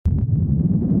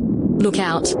Look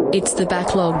out, it's the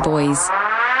Backlog boys.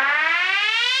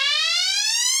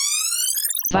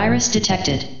 Virus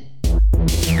detected.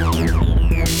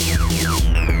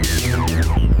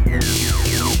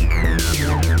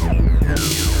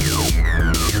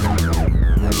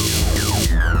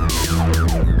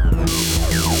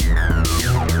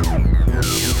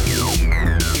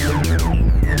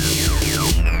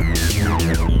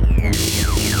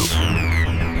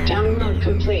 Download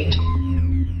complete.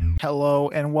 Hello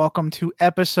and welcome to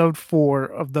episode 4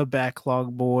 of the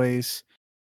Backlog Boys.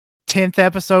 10th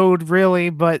episode, really,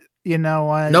 but you know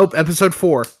what? Nope, episode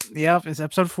 4. Yep, it's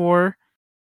episode 4.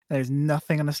 There's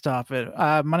nothing going to stop it.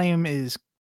 My name is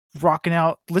Rocking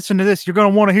Out. Listen to this. You're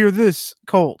going to want to hear this,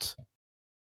 Colt.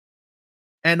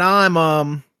 And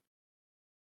I'm,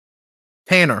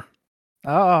 Tanner.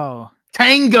 Oh.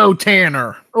 Tango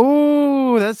Tanner.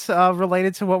 Ooh, that's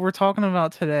related to what we're talking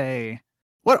about today.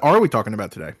 What are we talking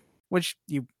about today? Which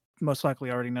you most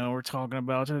likely already know we're talking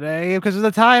about today because of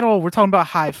the title. We're talking about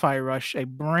Hi-Fi Rush, a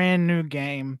brand new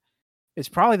game. It's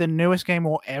probably the newest game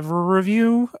we'll ever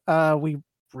review. I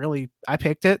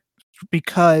picked it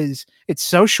because it's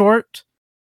so short,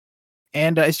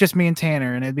 and it's just me and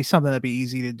Tanner, and it'd be something that'd be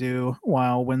easy to do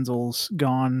while Wenzel's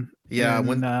gone. Yeah, and,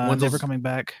 Wenzel's never coming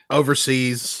back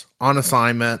overseas on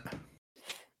assignment.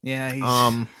 Yeah,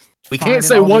 he's we can't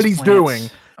say what he's doing.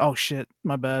 Oh shit,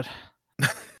 my bad.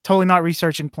 Totally not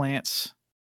researching plants.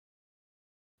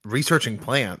 Researching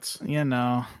plants? You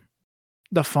know,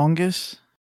 the fungus.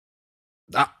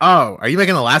 Are you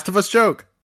making a Last of Us joke?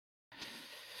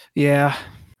 Yeah,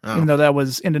 Oh. even though that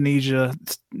was Indonesia,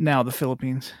 it's now the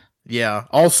Philippines. Yeah.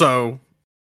 Also,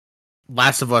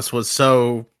 Last of Us was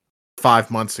 5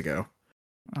 months ago.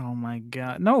 Oh my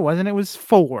god. No, it wasn't. It was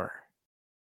 4.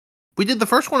 We did the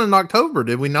first one in October,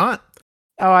 did we not?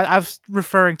 Oh, I was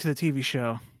referring to the TV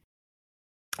show.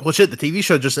 Well, shit, the TV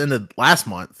show just ended last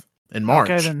month in March.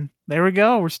 Okay, then there we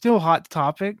go. We're still hot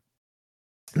topic.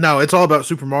 No, it's all about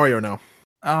Super Mario now.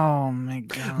 Oh my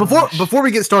god. Before we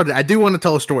get started, I do want to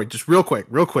tell a story, just real quick.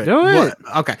 Do it.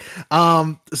 Okay.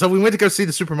 So we went to go see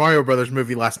the Super Mario Brothers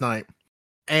movie last night,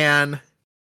 and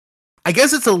I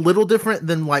guess it's a little different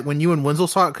than like when you and Wenzel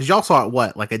saw it, because y'all saw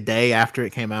it like a day after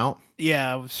it came out.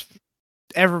 Yeah, it was.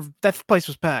 That place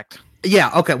was packed.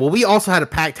 Yeah. Okay. Well, we also had a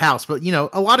packed house, but you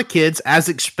know, a lot of kids, as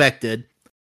expected.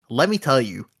 Let me tell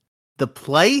you, the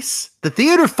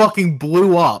theater fucking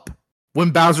blew up when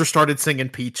Bowser started singing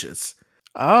Peaches.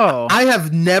 Oh, I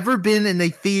have never been in a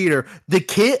theater. It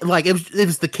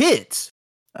was the kids.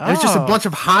 oh. It was just a bunch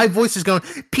of high voices going,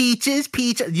 Peaches,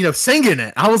 Peaches, singing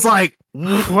it. I was like,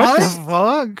 What the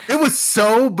fuck? It was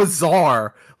so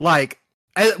bizarre. Like,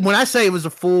 when I say it was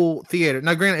a full theater,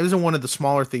 now granted, it was in one of the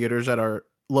smaller theaters at our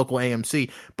local AMC,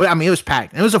 but I mean, it was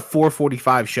packed. It was a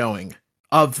 4:45 showing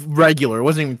of regular. It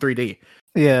wasn't even 3D.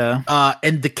 Yeah.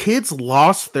 And the kids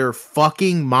lost their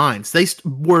fucking minds. They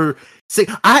were sick.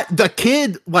 The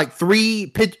kid, like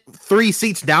three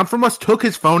seats down from us, took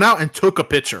his phone out and took a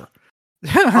picture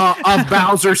of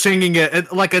Bowser singing it.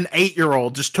 And, like an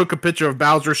 8-year-old just took a picture of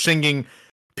Bowser singing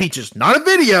Peaches. Not a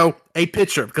video, a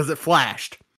picture, because it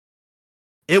flashed.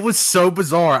 It was so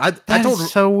bizarre.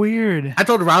 That's so weird. I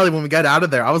told Riley when we got out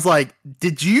of there, I was like,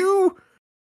 did you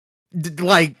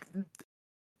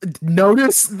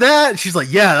notice that? She's like,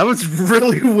 yeah, that was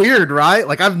really weird, right?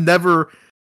 Like,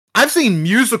 I've seen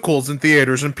musicals in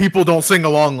theaters and people don't sing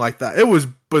along like that. It was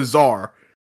bizarre.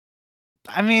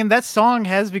 I mean, that song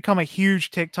has become a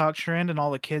huge TikTok trend, and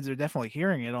all the kids are definitely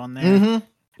hearing it on there. Mm-hmm.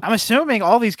 I'm assuming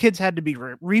all these kids had to be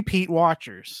repeat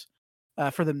watchers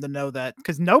for them to know that,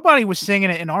 because nobody was singing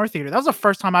it in our theater. That was the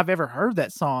first time I've ever heard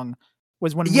that song,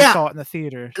 was when we saw it in the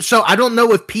theater. So I don't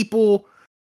know if people...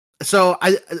 So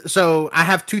I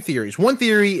have two theories. One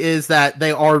theory is that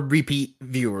they are repeat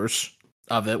viewers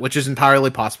of it, which is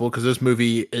entirely possible because this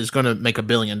movie is going to make $1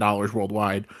 billion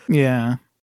worldwide. Yeah.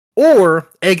 Or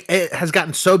it has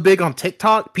gotten so big on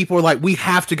TikTok, people are like, we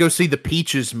have to go see the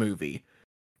Peaches movie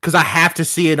because I have to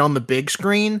see it on the big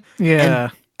screen. Yeah.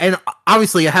 And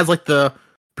obviously it has like the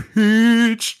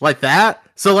Peach like that.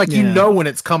 So like, you know when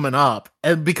it's coming up.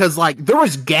 And because like there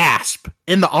was gasp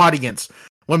in the audience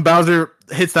when Bowser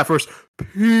hits that first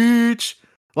Peach.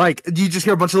 Like you just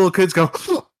hear a bunch of little kids go.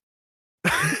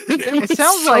 It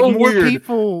sounds so like more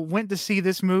people went to see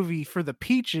this movie for the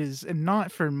Peaches and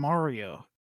not for Mario.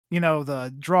 You know,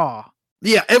 the draw.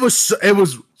 Yeah, it was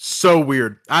so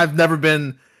weird. I've never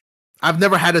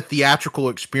had a theatrical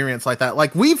experience like that.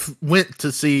 Like we've went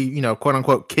to see, quote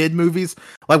unquote kid movies.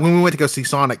 Like when we went to go see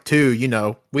Sonic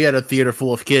 2, we had a theater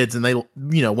full of kids and they,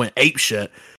 went ape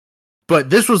shit. But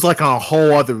this was like on a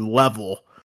whole other level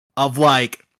of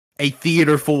like a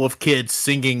theater full of kids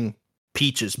singing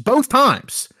Peaches both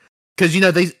times because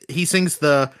he sings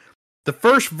the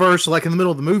first verse like in the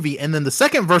middle of the movie, and then the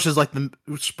second verse is like the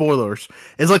spoilers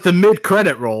is like the mid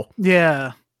credit roll.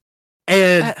 Yeah,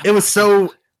 and it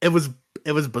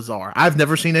was bizarre. I've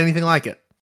never seen anything like it.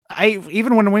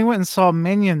 Even when we went and saw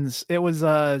Minions, it was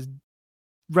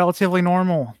relatively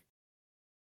normal.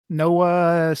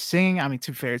 No singing. I mean,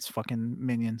 to be fair, it's fucking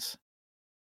Minions.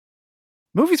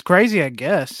 Movie's crazy, I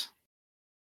guess.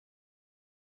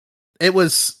 It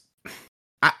was.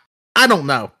 I don't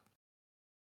know.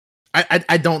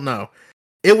 I don't know.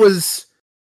 It was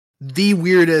the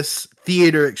weirdest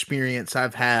theater experience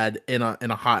I've had in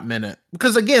a hot minute.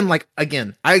 Because again,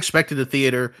 I expected a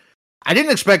theater. I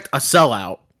didn't expect a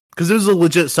sellout because it was a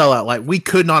legit sellout. Like we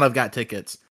could not have got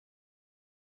tickets.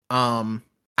 I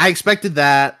expected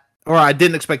that, or I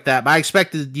didn't expect that, but I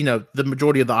expected the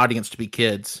majority of the audience to be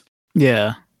kids.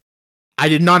 Yeah, I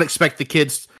did not expect the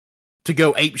kids to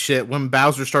go apeshit when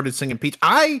Bowser started singing Peach.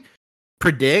 I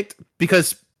predict,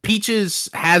 because Peaches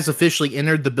has officially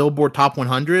entered the Billboard Top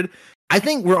 100, I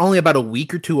think we're only about a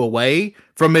week or two away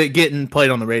from it getting played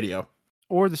on the radio.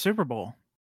 Or the Super Bowl.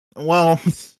 Well,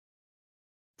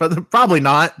 but probably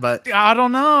not, but I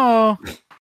don't know.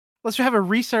 Let's have a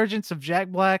resurgence of Jack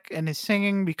Black and his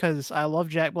singing, because I love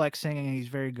Jack Black singing and he's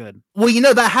very good. Well,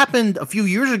 that happened a few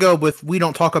years ago with We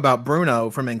Don't Talk About Bruno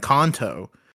from Encanto.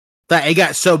 That it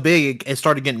got so big, it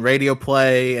started getting radio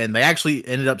play, and they actually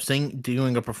ended up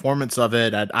doing a performance of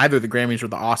it at either the Grammys or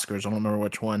the Oscars. I don't remember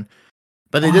which one,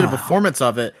 but they did a performance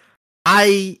of it.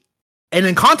 And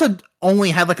Encanto only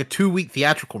had like a 2-week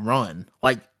theatrical run.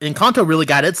 Like Encanto really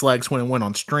got its legs when it went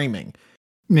on streaming.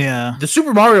 Yeah, the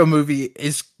Super Mario movie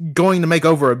is going to make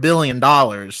over $1 billion,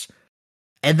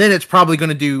 and then it's probably going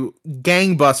to do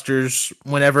gangbusters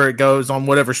whenever it goes on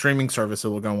whatever streaming service it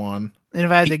will go on. And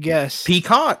if I had to guess,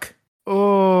 Peacock.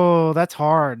 Oh, that's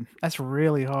hard. That's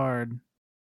really hard.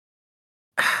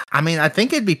 I mean, I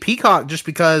think it'd be Peacock just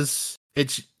because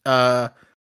it's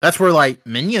that's where like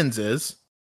Minions is.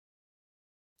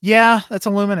 Yeah, that's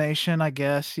Illumination, I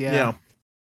guess. Yeah.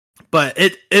 But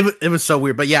it was so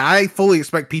weird. But yeah, I fully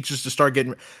expect Peaches to start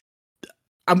getting.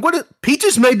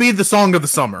 Peaches may be the song of the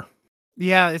summer.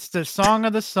 Yeah, it's the song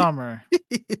of the summer.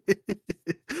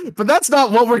 But that's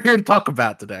not what we're here to talk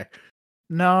about today.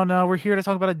 No, we're here to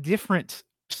talk about a different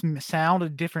sound, a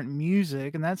different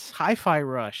music, and that's Hi-Fi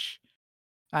Rush.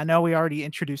 I know we already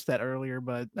introduced that earlier,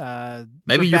 but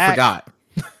maybe you forgot.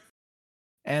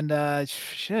 And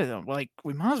shit, like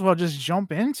we might as well just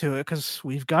jump into it because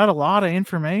we've got a lot of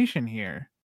information here.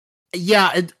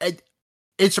 Yeah,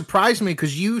 it surprised me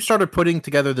because you started putting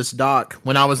together this doc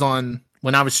when I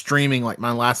was streaming like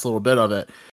my last little bit of it.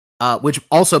 Which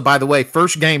also, by the way,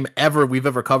 first game we've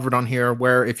ever covered on here,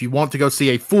 where if you want to go see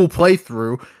a full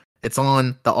playthrough, it's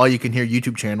on the All You Can Hear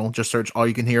YouTube channel. Just search All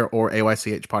You Can Hear or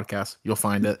AYCH podcast. You'll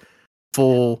find it.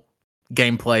 Full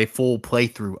gameplay, full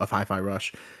playthrough of Hi-Fi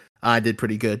Rush. I did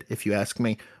pretty good, if you ask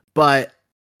me. But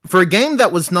for a game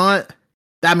that was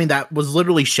that was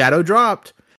literally shadow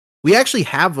dropped, we actually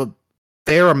have a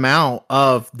fair amount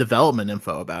of development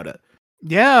info about it.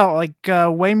 Yeah, like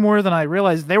way more than I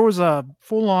realized. There was a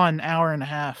full-on hour and a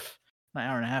half,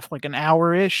 like an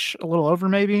hour-ish, a little over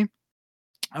maybe,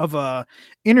 of a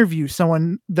interview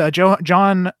John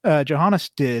Johannes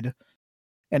did,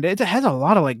 and it has a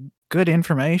lot of like good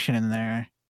information in there.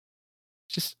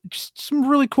 Just some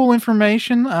really cool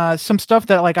information. Some stuff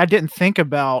that like I didn't think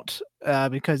about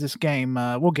because this game.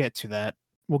 We'll get to that.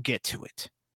 We'll get to it.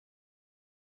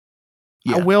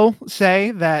 Yeah. I will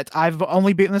say that I've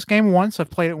only beaten this game once.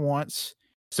 I've played it once.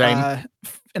 Same.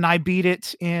 And I beat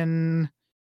it in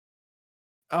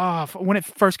when it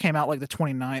first came out, like the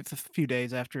 29th, a few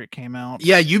days after it came out.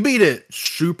 Yeah, you beat it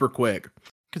super quick.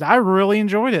 Because I really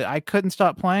enjoyed it. I couldn't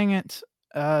stop playing it.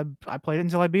 I played it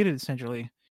until I beat it,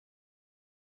 essentially.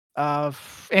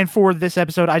 And for this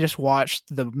episode, I just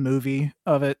watched the movie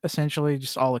of it, essentially.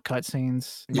 Just all the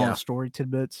cutscenes, all the story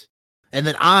tidbits. And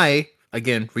then I,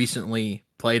 again, recently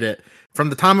played it. From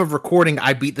the time of recording,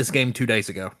 I beat this game 2 days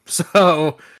ago.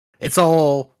 So it's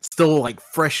all still like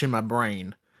fresh in my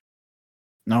brain.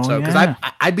 No, because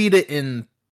I beat it in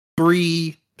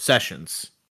 3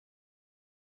 sessions.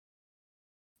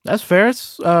 That's fair.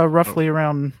 It's roughly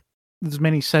around as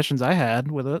many sessions I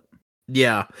had with it.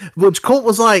 Yeah. Which Colt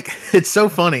was like, it's so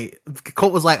funny.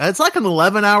 Colt was like, it's like an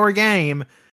 11-hour game.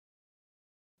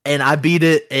 And I beat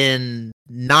it in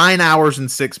 9 hours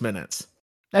and 6 minutes.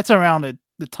 That's around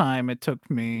the time it took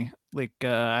me. Like,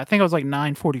 I think it was like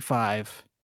 9:45.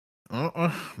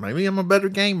 Maybe I'm a better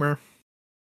gamer.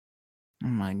 Oh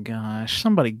my gosh.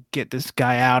 Somebody get this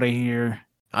guy out of here.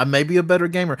 I may be a better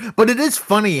gamer. But it is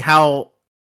funny how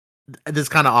this is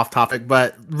kind of off topic,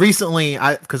 but recently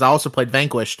because I also played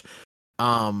Vanquished,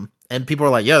 and people are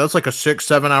like, yeah, that's like a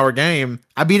 6-7 hour game.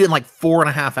 I beat it in like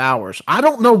 4.5 hours. I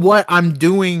don't know what I'm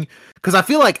doing, because I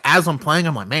feel like as I'm playing,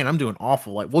 I'm like, man, I'm doing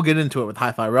awful. Like, we'll get into it with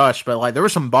Hi-Fi Rush, but like there were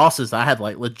some bosses that I had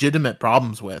like legitimate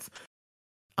problems with.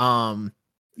 And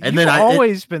You've then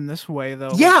always been this way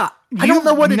though. Yeah, I don't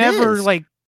know what it is. Like,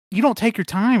 you don't take your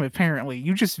time. Apparently,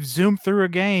 you just zoom through a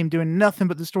game doing nothing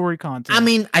but the story content. I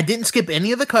mean, I didn't skip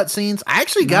any of the cutscenes. I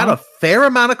actually got a fair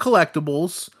amount of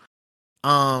collectibles.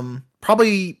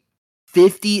 Probably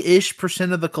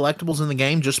 50-ish% of the collectibles in the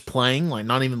game just playing, like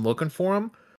not even looking for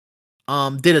them.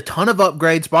 Did a ton of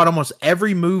upgrades, bought almost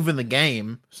every move in the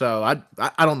game. So I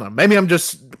don't know. Maybe I'm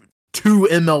just too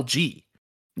MLG.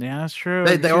 Yeah, that's true.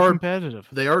 They are competitive.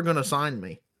 They are going to sign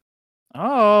me.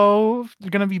 Oh, you're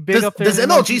going to be big up there. Does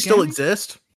MLG still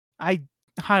exist? I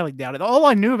highly doubt it. All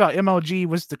I knew about MLG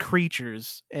was the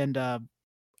creatures and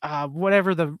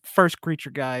whatever the first creature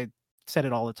guy said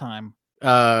it all the time.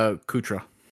 Kutra.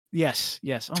 Yes.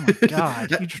 Oh my god.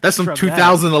 That's some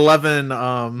 2011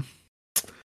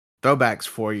 throwbacks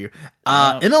for you.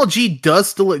 MLG does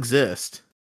still exist.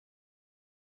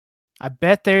 I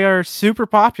bet they are super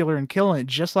popular and killing it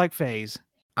just like FaZe.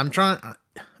 I'm trying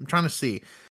to see.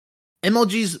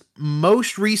 MLG's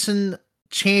most recent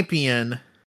champion.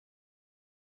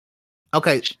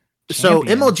 Okay, so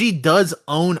MLG does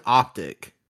own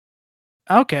Optic.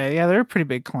 Okay, yeah, they're a pretty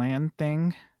big clan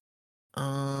thing.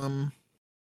 And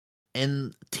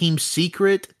Team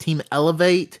Secret, Team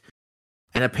Elevate,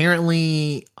 and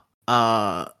apparently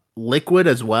Liquid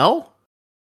as well.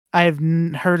 I've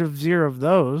heard of 0 of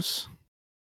those.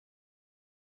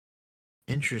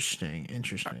 Interesting.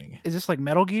 Is this like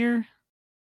Metal Gear?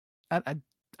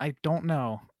 I don't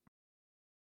know.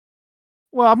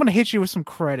 Well, I'm gonna hit you with some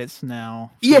credits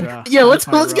now. Yeah. Let's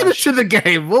get into the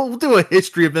game. We'll do a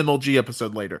history of MLG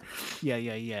episode later.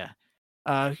 Yeah.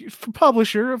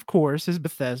 Publisher, of course, is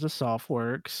Bethesda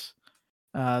Softworks.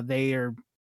 They are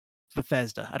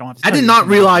Bethesda. I did not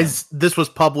realize this was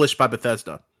published by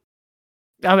Bethesda.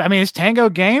 I mean, it's Tango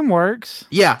Gameworks.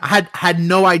 Yeah, I had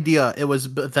no idea it was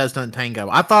Bethesda and Tango.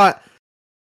 I thought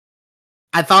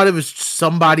it was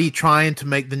somebody trying to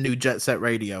make the new Jet Set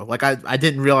Radio. Like I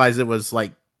didn't realize it was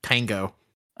like Tango.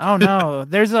 Oh no,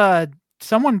 there's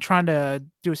someone trying to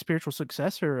do a spiritual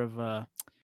successor of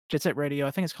Jet Set Radio.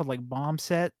 I think it's called like Bomb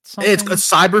Set something. It's a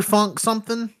Cyberpunk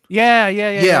something.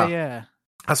 Yeah.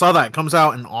 I saw that. It comes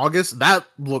out in August. That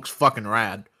looks fucking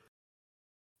rad.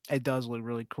 It does look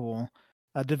really cool.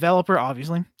 A developer,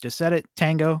 obviously, just said it,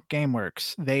 Tango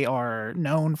Gameworks. They are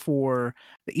known for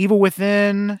the Evil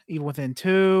Within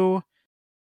 2.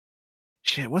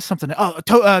 Shit, what's something? Oh,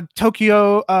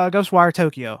 Tokyo, Ghostwire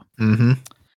Tokyo. Mm-hmm.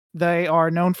 They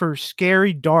are known for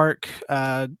scary, dark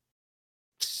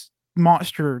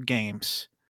monster games.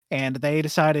 And they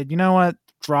decided, you know what?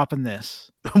 Dropping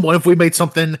this. What if we made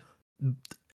something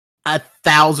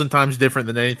 1,000 times different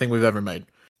than anything we've ever made?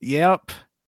 Yep.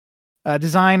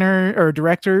 Designer or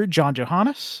director John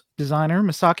Johannes, designer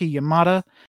Masaki Yamada,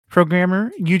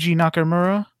 programmer Yuji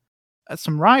Nakamura,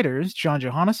 some writers John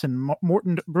Johannes and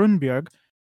Morten Brunberg,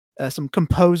 some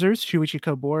composers Shuichi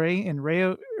Kobori and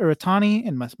Ryo Uratani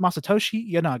and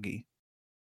Masatoshi Yanagi.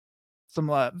 Some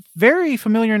very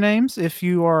familiar names if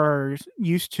you are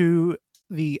used to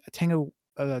the Tango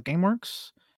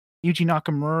Gameworks. Yuji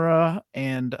Nakamura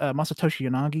and Masatoshi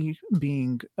Yanagi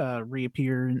being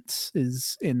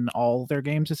reappearances in all their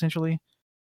games, essentially,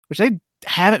 which they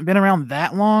haven't been around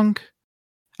that long.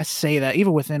 I say that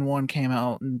Evil Within 1 came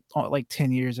out like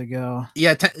 10 years ago.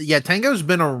 Yeah, Tango's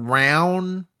been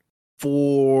around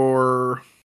for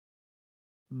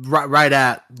right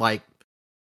at like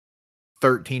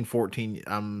 13, 14.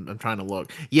 I'm trying to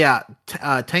look. Yeah,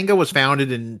 Tango was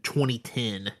founded in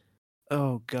 2010.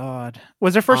 Oh God!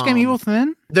 Was their first game Evil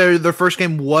Within? Their first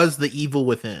game was The Evil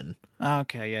Within.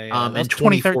 Okay, yeah. In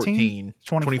 2014.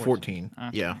 2014.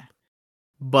 Okay. Yeah.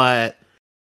 But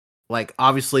like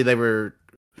obviously they were,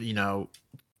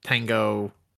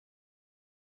 Tango.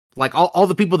 Like all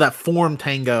the people that formed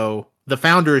Tango, the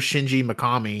founder is Shinji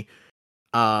Mikami,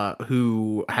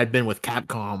 who had been with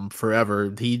Capcom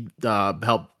forever. He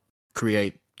helped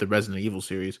create the Resident Evil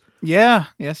series. Yeah,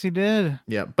 yes he did.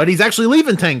 Yeah, but he's actually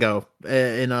leaving Tango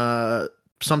in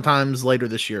sometimes later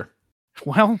this year.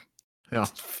 Well, yeah.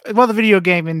 Well, the video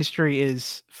game industry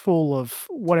is full of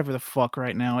whatever the fuck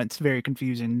right now. It's very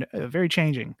confusing, very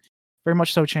changing, very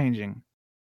much so changing.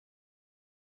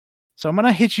 So I'm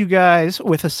gonna hit you guys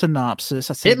with a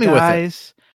synopsis. I said, hit me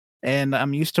guys, with it. And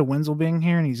I'm used to Wenzel being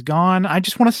here, and he's gone. I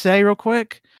just want to say real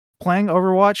quick, playing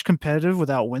Overwatch competitive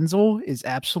without Wenzel is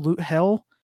absolute hell.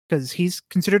 because he's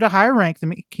considered a higher rank than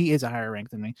me. He is a higher rank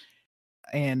than me.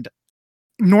 And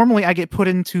normally I get put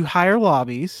into higher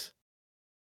lobbies.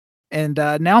 And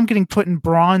now I'm getting put in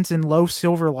bronze and low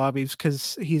silver lobbies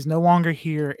because he's no longer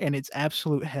here, and it's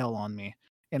absolute hell on me.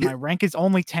 And my rank is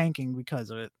only tanking because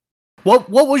of it. What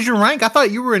was your rank? I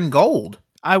thought you were in gold.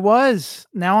 I was.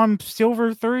 Now I'm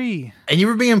silver 3. And you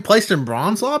were being placed in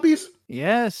bronze lobbies?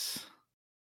 Yes.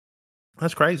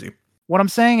 That's crazy. What I'm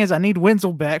saying is I need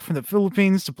Wenzel back from the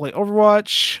Philippines to play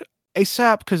Overwatch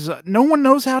ASAP because no one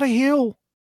knows how to heal.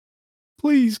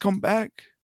 Please come back.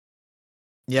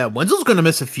 Yeah, Wenzel's going to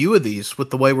miss a few of these with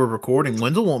the way we're recording.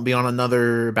 Wenzel won't be on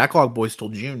another Backlog BoyZ till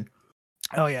June.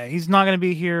 Oh, yeah. He's not going to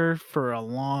be here for a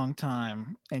long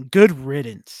time. And good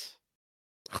riddance.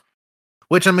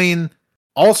 Which, I mean,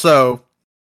 also,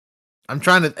 I'm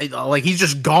trying to, like, he's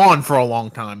just gone for a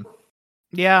long time.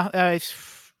 Yeah, it's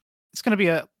going to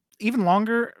be even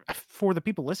longer for the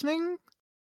people listening?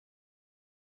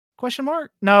 Question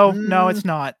mark? No, it's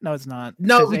not. No, it's not.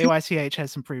 No, because AYCH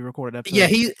has some pre-recorded episodes. Yeah,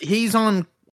 he's on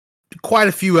quite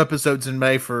a few episodes in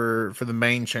May for the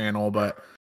main channel, but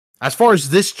as far as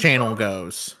this channel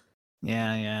goes,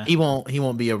 yeah, he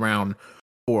won't be around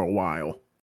for a while.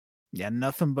 Yeah,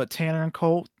 nothing but Tanner and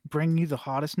Colt bring you the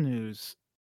hottest news.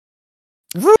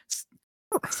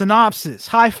 Synopsis: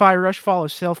 Hi-Fi Rush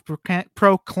follows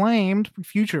self-proclaimed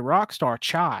future rock star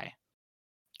Chai,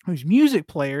 whose music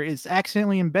player is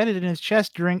accidentally embedded in his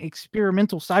chest during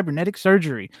experimental cybernetic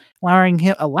surgery,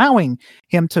 allowing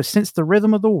him to sense the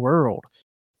rhythm of the world.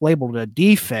 Labeled a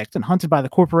defect and hunted by the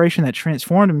corporation that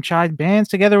transformed him, Chai bands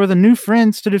together with a new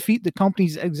friends to defeat the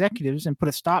company's executives and put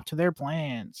a stop to their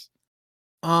plans.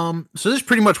 So this is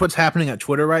pretty much what's happening at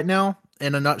Twitter right now,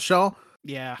 in a nutshell.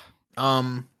 Yeah.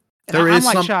 I'm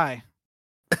like Chai.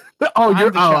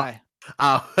 You're Chai.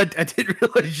 I didn't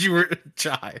realize you were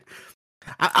Chai.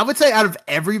 I would say out of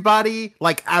everybody,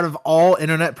 like out of all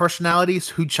internet personalities,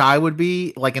 who Chai would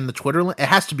be, like in the Twitter, it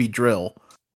has to be Drill.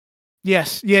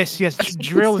 Yes.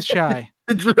 Drill is Chai.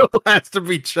 Drill has to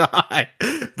be Chai.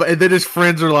 But then his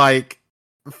friends are like,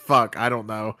 fuck, I don't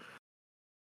know.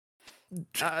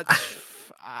 I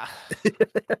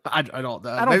don't know.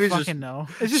 I don't fucking know.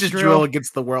 It's just Drill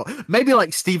against the world. Maybe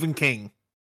like Stephen King.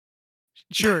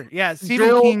 Sure, yeah.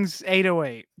 Stephen King's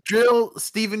 808. Drill,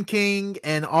 Stephen King,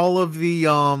 and all of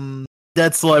the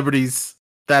dead celebrities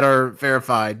that are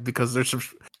verified because they're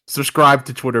subscribed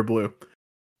to Twitter Blue.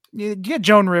 You get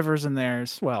Joan Rivers in there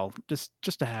as well, just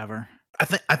to have her.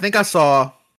 I think I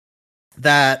saw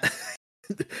that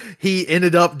he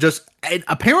ended up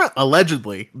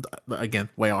allegedly, again,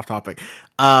 way off topic.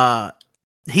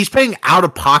 He's paying out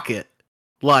of pocket,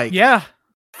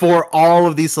 for all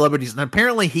of these celebrities, and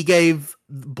apparently he gave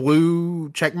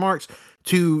blue check marks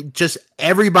to just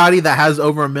everybody that has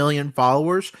over 1 million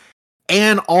followers,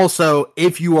 and also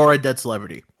if you are a dead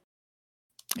celebrity.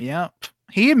 Yeah,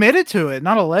 he admitted to it,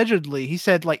 not allegedly. He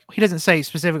said, he doesn't say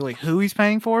specifically who he's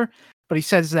paying for, but he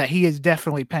says that he is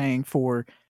definitely paying for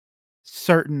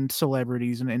certain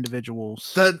celebrities and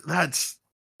individuals. That's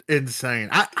insane.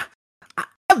 I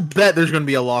bet there's going to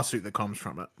be a lawsuit that comes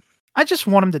from it. I just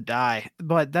want him to die,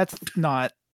 but that's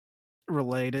not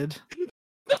related.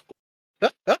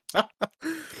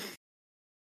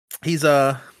 He's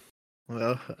a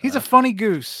funny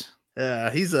goose. Yeah,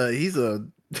 he's a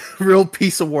real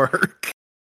piece of work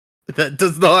that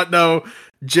does not know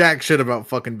jack shit about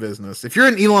fucking business. If you're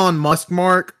an Elon Musk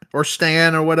mark or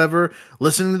Stan or whatever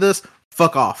listening to this,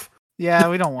 fuck off. Yeah,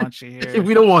 we don't want you here.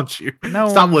 We don't want you. No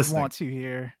Stop one listening. wants you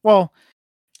here. Well,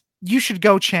 you should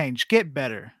go change. Get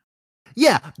better.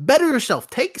 Yeah, better yourself.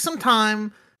 Take some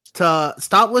time to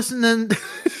stop listening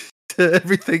to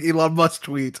everything Elon Musk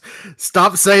tweets.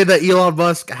 Stop saying that Elon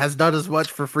Musk has done as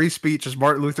much for free speech as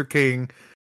Martin Luther King.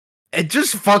 And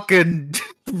just fucking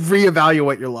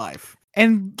reevaluate your life.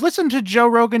 And listen to Joe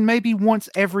Rogan maybe once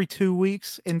every 2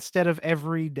 weeks instead of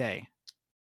every day.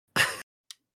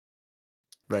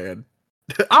 Man.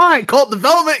 All right, cult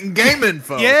development and game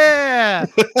info. Yeah.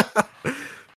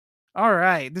 All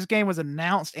right. This game was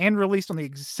announced and released on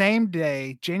the same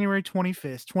day, January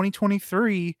 25th,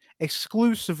 2023,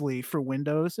 exclusively for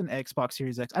Windows and Xbox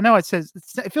Series X. I know it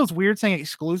feels weird saying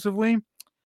exclusively,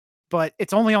 but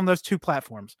it's only on those two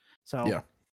platforms. So yeah.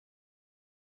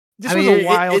 This was a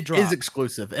wild drop. It is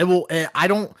exclusive. It will. I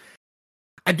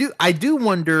do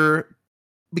wonder,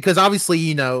 because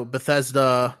obviously,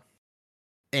 Bethesda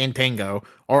and Tango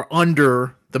are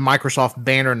under the Microsoft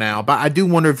banner now, but I do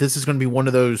wonder if this is going to be one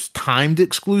of those timed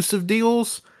exclusive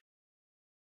deals,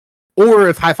 or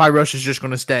if Hi-Fi Rush is just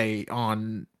going to stay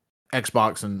on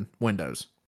Xbox and Windows.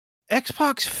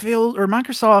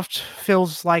 Microsoft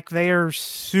feels like they are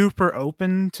super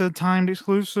open to timed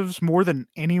exclusives more than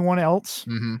anyone else.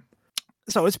 Mm-hmm.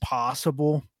 So it's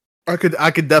possible. I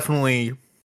could definitely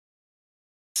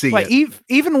see Like it.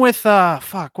 even with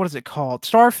what is it called?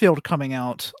 Starfield coming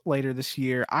out later this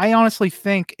year. I honestly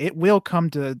think it will come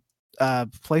to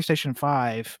PlayStation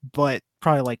 5, but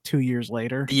probably like 2 years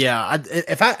later. Yeah,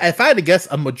 if I had to guess,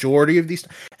 a majority of these,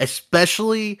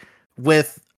 especially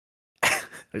with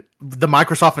the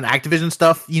Microsoft and Activision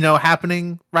stuff,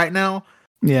 happening right now.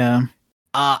 Yeah.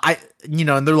 And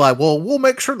they're like, well, we'll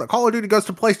make sure that Call of Duty goes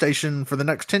to PlayStation for the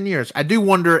next 10 years. I do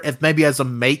wonder if maybe as a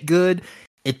make good,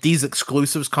 if these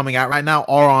exclusives coming out right now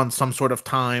are on some sort of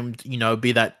timed,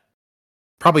 be that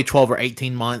probably 12 or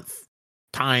 18 month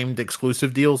timed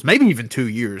exclusive deals, maybe even 2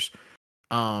 years.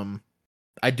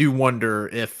 I do wonder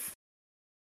if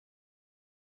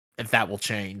that will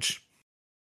change.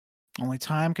 Only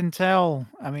time can tell.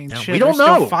 I mean, we don't they're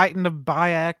know. Still fighting to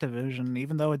buy Activision,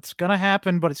 even though it's gonna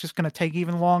happen, but it's just gonna take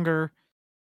even longer.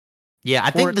 Yeah,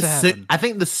 I think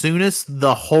the soonest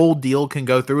the whole deal can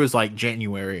go through is like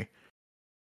January.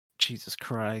 Jesus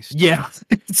Christ. Yeah,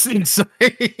 it's insane.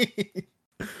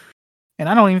 And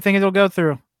I don't even think it'll go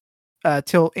through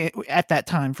till at that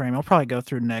time frame. It'll probably go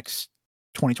through next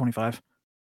 2025.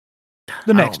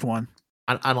 The next one.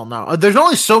 I don't know. There's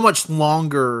only so much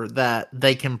longer that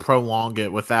they can prolong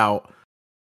it without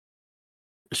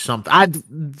something. I've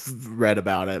read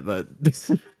about it, but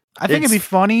I think it'd be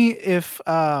funny if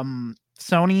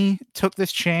Sony took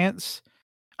this chance.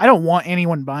 I don't want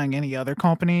anyone buying any other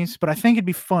companies, but I think it'd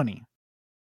be funny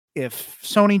if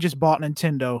Sony just bought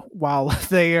Nintendo while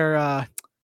they are.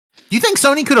 Do you think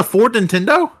Sony could afford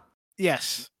Nintendo?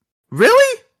 Yes.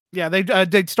 Really? Yeah,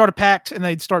 they'd start a pact and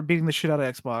they'd start beating the shit out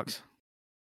of Xbox.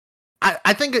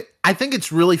 I think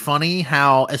it's really funny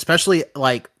how, especially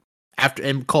like after,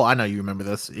 and Cole, I know you remember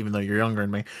this, even though you're younger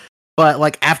than me, but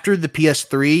like after the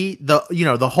PS3,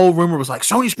 the whole rumor was like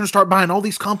Sony's going to start buying all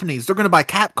these companies. They're going to buy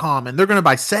Capcom and they're going to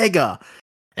buy Sega,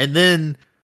 and then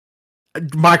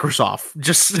Microsoft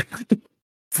just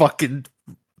fucking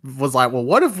was like, well,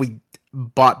 what if we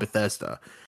bought Bethesda?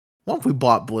 What if we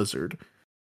bought Blizzard?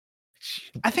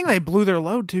 I think they blew their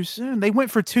load too soon. They went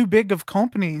for too big of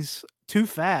companies too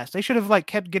fast. They should have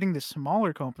kept getting the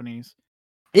smaller companies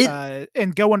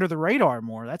and go under the radar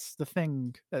more. That's the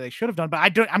thing that they should have done.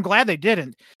 But I'm glad they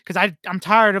didn't, because I'm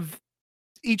tired of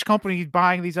each company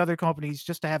buying these other companies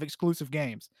just to have exclusive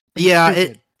games. Yeah,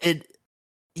 it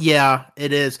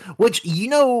is. Which,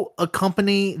 a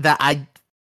company that I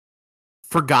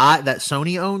forgot that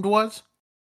Sony owned was?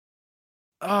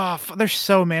 Oh, there's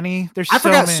so many. I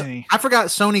forgot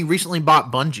Sony recently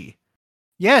bought Bungie.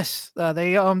 Yes,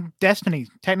 they Destiny.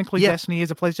 Technically, Destiny is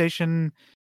a PlayStation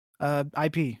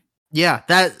IP. Yeah,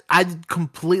 that I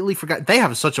completely forgot. They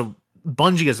have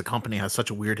Bungie as a company has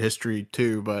such a weird history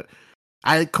too, but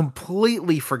I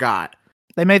completely forgot.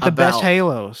 They made the best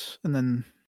Halos, and then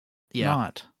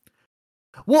not.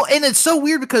 Well, and it's so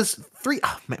weird because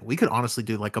we could honestly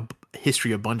do like a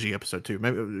history of Bungie episode too.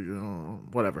 Maybe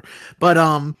whatever.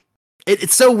 But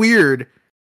it's so weird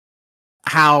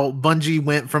how Bungie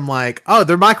went from like, oh,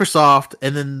 they're Microsoft,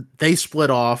 and then they split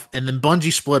off, and then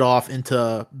Bungie split off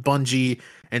into Bungie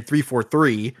and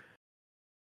 343.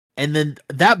 And then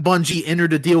that Bungie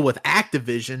entered a deal with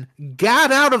Activision,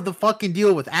 got out of the fucking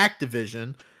deal with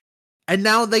Activision, and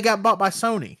now they got bought by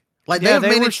Sony. Like,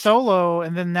 they were solo,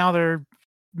 and then now they're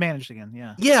managed again.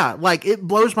 Yeah. Yeah, like, it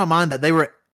blows my mind that they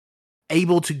were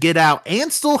able to get out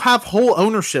and still have whole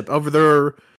ownership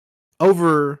over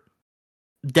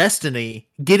Destiny,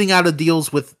 getting out of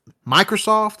deals with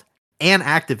Microsoft and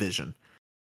Activision.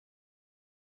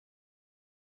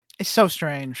 It's so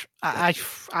strange.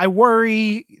 I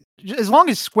worry, as long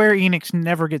as Square Enix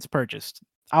never gets purchased,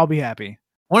 I'll be happy.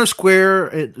 I wonder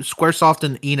if Squaresoft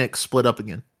and Enix split up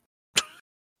again.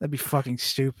 That'd be fucking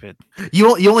stupid.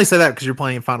 You only say that because you're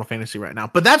playing Final Fantasy right now,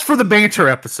 but that's for the banter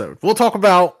episode. We'll talk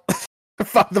about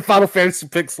the Final Fantasy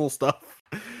Pixel stuff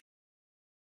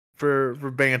for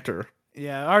banter.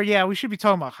 Yeah, we should be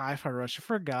talking about Hi-Fi Rush. I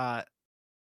forgot.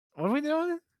 What are we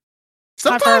doing?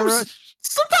 Sometimes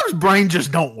brain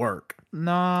just don't work.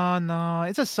 No,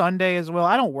 it's a Sunday as well.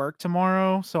 I don't work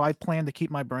tomorrow, so I plan to keep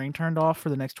my brain turned off for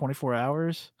the next 24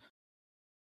 hours.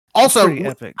 Also,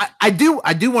 I do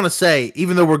want to say,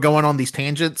 even though we're going on these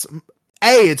tangents,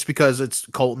 it's because it's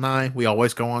Colt and I. We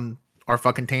always go on our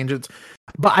fucking tangents,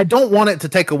 but I don't want it to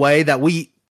take away that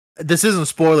this isn't a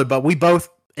spoiler, but we both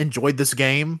enjoyed this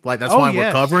game. Like, that's why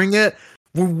we're covering it.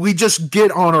 We just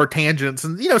get on our tangents,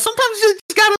 and sometimes you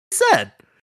just gotta be said.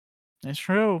 It's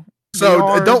true.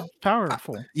 So don't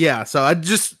powerful. Yeah. So I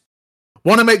just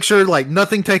Want to make sure like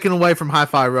nothing taken away from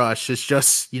Hi-Fi Rush. It's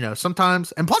just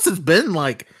sometimes, and plus it's been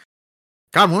like,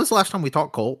 God, when was the last time we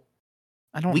talked, Colt?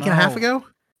 I don't know. Week and a half ago,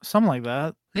 something like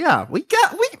that. Yeah,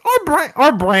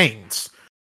 our brains.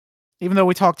 Even though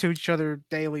we talk to each other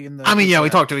daily in the. I mean, yeah, we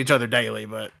talk to each other daily,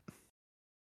 but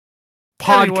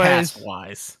podcast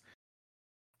wise.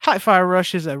 Hi-Fi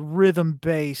Rush is a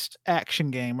rhythm-based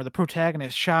action game where the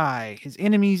protagonist, Shy, his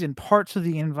enemies, and parts of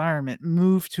the environment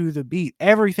move to the beat.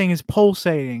 Everything is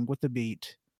pulsating with the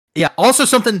beat. Yeah, also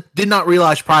something did not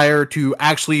realize prior to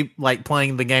actually like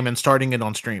playing the game and starting it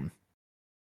on stream.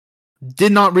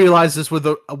 Did not realize this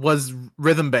was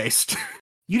rhythm-based.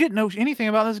 You didn't know anything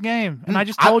about this game, and I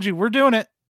just told you we're doing it.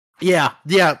 Yeah.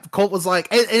 Colt was like,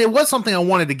 and it was something I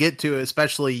wanted to get to,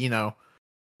 especially,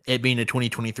 it being a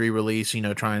 2023 release,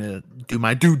 trying to do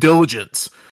my due diligence.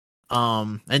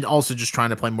 And also just trying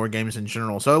to play more games in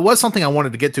general. So it was something I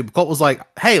wanted to get to. But Colt was like,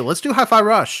 hey, let's do Hi-Fi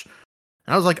Rush.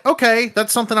 And I was like, okay,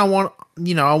 that's something I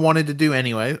wanted to do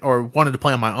anyway, or wanted to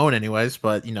play on my own anyways.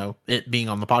 But, it being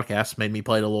on the podcast made me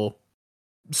play it a little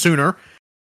sooner.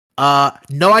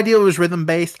 No idea it was rhythm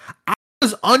based. I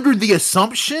was under the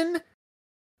assumption,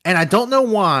 and I don't know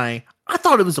why, I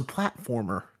thought it was a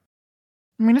platformer.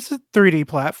 I mean, it's a 3D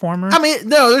platformer. I mean,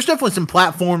 no, there's definitely some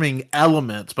platforming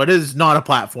elements, but it is not a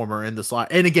platformer in this lot.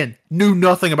 And again, knew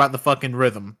nothing about the fucking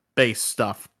rhythm based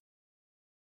stuff.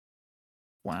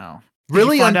 Wow.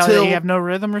 Really, Did you find out that until you have no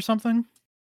rhythm or something?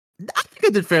 I think I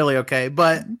did fairly okay,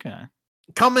 but okay.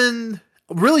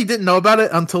 Really didn't know about it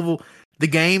until the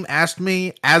game asked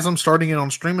me as I'm starting it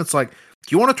on stream. It's like, do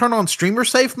you want to turn on streamer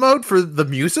safe mode for the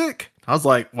music? I was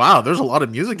like, wow, there's a lot of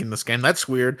music in this game. That's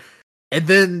weird. And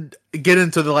then get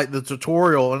into the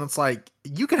tutorial, and it's like,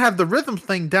 you can have the rhythm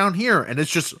thing down here, and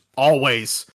it's just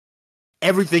always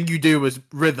everything you do is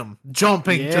rhythm,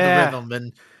 jumping to the rhythm,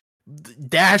 and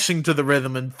dashing to the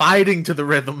rhythm, and fighting to the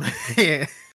rhythm.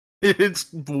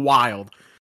 It's wild.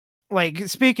 Like,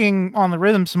 speaking on the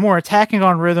rhythm some more, attacking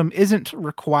on rhythm isn't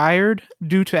required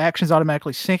due to actions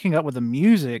automatically syncing up with the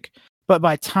music, but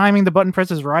by timing the button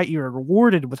presses right, you are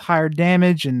rewarded with higher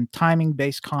damage and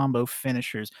timing-based combo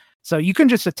finishers. So you can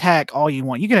just attack all you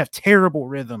want. You can have terrible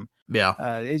rhythm. Yeah.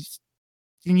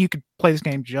 And you could play this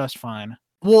game just fine.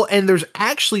 Well, and there's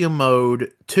actually a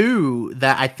mode, too,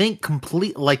 that I think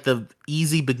like the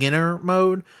easy beginner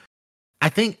mode, I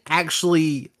think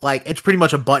actually, like, it's pretty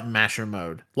much a button masher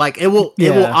mode. Like, it will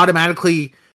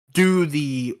automatically do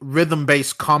the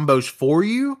rhythm-based combos for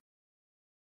you.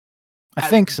 I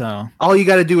think so. All you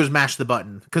got to do is mash the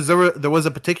button. Because there was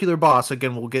a particular boss,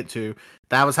 again, we'll get to,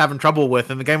 that I was having trouble with,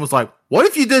 and the game was like, what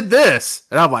if you did this?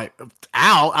 And I'm like,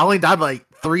 ow, I only died like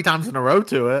 3 times in a row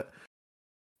to it.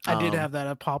 I did have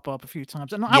that pop up a few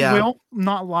times. And I will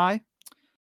not lie.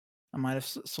 I might have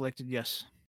selected yes.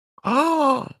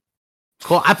 Oh,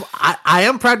 cool. I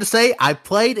am proud to say I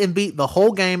played and beat the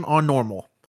whole game on normal.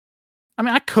 I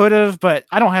mean, I could have, but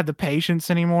I don't have the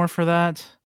patience anymore for that.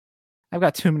 I've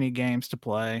got too many games to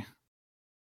play.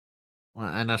 Well,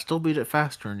 and I still beat it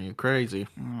faster than you. Crazy.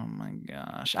 Oh my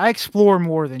gosh. I explore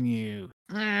more than you.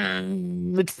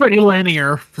 It's pretty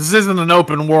linear. This isn't an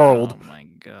open world. Oh my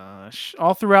gosh.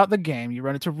 All throughout the game, you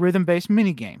run into rhythm-based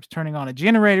mini-games, turning on a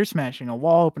generator, smashing a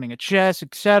wall, opening a chest,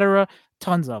 etc.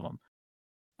 Tons of them.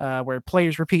 Where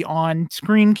players repeat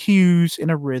on-screen cues in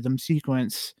a rhythm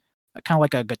sequence. Kind of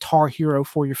like a Guitar Hero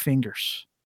for your fingers.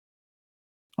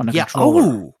 On a controller.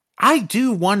 Oh, I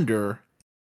do wonder.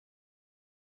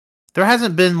 There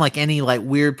hasn't been like any like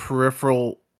weird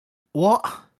peripheral. Well,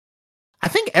 I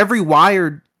think every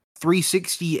wired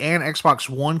 360 and Xbox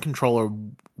One controller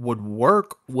would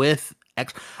work with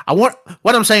what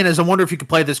I'm saying is I wonder if you could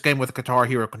play this game with a Guitar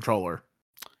Hero controller.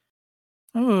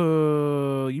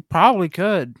 Oh, you probably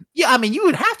could. Yeah, I mean, you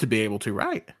would have to be able to,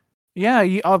 right? Yeah,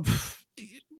 you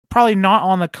probably not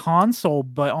on the console,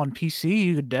 but on PC,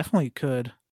 you definitely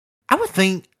could. I would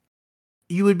think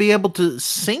you would be able to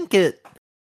sync it.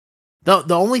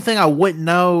 The only thing I wouldn't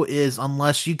know is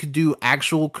unless you could do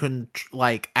actual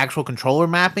controller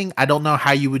mapping. I don't know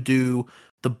how you would do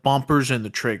the bumpers and the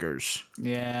triggers.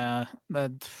 Yeah,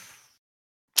 the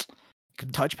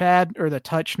touchpad or the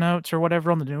touch notes or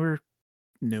whatever on the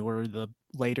the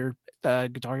later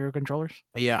Guitar Hero controllers.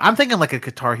 Yeah, I'm thinking like a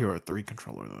Guitar Hero 3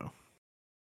 controller though,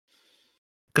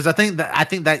 because I think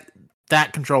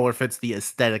that controller fits the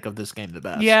aesthetic of this game the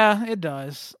best. Yeah, it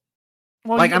does.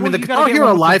 Well, the Guitar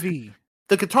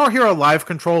Hero Live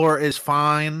controller is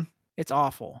fine. It's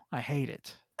awful. I hate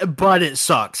it. But it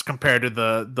sucks compared to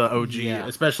the OG,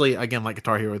 especially again like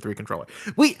Guitar Hero 3 controller.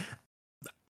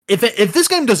 If this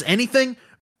game does anything,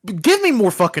 give me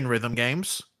more fucking rhythm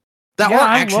games. that yeah, are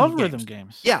I action love games. rhythm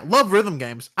games. Yeah, love rhythm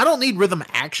games. I don't need rhythm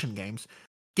action games.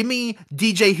 Give me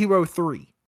DJ Hero 3.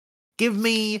 Give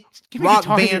me Rock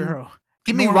Guitar Band. Hero.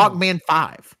 Give me Normal. Rock Band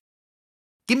 5.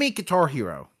 Give me Guitar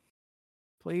Hero.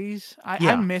 Please. I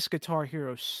Yeah. miss Guitar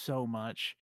Hero so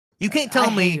much. You can't I tell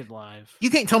hate me it live. you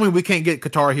can't tell me we can't get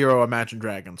Guitar Hero Imagine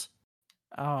Dragons.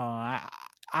 Oh,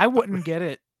 I wouldn't get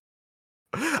it.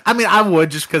 I mean, I would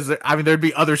just because there'd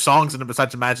be other songs in it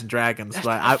besides Imagine Dragons.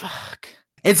 But Fuck.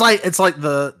 it's like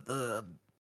the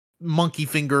monkey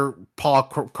finger paw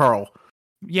curl.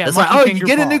 Yeah, It's like, Monkey oh, Finger you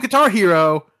get a new Paw. Guitar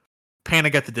Hero,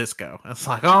 Panic at the Disco. It's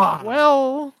like, oh,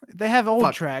 Well, they have old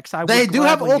Fuck. tracks. they would do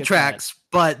have gladly old get tracks,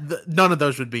 but none of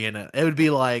those would be in it. It would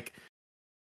be like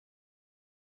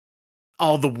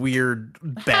all the weird,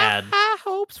 that. bad High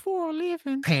hopes for a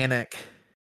living. panic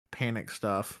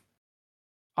stuff.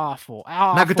 Awful.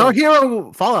 Now, Guitar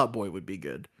Hero Fallout Boy would be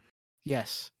good.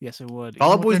 Yes, it would.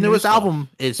 Fall Out Even with Boy's their new newest stuff. album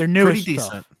is Their pretty newest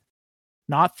decent. stuff.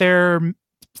 Not their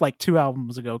like 2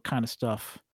 albums ago kind of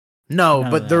stuff. No,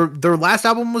 None but of their last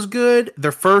album was good.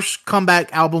 Their first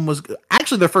comeback album was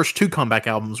actually their first 2 comeback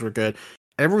albums were good.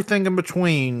 Everything in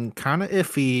between kind of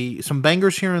iffy. Some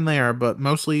bangers here and there, but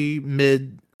mostly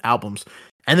mid albums.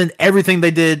 And then everything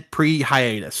they did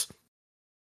pre-hiatus.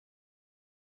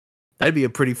 That'd be a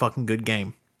pretty fucking good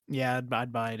game. Yeah,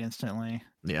 I'd buy it instantly.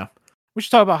 Yeah. We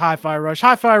should talk about Hi-Fi Rush.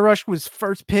 Hi-Fi Rush was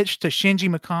first pitched to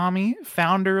Shinji Mikami,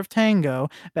 founder of Tango,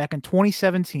 back in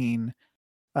 2017,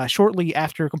 shortly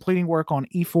after completing work on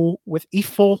Evil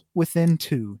Within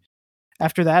 2.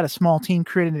 After that, a small team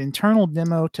created an internal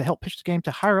demo to help pitch the game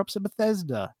to higher-ups at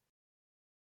Bethesda.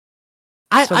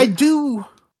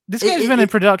 This game's been in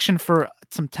production for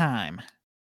some time.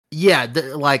 Yeah,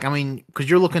 because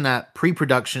you're looking at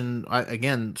pre-production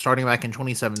again, starting back in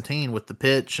 2017 with the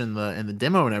pitch and the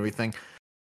demo and everything.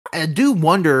 I do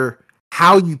wonder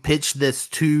how you pitch this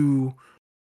to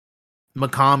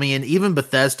Mikami and even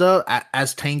Bethesda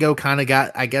as Tango kind of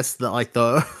got, I guess, the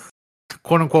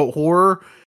quote unquote horror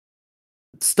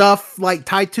stuff like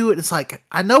tied to it. It's like,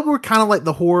 I know we're kind of like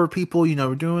the horror people,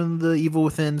 we're doing the Evil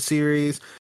Within series,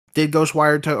 doing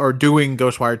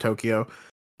Ghostwire Tokyo.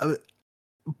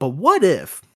 But what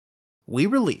if we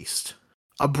released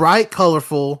a bright,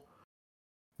 colorful,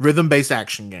 rhythm-based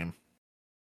action game?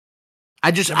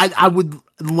 I would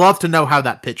love to know how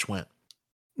that pitch went.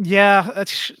 Yeah,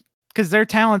 that's because their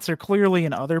talents are clearly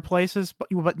in other places, but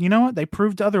you know what? They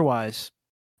proved otherwise.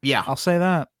 Yeah. I'll say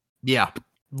that. Yeah.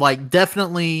 Like,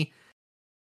 definitely.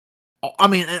 I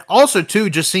mean, and also, too,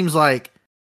 just seems like,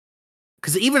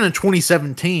 because even in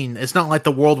 2017, it's not like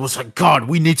the world was like, God,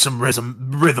 we need some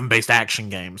rhythm-based action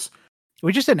games.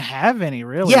 We just didn't have any,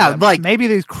 really. Yeah, maybe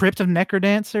the Crypt of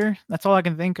Necrodancer. That's all I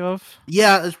can think of.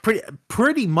 Yeah, it's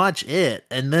pretty much it.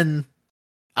 And then,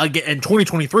 again, in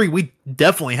 2023, we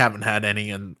definitely haven't had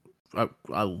any in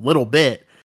a little bit.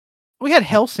 We had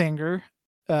Hellsinger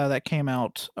that came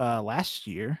out last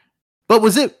year. But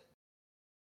was it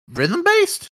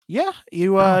rhythm-based? Yeah,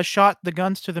 you shot the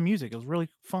guns to the music. It was really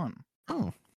fun.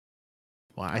 Oh,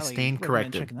 well, I stand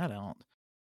corrected. Checking that out,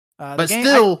 but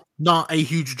still not a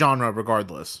huge genre,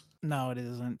 regardless. No, it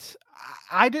isn't.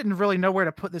 I didn't really know where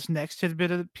to put this next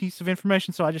piece of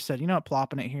information, so I just said,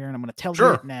 plopping it here, and I'm going to tell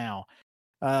you it now.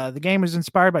 The game was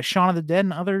inspired by Shaun of the Dead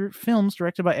and other films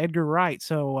directed by Edgar Wright,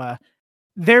 so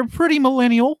they're pretty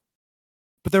millennial,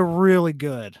 but they're really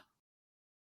good.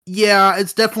 Yeah,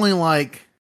 it's definitely like.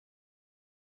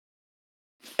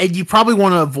 And you probably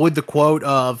want to avoid the quote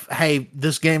of, hey,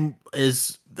 this game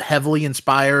is heavily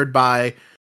inspired by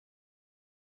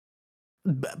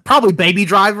probably Baby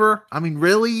Driver. I mean,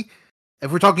 really?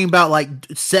 If we're talking about like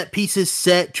set pieces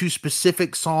set to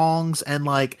specific songs and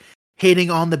like hitting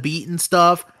on the beat and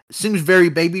stuff, seems very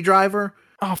Baby Driver.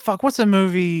 Oh, fuck. What's a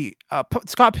movie?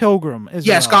 Scott Pilgrim.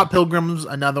 Scott Pilgrim's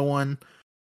another one.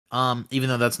 Even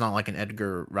though that's not like an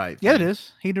Edgar Wright thing. Yeah, it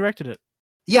is. He directed it.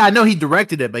 Yeah, I know he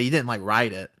directed it, but he didn't like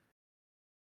write it.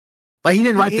 Like he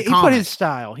didn't write the comic. He put his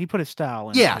style.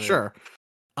 Into yeah, it. Sure.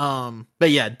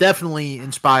 But yeah, definitely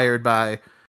inspired by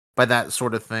that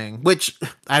sort of thing, which,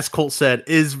 as Colt said,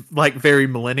 is like very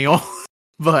millennial,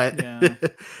 but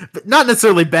but not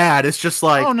necessarily bad. It's just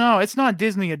like, oh no, it's not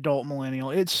Disney adult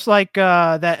millennial. It's like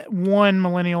that one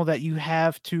millennial that you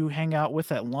have to hang out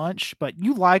with at lunch, but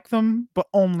you like them, but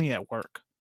only at work.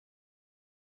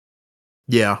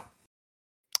 Yeah.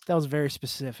 That was very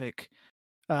specific.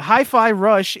 Hi-Fi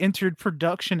Rush entered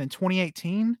production in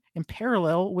 2018 in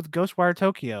parallel with Ghostwire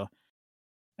Tokyo.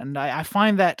 And I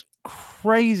find that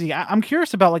crazy. I'm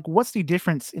curious about like what's the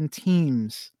difference in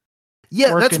teams.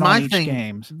 Yeah, that's my thing.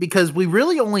 Games. Because we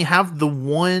really only have the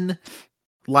one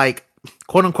like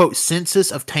quote unquote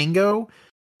census of Tango.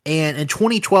 And in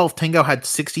 2012, Tango had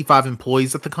 65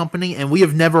 employees at the company, and we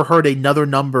have never heard another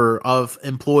number of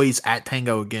employees at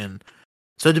Tango again.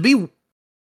 So even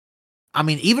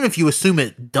if you assume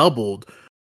it doubled,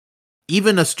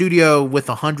 even a studio with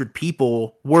 100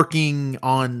 people working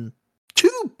on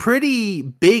 2 pretty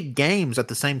big games at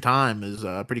the same time is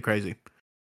pretty crazy.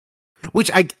 Which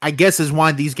I guess is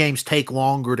why these games take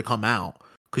longer to come out.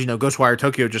 Because, Ghostwire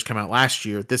Tokyo just came out last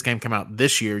year. This game came out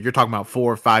this year. You're talking about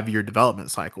 4 or 5 year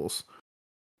development cycles.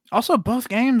 Also, both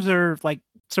games are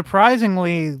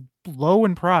surprisingly low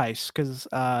in price because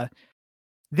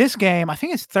this game, I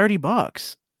think it's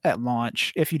 $30 at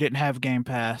launch if you didn't have Game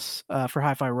Pass for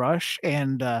Hi-Fi Rush,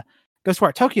 and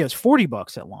Ghostwire Tokyo is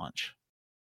 $40 at launch.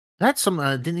 That's something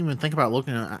I didn't even think about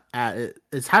looking at it.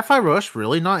 Is Hi-Fi Rush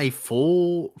really not a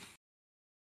full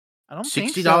I don't $60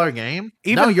 think so. game?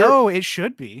 Even though it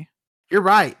should be. You're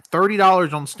right.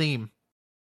 $30 on Steam.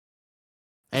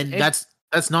 And that's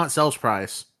not sales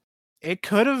price. It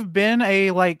could have been a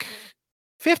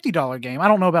 $50 game. I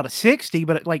don't know about a 60,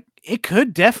 but it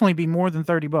could definitely be more than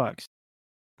 $30.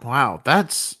 Wow,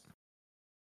 that's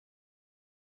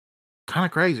kind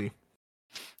of crazy.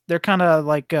 They're kind of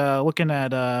looking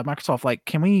at Microsoft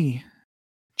can we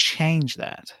change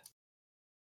that?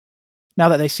 Now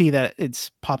that they see that it's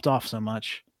popped off so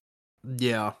much.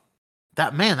 Yeah.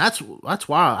 That's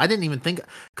wild. I didn't even think,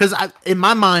 because in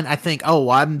my mind I think, oh,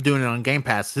 well, I'm doing it on Game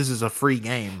Pass. This is a free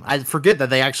game. I forget that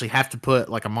they actually have to put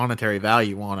a monetary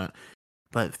value on it.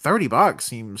 But $30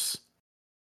 seems.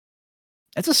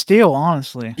 It's a steal,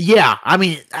 honestly. Yeah,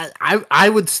 I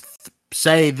would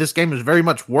say this game is very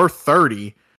much worth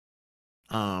 30.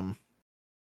 Yeah.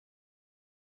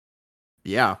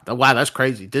 Wow, that's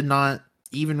crazy. Did not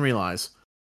even realize.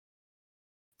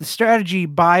 The strategy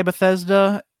by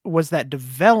Bethesda was that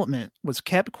development was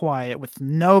kept quiet with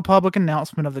no public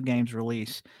announcement of the game's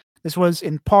release. This was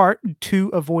in part to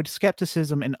avoid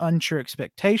skepticism and unsure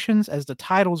expectations, as the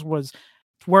titles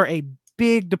were a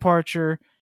big departure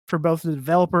for both the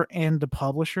developer and the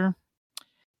publisher.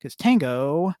 Because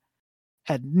Tango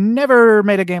had never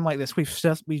made a game like this. We've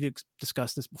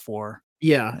discussed this before.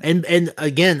 Yeah, and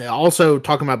again, also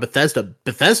talking about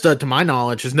Bethesda, to my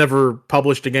knowledge, has never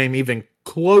published a game even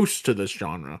close to this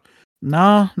genre.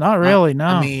 No, not really.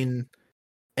 No,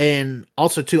 and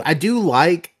also too, I do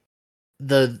like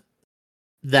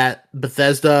that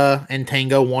Bethesda and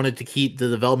Tango wanted to keep the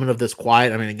development of this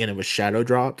quiet. Again, it was shadow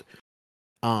dropped,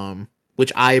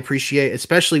 which I appreciate,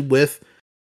 especially with.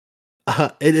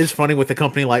 It is funny with a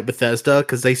company like Bethesda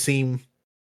because they seem.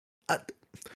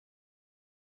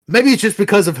 Maybe it's just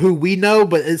because of who we know,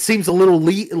 but it seems a little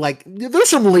there's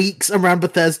some leaks around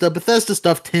Bethesda. Bethesda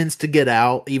stuff tends to get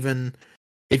out, even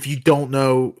if you don't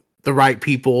know the right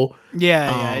people.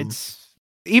 Yeah, it's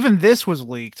even this was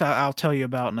leaked. I'll tell you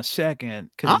about in a second.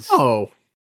 They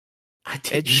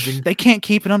can't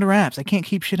keep it under wraps. They can't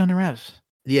keep shit under wraps.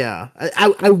 Yeah,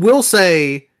 I will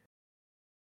say,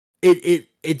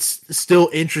 it's still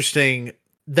interesting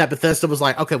that Bethesda was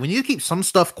like, okay, we need to keep some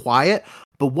stuff quiet,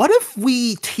 but what if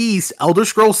we tease Elder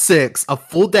Scrolls 6 a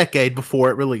full decade before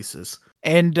it releases?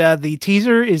 And the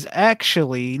teaser is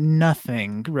actually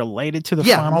nothing related to the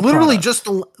final literally product. just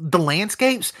the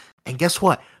landscapes. And guess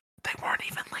what? They weren't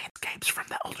even landscapes from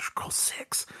the Elder Scrolls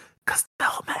 6, because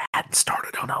development hadn't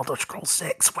started on Elder Scrolls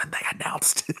 6 when they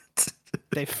announced it.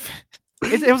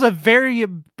 It was a very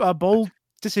bold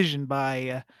decision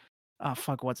by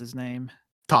what's his name?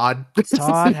 Todd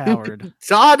Howard.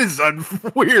 Todd is a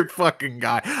weird fucking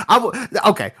guy.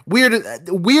 Okay, weird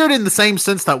in the same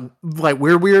sense that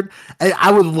we're weird.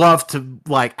 I would love to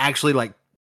actually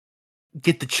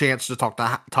get the chance to talk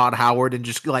to Todd Howard and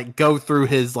just go through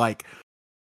his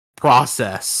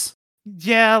process.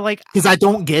 Yeah, because I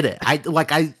don't get it.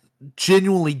 I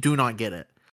genuinely do not get it.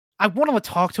 I want to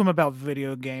talk to him about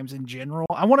video games in general.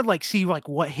 I want to see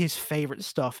what his favorite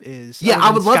stuff is. Yeah,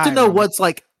 I would love to know what's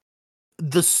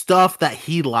the stuff that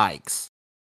he likes.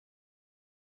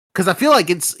 Because I feel like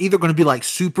it's either going to be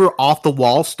super off the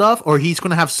wall stuff, or he's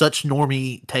going to have such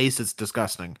normie taste it's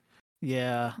disgusting.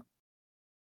 Yeah.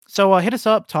 So hit us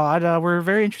up, Todd. We're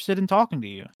very interested in talking to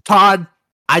you. Todd,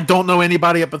 I don't know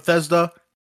anybody at Bethesda,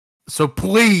 so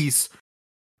please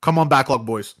come on Backlog,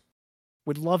 boys.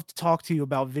 Would love to talk to you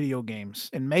about video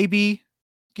games and maybe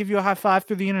give you a high five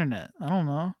through the internet. I don't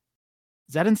know.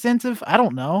 Is that incentive? I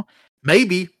don't know.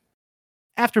 Maybe.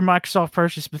 After Microsoft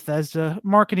purchased Bethesda,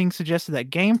 marketing suggested that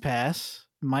Game Pass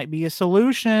might be a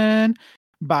solution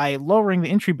by lowering the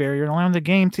entry barrier and allowing the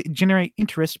game to generate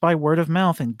interest by word of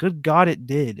mouth. And good God, it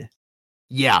did.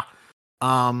 Yeah.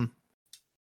 Yeah,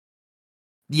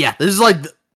 this is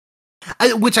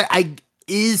which I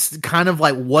is kind of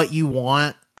what you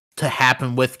want to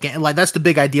happen with game. Like that's the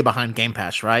big idea behind Game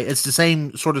Pass, right? It's the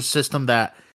same sort of system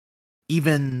that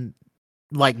even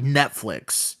like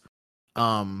Netflix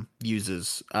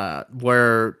uses,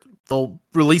 where they'll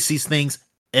release these things.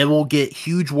 It will get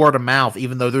huge word of mouth,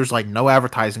 even though there's like no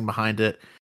advertising behind it.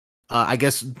 I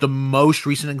guess the most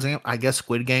recent example, I guess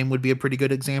Squid Game would be a pretty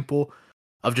good example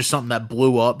of just something that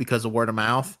blew up because of word of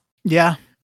mouth. Yeah.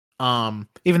 Um,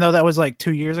 Even though that was like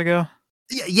 2 years ago.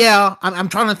 yeah, I'm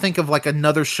trying to think of like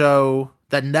another show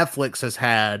that Netflix has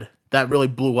had that really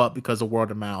blew up because of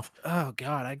word of mouth. Oh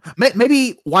God,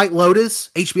 Maybe White Lotus,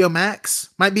 HBO Max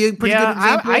might be a pretty good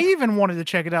example. I even wanted to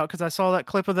check it out because I saw that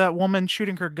clip of that woman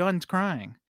shooting her guns,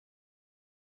 crying.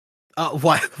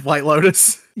 White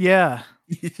Lotus. Yeah,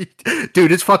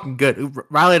 dude, it's fucking good.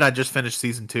 Riley and I just finished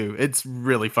season 2. It's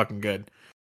really fucking good.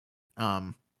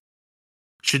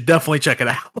 Should definitely check it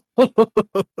out.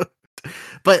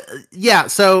 But yeah,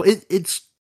 so it's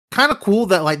kind of cool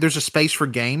that like there's a space for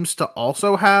games to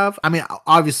also have. I mean,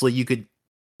 obviously you could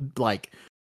like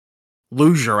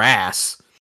lose your ass.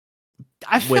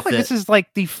 I feel like this is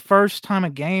like the first time a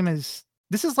game is.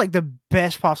 This is like the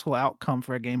best possible outcome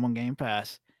for a game on Game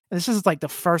Pass. This is like the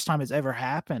first time it's ever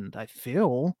happened. I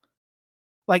feel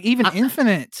like even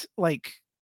Infinite, like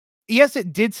yes,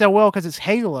 it did so well because it's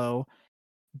Halo,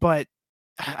 but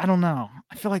I don't know.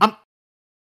 I feel like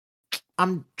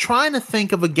I'm trying to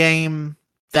think of a game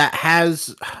that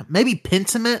has maybe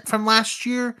Pentiment from last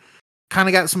year. Kind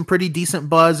of got some pretty decent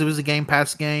buzz. It was a Game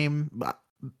Pass game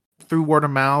through word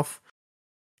of mouth.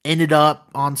 Ended up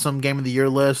on some Game of the Year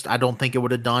list. I don't think it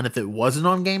would have done if it wasn't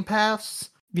on Game Pass.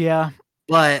 Yeah.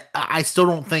 But I still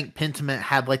don't think Pentiment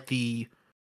had like the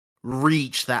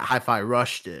reach that Hi-Fi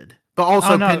Rush did. But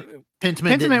also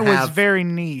Pentiment was very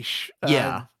niche.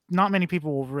 Yeah. Not many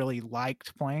people really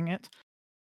liked playing it.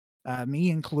 Me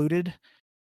included.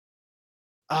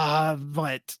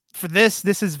 But for this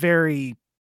is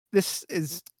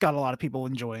got a lot of people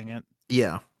enjoying it.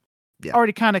 Yeah.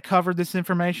 Already kind of covered this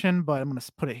information, but I'm going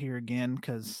to put it here again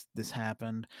because this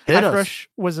happened. Hi-Fi Rush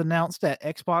was announced at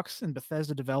Xbox and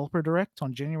Bethesda Developer Direct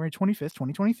on January 25th,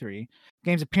 2023.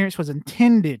 Game's appearance was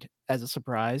intended as a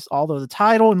surprise, although the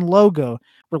title and logo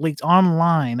were leaked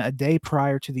online a day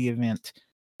prior to the event.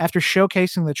 After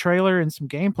showcasing the trailer and some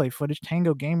gameplay footage,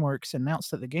 Tango Gameworks announced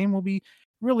that the game will be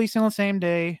released on the same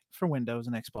day for Windows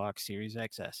and Xbox Series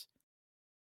XS.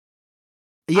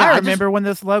 Yeah, I remember when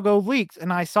this logo leaked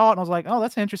and I saw it and I was like, oh,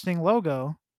 that's an interesting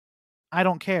logo. I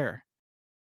don't care.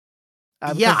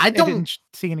 I didn't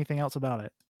see anything else about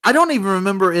it. I don't even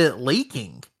remember it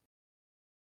leaking.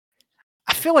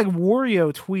 I feel like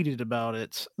Wario tweeted about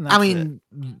it. I mean,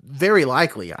 very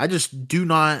likely. I just do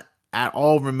not at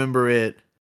all remember it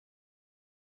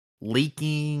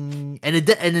leaking, and it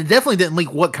definitely didn't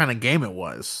leak what kind of game it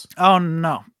was. Oh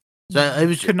no, so it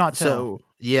was could not tell. So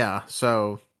yeah,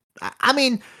 so I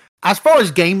mean, as far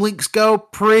as game leaks go,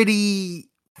 pretty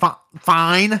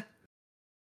fine,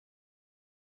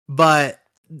 but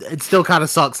it still kind of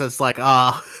sucks. It's like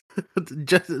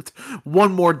just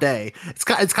one more day. It's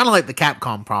kind of like the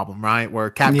Capcom problem, right? Where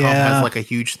Capcom has like a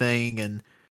huge thing, and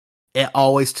it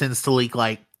always tends to leak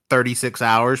like 36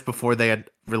 hours before they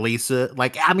release it.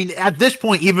 Like, I mean, at this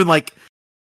point, even like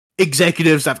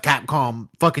executives at Capcom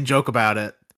fucking joke about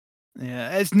it.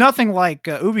 Yeah, it's nothing like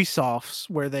Ubisoft's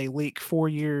where they leak 4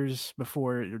 years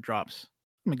before it drops.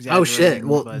 Oh shit!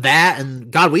 Well, that and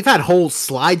God, we've had whole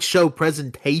slideshow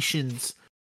presentations,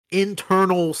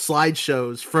 internal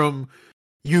slideshows from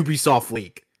Ubisoft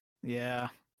leak. Yeah.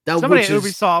 Somebody at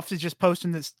Ubisoft is just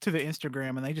posting this to the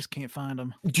Instagram and they just can't find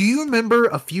them. Do you remember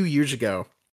a few years ago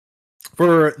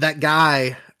for that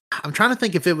guy? I'm trying to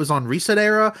think if it was on Reset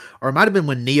Era or it might have been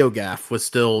when NeoGaf was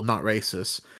still not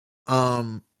racist.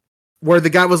 Where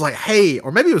the guy was like, hey,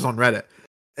 or maybe it was on Reddit.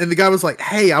 And the guy was like,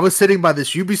 hey, I was sitting by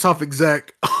this Ubisoft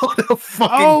exec on a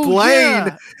fucking plane.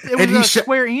 Yeah. It was a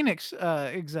Square Enix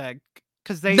exec.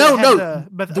 Because they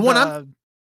the one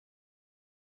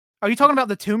Are you talking about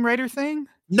the Tomb Raider thing?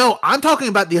 No, I'm talking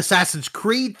about the Assassin's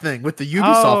Creed thing with the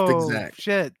Ubisoft exec.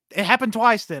 Shit. It happened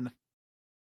twice then.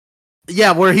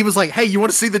 Yeah, where he was like, hey, you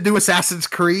want to see the new Assassin's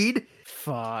Creed?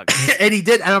 Fuck. And he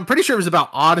did, and I'm pretty sure it was about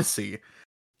Odyssey.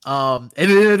 And it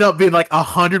ended up being like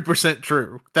 100%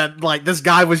 true. That like this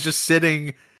guy was just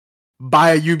sitting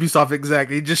by a Ubisoft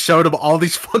exec. He just showed him all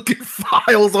these fucking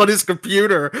files on his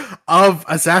computer of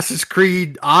Assassin's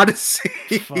Creed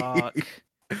Odyssey. Fuck.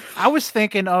 I was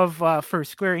thinking of for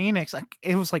Square Enix, like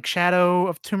it was like Shadow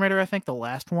of Tomb Raider, I think the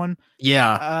last one.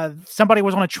 Yeah. Somebody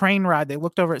was on a train ride. They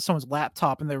looked over at someone's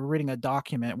laptop and they were reading a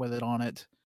document with it on it,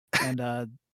 and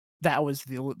that was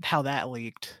how that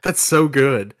leaked. That's so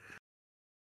good.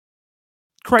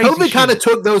 crazy. COVID kind of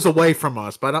took those away from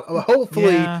us, but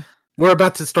hopefully we're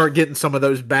about to start getting some of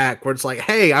those back. Where it's like,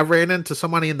 hey, I ran into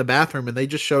somebody in the bathroom and they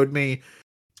just showed me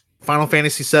Final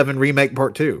Fantasy VII Remake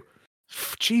Part 2.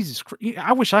 Jesus Christ.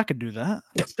 I wish I could do that.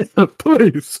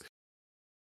 Please.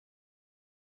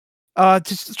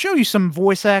 To show you some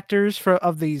voice actors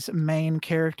of these main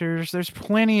characters, there's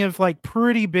plenty of like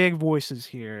pretty big voices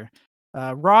here.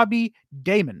 Robbie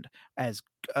Daymond as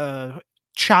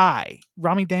Chai.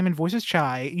 Robbie Daymond voices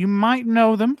Chai. You might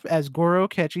know them as Goro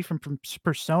Akechi from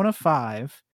Persona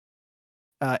 5.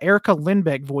 Erica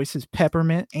Lindbeck voices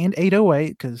Peppermint and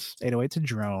 808 because 808's a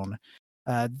drone.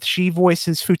 She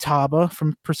voices Futaba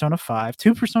from Persona 5.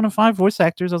 2 Persona 5 voice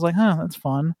actors. I was like, that's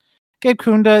fun. Gabe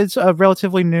Kunda is a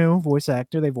relatively new voice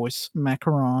actor. They voice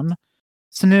Macaron.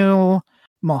 Sunil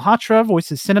Malhotra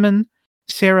voices Cinnamon.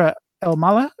 Sarah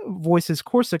Elmala voices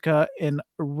Corsica. And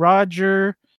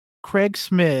Roger Craig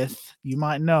Smith, you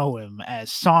might know him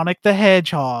as Sonic the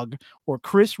Hedgehog, or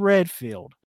Chris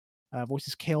Redfield,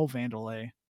 voices Kale Vandelay.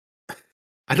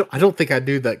 I don't think I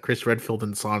knew that Chris Redfield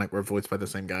and Sonic were voiced by the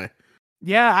same guy.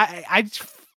 Yeah, I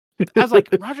was like,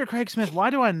 Roger Craig Smith, why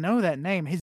do I know that name?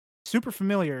 He's super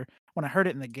familiar when I heard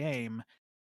it in the game.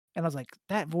 And I was like,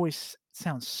 that voice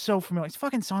sounds so familiar. It's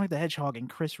fucking Sonic the Hedgehog and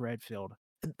Chris Redfield.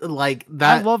 Like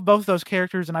that. I love both those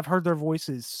characters, and I've heard their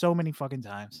voices so many fucking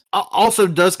times. Also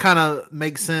does kind of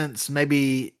make sense.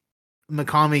 Maybe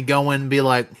Mikami going and be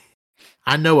like,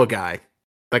 I know a guy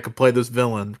that could play this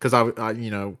villain because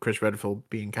I Chris Redfield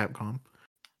being Capcom.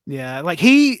 Yeah, like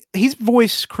he's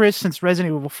voiced Chris since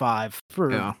Resident Evil 5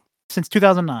 since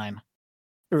 2009.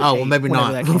 Oh, well, maybe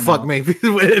not. Fuck me.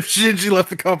 If she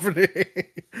left the company.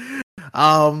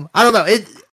 I don't know. It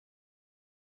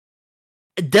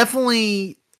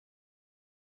definitely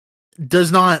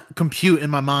does not compute in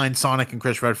my mind Sonic and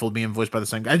Chris Redfield being voiced by the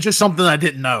same guy. It's just something I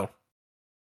didn't know.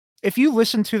 If you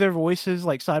listen to their voices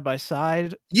like side by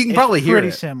side, you can probably hear it.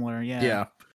 Pretty similar, yeah. Yeah.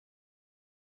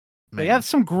 They have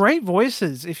some great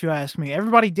voices, if you ask me.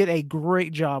 Everybody did a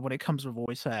great job when it comes to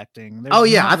voice acting.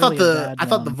 I thought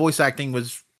the voice acting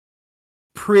was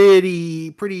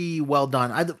pretty well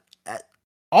done.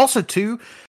 Also too,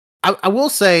 I will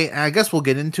say, and I guess we'll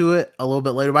get into it a little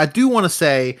bit later, but I do want to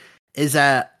say is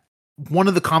that one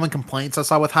of the common complaints I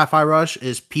saw with Hi-Fi Rush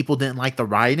is people didn't like the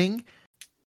writing.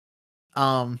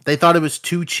 They thought it was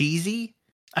too cheesy.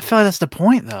 I feel like that's the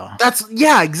point, though.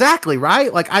 Exactly,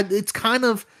 right? Like it's kind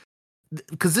of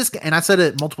because and I said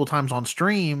it multiple times on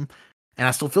stream, and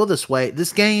I still feel this way.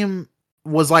 This game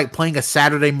was like playing a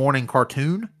Saturday morning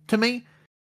cartoon to me,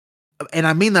 and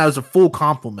I mean that as a full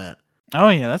compliment. Oh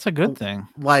yeah, that's a good thing.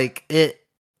 Like it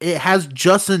has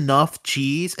just enough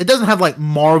cheese. It doesn't have like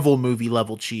Marvel movie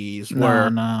level cheese.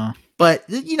 No. But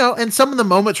and some of the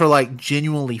moments are like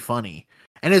genuinely funny.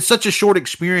 And it's such a short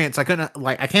experience. I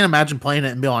can't imagine playing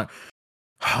it and being like,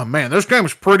 oh man, this game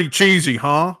is pretty cheesy,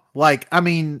 huh? Like, I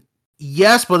mean,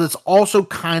 yes, but it's also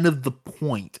kind of the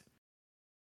point.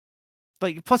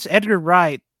 Like, plus Edgar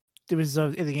Wright, it was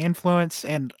the influence,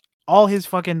 and all his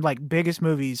fucking like biggest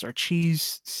movies are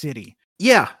Cheese City.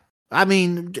 Yeah, I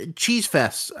mean, Cheese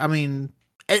Fest. I mean,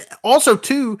 also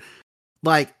too,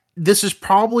 like, this is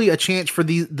probably a chance for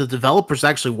the developers that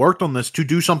actually worked on this to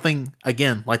do something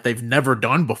again like they've never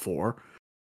done before.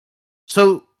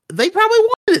 So they probably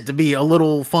wanted it to be a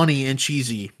little funny and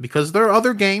cheesy because their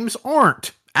other games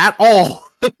aren't at all.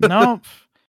 Nope.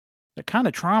 They're kind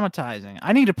of traumatizing.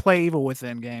 I need to play Evil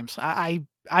Within games. I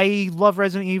love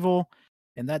Resident Evil,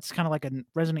 and that's kind of like a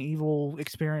Resident Evil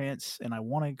experience, and I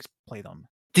want to play them.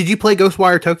 Did you play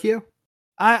Ghostwire Tokyo?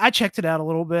 I checked it out a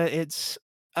little bit. It's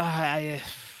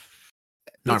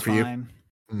not for fine.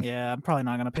 You. Yeah, I'm probably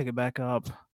not going to pick it back up.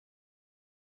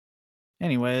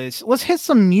 Anyways, let's hit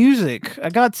some music. I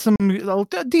got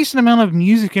a decent amount of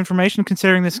music information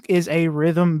considering this is a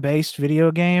rhythm-based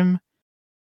video game.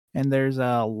 And there's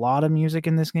a lot of music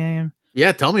in this game.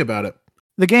 Yeah, tell me about it.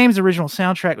 The game's original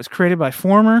soundtrack was created by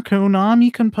former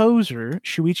Konami composer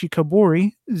Shuichi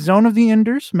Kobori, Zone of the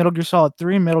Enders, Metal Gear Solid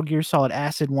 3, and Metal Gear Solid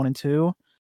Acid 1 and 2.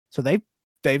 So they've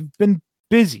been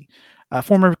busy.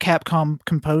 Former Capcom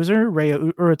composer Rei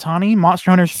Uratani,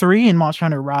 Monster Hunter 3 and Monster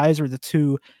Hunter Rise are the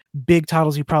two big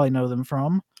titles you probably know them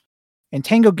from. And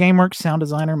Tango Gameworks sound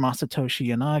designer Masatoshi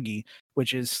Yanagi,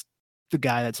 which is the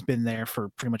guy that's been there for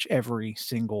pretty much every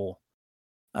single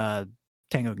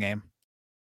Tango game.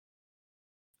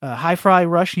 Hi-Fi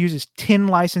Rush uses 10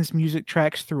 licensed music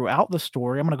tracks throughout the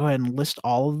story. I'm going to go ahead and list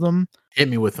all of them. Hit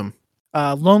me with them.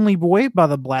 Lonely Boy by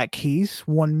the Black Keys,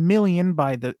 1 Million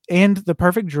by The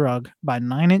Perfect Drug by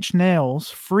 9 Inch Nails,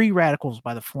 Free Radicals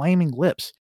by the Flaming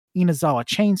Lips, Inazawa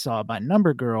Chainsaw by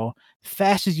Number Girl,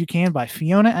 Fast as You Can by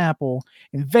Fiona Apple,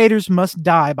 Invaders Must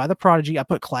Die by The Prodigy. I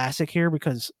put classic here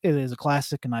because it is a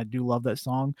classic and I do love that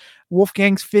song.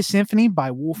 Wolfgang's Fifth Symphony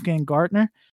by Wolfgang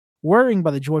Gartner, Worrying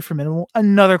by The Joy Formidable,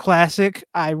 another classic.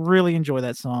 I really enjoy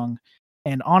that song.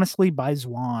 And Honestly by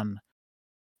Zwan.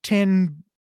 10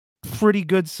 pretty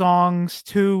good songs,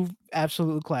 2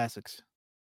 absolute classics.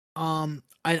 I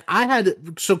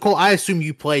had so Cole. I assume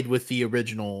you played with the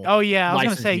original. Oh yeah, I was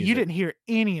gonna say music. you didn't hear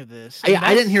any of this.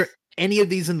 I didn't hear any of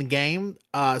these in the game.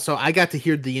 So I got to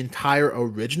hear the entire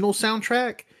original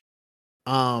soundtrack.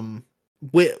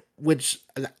 Which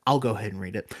I'll go ahead and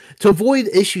read it. To avoid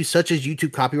issues such as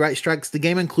YouTube copyright strikes, the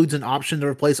game includes an option to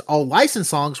replace all licensed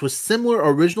songs with similar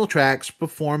original tracks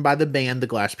performed by the band The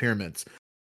Glass Pyramids.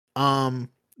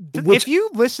 If you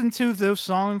listen to those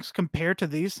songs compared to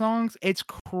these songs, it's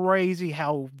crazy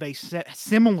how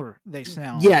similar they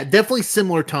sound. Yeah, definitely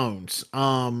similar tones.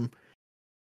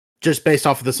 Just based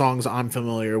off of the songs I'm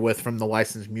familiar with from the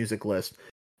licensed music list.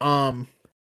 But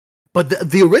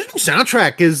the original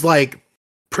soundtrack is like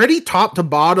pretty top to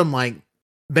bottom, like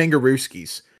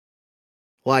bangarooskies.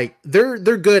 Like they're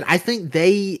good. I think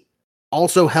they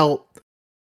also help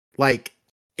like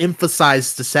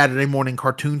emphasize the Saturday morning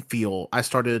cartoon feel I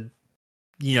started,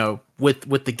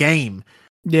 with the game.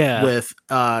 Yeah. With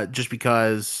just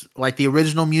because like the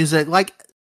original music, like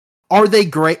are they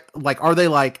great? Like are they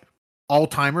like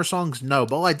all-timer songs? No,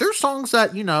 but like there's songs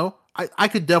that, I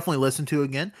could definitely listen to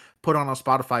again, put on a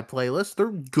Spotify playlist.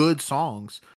 They're good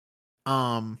songs.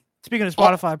 Speaking of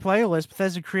Spotify playlist,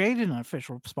 Bethesda created an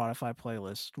official Spotify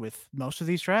playlist with most of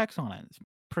these tracks on it. It's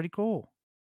pretty cool.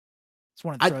 Just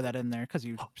wanted to throw that in there because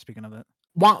you speaking of it.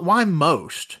 Why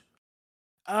most?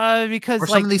 Because Are like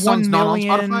some of these songs not on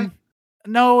Spotify?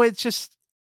 No, it's just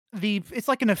it's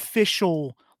like an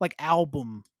official like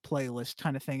album playlist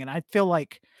kind of thing, and I feel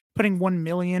like putting 1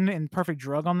 million and Perfect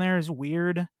Drug on there is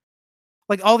weird.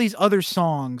 Like all these other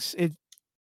songs,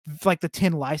 like the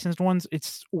 10 licensed ones,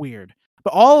 it's weird.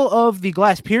 But all of the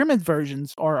Glass Pyramid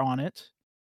versions are on it.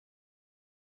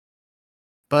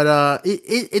 But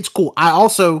it's cool. I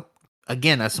also,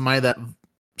 again, as somebody that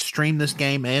streamed this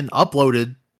game and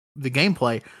uploaded the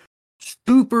gameplay,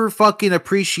 super fucking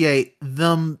appreciate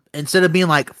them. Instead of being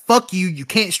like, fuck you, you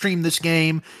can't stream this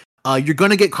game, you're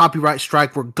gonna get copyright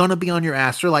strike, we're gonna be on your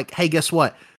ass. They're like, hey, guess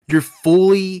what? You're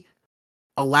fully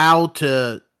allowed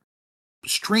to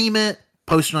stream it,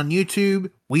 post it on YouTube.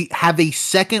 We have a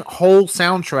second whole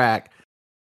soundtrack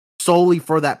solely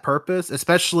for that purpose,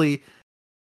 especially,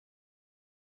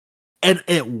 and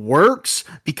it works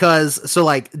because, so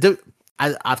like,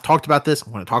 I've talked about this,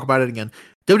 I'm going to talk about it again.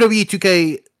 WWE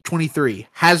 2K23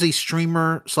 has a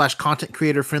streamer / content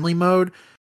creator friendly mode,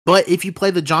 but if you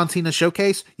play the John Cena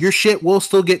showcase, your shit will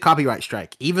still get copyright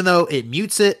strike, even though it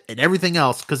mutes it and everything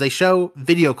else, because they show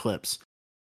video clips.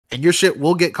 And your shit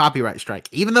will get copyright strike.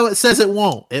 Even though it says it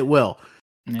won't, it will.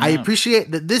 Yeah. I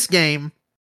appreciate that this game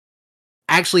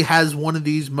actually has one of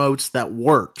these modes that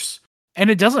works. And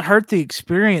it doesn't hurt the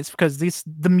experience because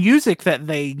the music that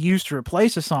they use to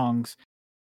replace the songs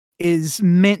is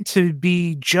meant to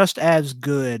be just as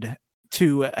good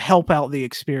to help out the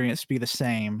experience to be the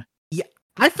same. Yeah,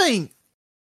 I think...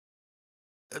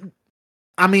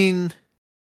 I mean...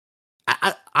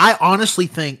 I honestly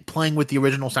think playing with the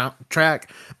original soundtrack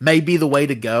may be the way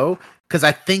to go, because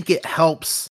I think it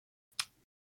helps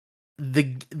the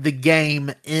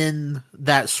game in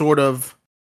that sort of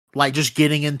like just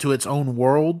getting into its own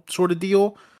world sort of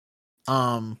deal.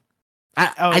 I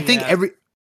think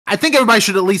everybody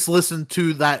should at least listen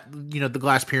to that, the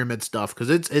Glass Pyramid stuff, because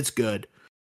it's good.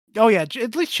 Oh yeah,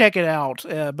 at least check it out,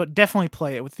 but definitely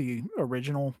play it with the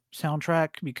original soundtrack,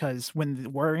 because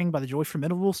when Worrying by The Joy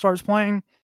Formidable starts playing,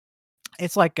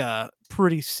 it's like a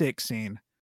pretty sick scene.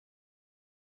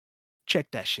 Check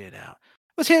that shit out.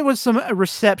 Let's hit it with some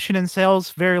reception and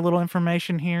sales. Very little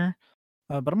information here,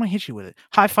 but I'm going to hit you with it.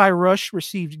 Hi-Fi Rush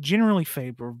received generally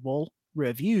favorable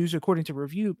reviews according to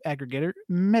review aggregator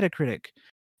Metacritic.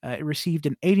 It received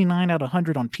an 89 out of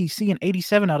 100 on PC and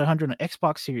 87 out of 100 on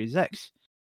Xbox Series X.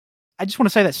 I just want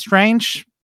to say that's strange,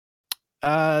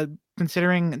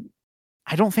 considering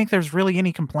I don't think there's really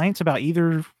any complaints about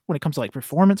either when it comes to like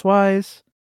performance-wise.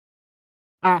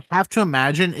 I have to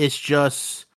imagine it's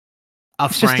just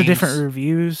just the different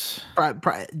reviews.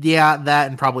 Yeah, that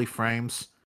and probably frames,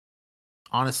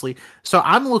 honestly. So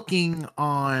I'm looking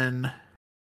on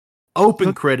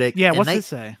OpenCritic. Yeah, what's it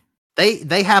say?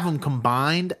 They have them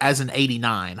combined as an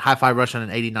 89. Hi-Fi Rush on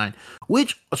an 89,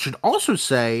 which should also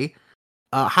say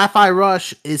Hi-Fi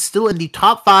Rush is still in the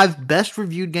top 5 best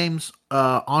reviewed games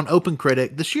on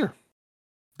OpenCritic this year.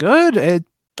 Good.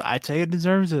 I'd say it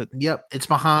deserves it. Yep, it's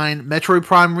behind Metroid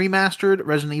Prime Remastered,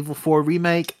 Resident Evil 4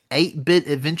 Remake, 8-Bit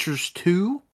Adventures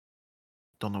 2.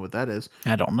 Don't know what that is.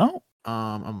 I don't know.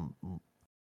 I've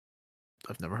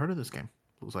never heard of this game.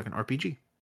 It looks like an RPG.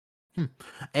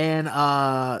 And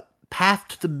Path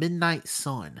to the Midnight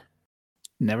Sun.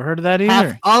 Never heard of that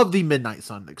either. Path of the Midnight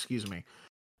Sun, excuse me.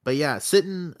 But yeah,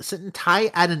 sitting tight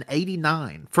at an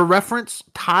 89. For reference,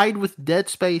 tied with Dead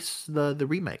Space, the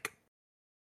remake.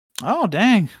 Oh,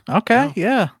 dang. Okay,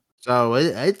 yeah. So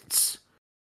it's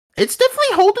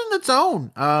definitely holding its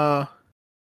own.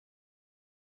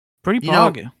 Pretty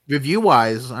pog. Review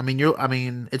wise, I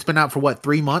mean, it's been out for what,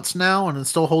 3 months now, and it's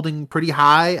still holding pretty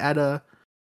high at a.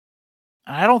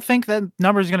 I don't think that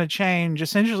number is going to change.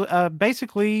 Essentially,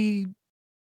 basically,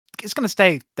 it's going to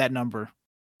stay that number.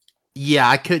 Yeah,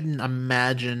 I couldn't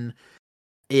imagine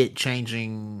it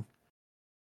changing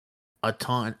a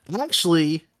ton.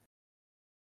 Actually,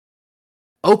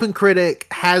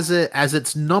 OpenCritic has it as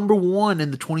its number 1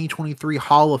 in the 2023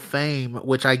 Hall of Fame,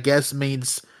 which I guess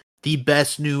means the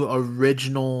best new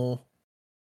original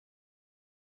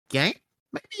game.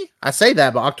 Maybe I say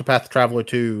that, but Octopath Traveler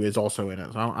 2 is also in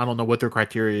it. So I don't know what their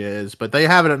criteria is, but they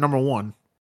have it at number 1,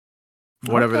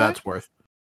 whatever that's worth.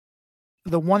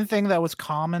 The one thing that was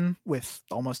common with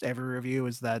almost every review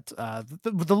is that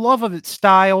the love of its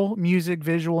style, music,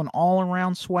 visual, and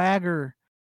all-around swagger.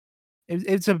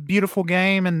 It's a beautiful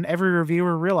game, and every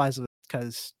reviewer realizes it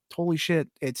because holy shit,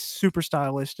 it's super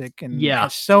stylistic and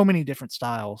has so many different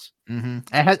styles. Mm-hmm.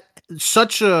 It has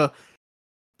such a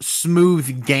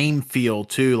smooth game feel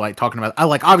too. Like talking about,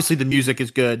 like obviously the music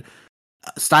is good,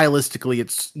 stylistically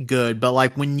it's good, but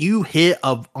like when you hit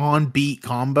a on beat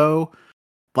combo,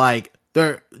 like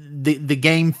the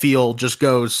game feel just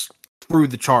goes through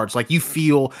the charts. Like you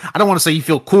feel, I don't want to say you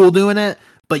feel cool doing it,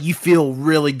 but you feel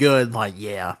really good. Like,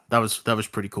 yeah, that was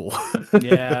pretty cool.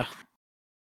 Yeah.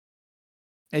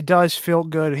 It does feel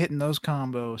good hitting those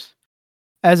combos.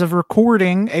 As of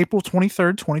recording, April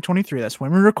 23rd, 2023, that's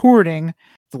when we're recording,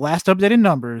 the last updated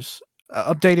numbers,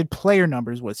 updated player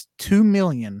numbers was 2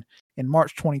 million in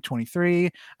March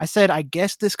 2023. I said, I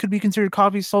guess this could be considered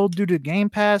copies sold due to Game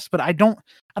Pass, but I don't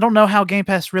know how Game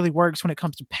Pass really works when it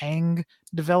comes to paying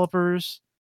developers.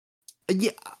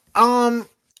 Yeah, I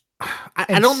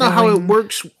don't know how it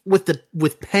works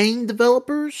with paying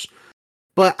developers,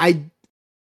 but I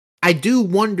do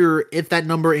wonder if that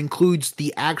number includes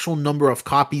the actual number of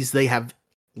copies they have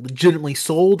legitimately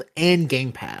sold and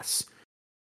Game Pass.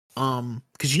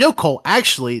 Because Cole,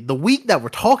 actually, the week that we're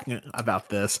talking about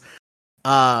this,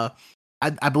 I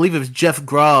believe it was Jeff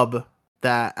Grubb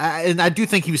and I do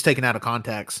think he was taken out of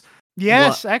context.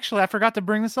 Yes, actually, I forgot to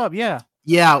bring this up. Yeah,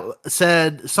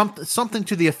 said something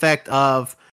to the effect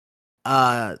of,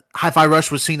 Hi-Fi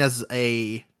Rush was seen as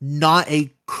not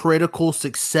a critical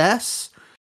success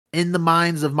in the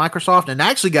minds of Microsoft, and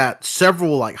actually got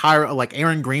several like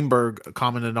Aaron Greenberg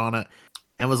commented on it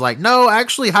and was like, no,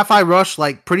 actually Hi-Fi Rush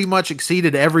like pretty much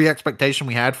exceeded every expectation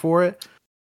we had for it.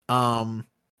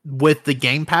 With the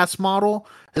Game Pass model.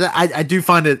 I do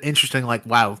find it interesting, like,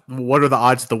 wow, what are the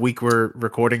odds the week we're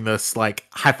recording this, like,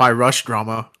 Hi-Fi Rush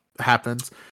drama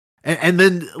happens? And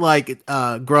then, like,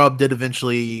 Grubb did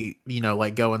eventually,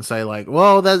 like, go and say, like,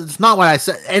 well, that's not what I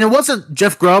said. And it wasn't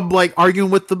Jeff Grubb, like,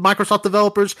 arguing with the Microsoft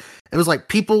developers. It was, like,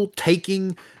 people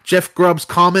taking Jeff Grubb's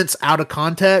comments out of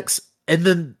context, and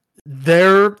then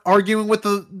they're arguing with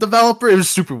the developer. It was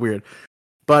super weird.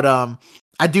 But,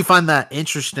 I do find that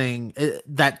interesting,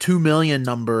 that 2 million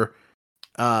number.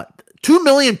 2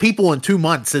 million people in 2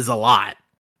 months is a lot.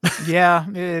 Yeah,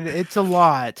 it's a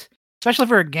lot. Especially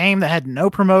for a game that had no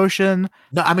promotion.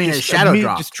 No, I mean, it's shadow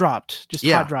dropped. Just dropped.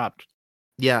 Hot dropped.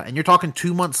 Yeah, and you're talking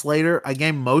 2 months later, a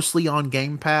game mostly on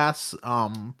Game Pass.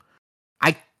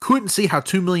 I couldn't see how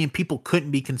 2 million people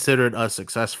couldn't be considered a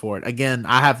success for it. Again,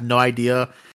 I have no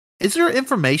idea. Is there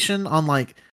information on,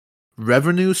 like,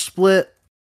 revenue split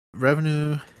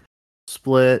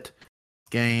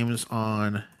games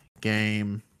on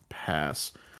Game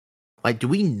Pass? Like, do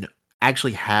we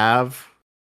actually have?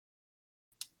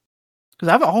 Because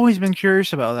I've always been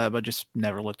curious about that, but just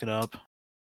never looked it up.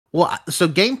 Well, so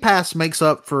Game Pass makes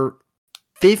up for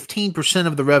 15%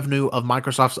 of the revenue of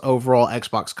Microsoft's overall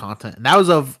Xbox content, and that was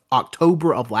of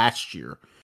October of last year.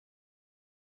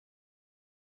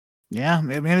 Yeah, I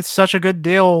mean, it's such a good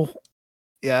deal.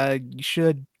 Yeah, you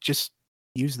should just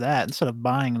use that instead of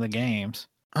buying the games.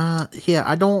 Yeah,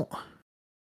 I don't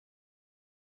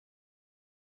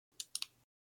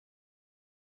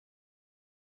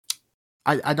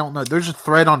know. There's a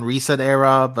thread on Reset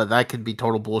Era, but that could be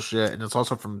total bullshit, and it's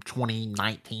also from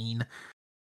 2019.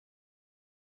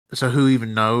 So who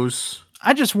even knows?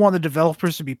 I just want the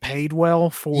developers to be paid well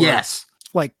for Yes.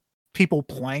 like people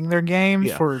playing their games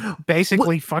Yeah. for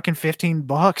basically fucking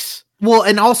 $15. Well,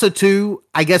 and also too,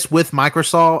 I guess with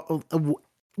Microsoft,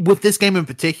 with this game in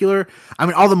particular, I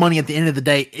mean, all the money at the end of the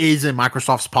day is in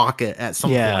Microsoft's pocket at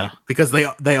some point because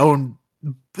they own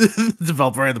the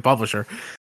developer and the publisher.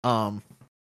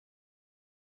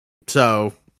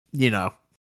 So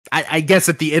I guess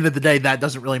at the end of the day, that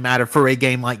doesn't really matter for a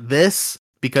game like this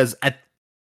because I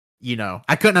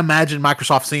couldn't imagine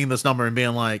Microsoft seeing this number and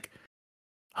being like,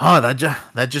 "Huh,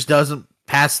 that just doesn't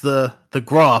pass the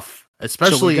gruff."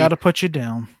 Especially, so we got to put you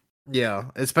down. Yeah,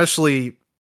 especially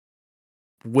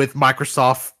with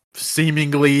Microsoft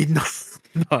seemingly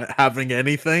not having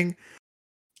anything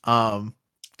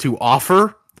to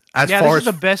offer as far this as is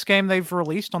the best game they've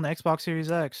released on the Xbox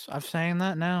Series X. I'm saying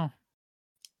that now.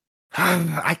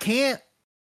 I can't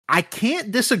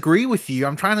disagree with you.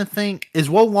 I'm trying to think. Is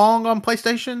Wo Long on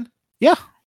PlayStation? Yeah.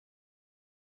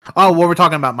 Oh, well, we're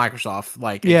talking about Microsoft.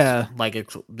 Yeah.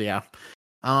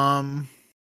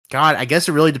 God, I guess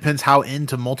it really depends how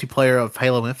into multiplayer of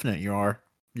Halo Infinite you are.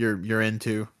 You're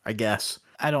into, I guess.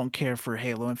 I don't care for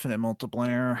Halo Infinite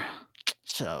multiplayer.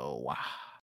 So,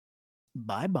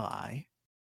 bye-bye.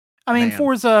 I mean,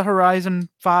 Forza Horizon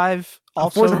 5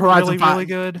 also Forza Horizon 5, really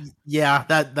good. Yeah,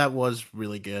 that was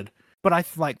really good. But I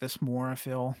like this more, I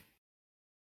feel.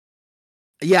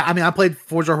 Yeah, I mean, I played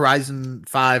Forza Horizon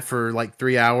 5 for like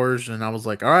 3 hours, and I was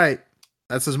like, all right,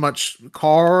 that's as much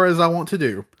car as I want to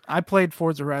do. I played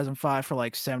Forza Horizon 5 for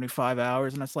like 75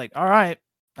 hours, and it's like, all right,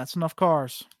 that's enough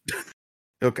cars.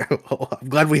 Okay, well, I'm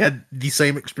glad we had the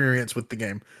same experience with the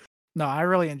game. No, I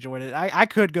really enjoyed it. I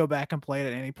could go back and play it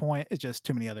at any point. It's just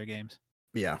too many other games.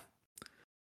 Yeah.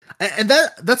 And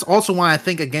that's also why I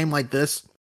think a game like this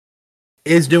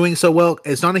is doing so well.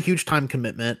 It's not a huge time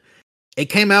commitment. It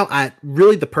came out at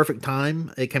really the perfect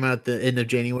time. It came out at the end of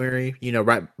January,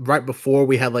 right before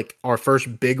we had like our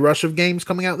first big rush of games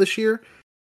coming out this year.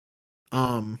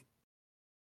 And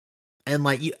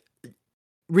like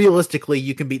realistically,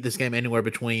 you can beat this game anywhere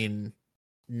between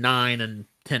 9 and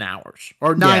 10 hours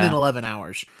or 9 and 11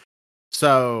 hours.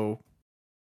 So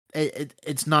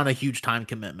it's not a huge time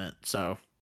commitment. So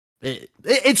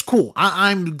it's cool.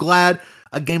 I'm glad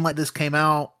a game like this came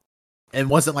out and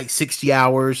wasn't like 60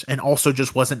 hours and also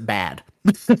just wasn't bad.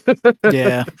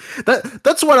 Yeah.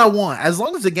 That's what I want. As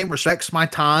long as the game respects my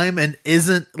time and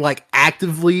isn't like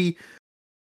actively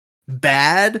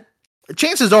bad,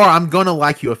 chances are I'm going to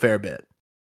like you a fair bit.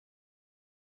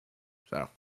 So.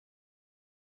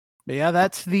 But yeah,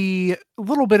 that's the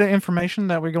little bit of information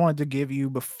that we're going to give you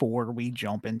before we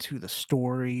jump into the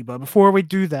story. But before we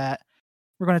do that,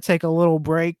 we're going to take a little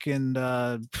break and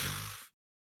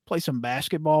play some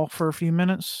basketball for a few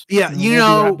minutes. Yeah,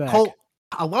 we'll right Colt,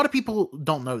 a lot of people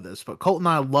don't know this, but Colt and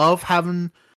I love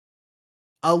having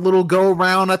a little go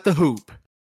around at the hoop.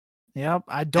 Yep,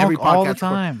 I dunk all the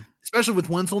time. Especially with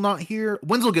Wenzel not here.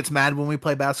 Wenzel gets mad when we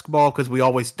play basketball because we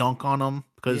always dunk on him.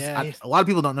 Because a lot of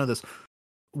people don't know this.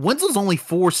 Wenzel's only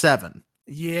 4'7".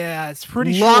 Yeah, it's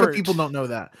pretty short. A lot of people don't know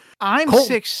that. I'm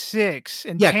 6'6",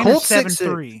 and Tanner's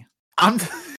 7'3". I'm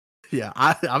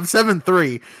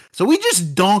 7'3". So we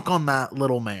just dunk on that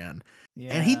little man.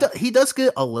 Yeah. And he does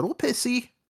get a little pissy.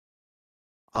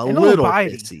 A little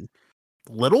pissy.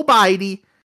 Little bitey.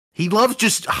 He loves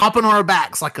just hopping on our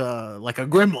backs like a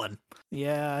gremlin.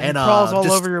 Yeah, and crawls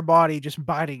all over your body, just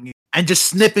biting you. And just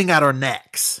snipping at our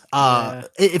necks.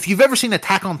 If you've ever seen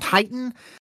Attack on Titan,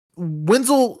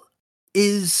 Wenzel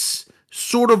is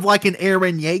sort of like an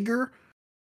Eren Yeager.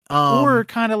 Or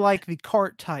kind of like the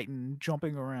Cart Titan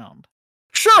jumping around.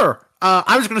 Sure.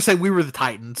 I was going to say we were the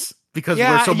Titans because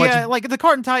we're so much. Yeah, like the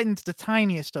Cart Titan's the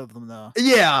tiniest of them, though.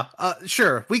 Yeah,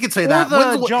 sure. We could say that. The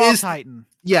Wenzel Jaw Titan.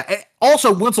 Yeah.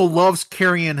 Also, Wenzel loves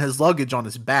carrying his luggage on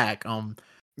his back.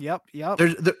 Yep.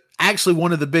 There's actually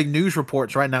one of the big news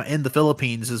reports right now in the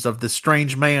Philippines is of this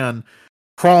strange man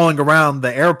crawling around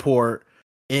the airport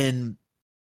in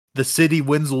the city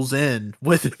Wenzel's in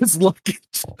with his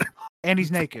luggage. And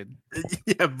he's naked.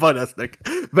 Yeah, but that's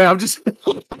naked. Man, I'm just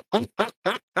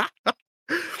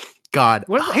God.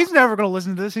 He's never going to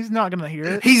listen to this. He's not going to hear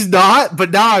it. He's not, but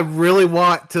now I really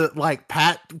want to like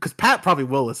Pat, because Pat probably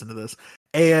will listen to this,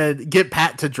 and get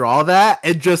Pat to draw that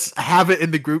and just have it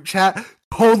in the group chat.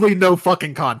 Totally no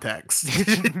fucking context.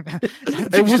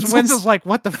 Wenzel's like,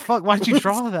 what the fuck? Why did you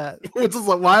draw that? Wenzel's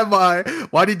like,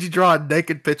 why did you draw a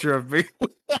naked picture of me?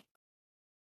 I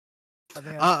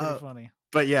think that's pretty funny.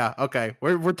 But yeah, okay.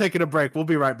 We're taking a break. We'll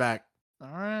be right back.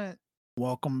 All right.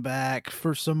 Welcome back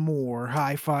for some more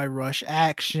Hi-Fi Rush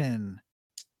action.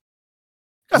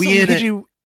 We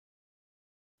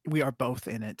are both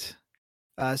in it.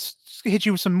 Hit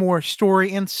you with some more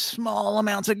story and small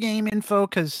amounts of game info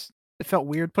because it felt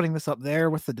weird putting this up there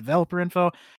with the developer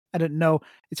info. I didn't know.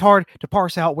 It's hard to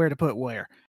parse out where to put where.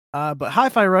 But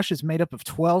Hi-Fi Rush is made up of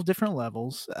 12 different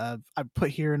levels. I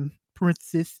put here in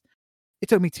parentheses, it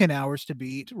took me 10 hours to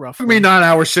beat, roughly. Took me 9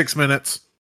 hours, 6 minutes.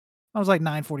 I was like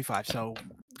 9:45, so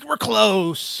we're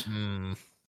close.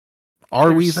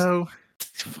 Are we, though?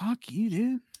 Fuck you,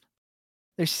 dude.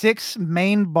 There's 6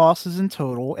 main bosses in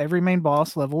total. Every main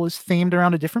boss level is themed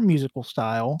around a different musical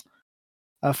style.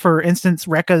 For instance,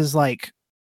 Rekka's like,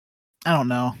 I don't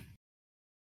know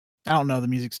the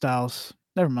music styles.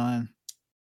 Never mind.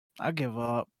 I give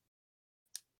up.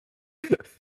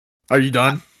 Are you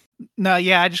done? No,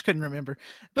 yeah, I just couldn't remember.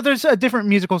 But there's different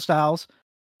musical styles.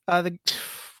 The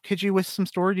hit you with some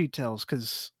story details,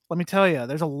 because let me tell you,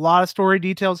 there's a lot of story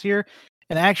details here,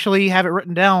 and I actually have it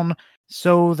written down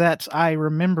so that I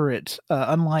remember it,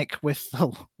 unlike with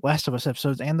the Last of Us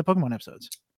episodes and the Pokemon episodes.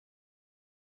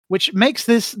 Which makes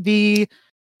this I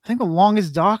think the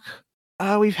longest doc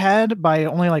we've had by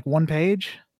only like 1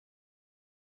 page.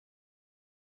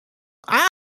 I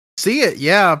see it,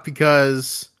 yeah,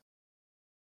 because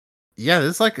this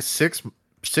is like 6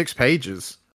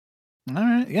 pages. All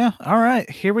right, yeah, all right.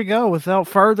 Here we go. Without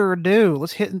further ado,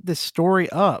 let's hit this story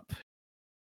up.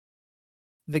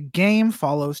 The game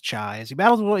follows Chai as he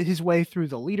battles his way through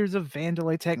the leaders of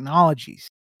Vandalay Technologies,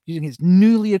 using his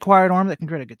newly acquired arm that can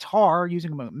create a guitar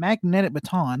using a magnetic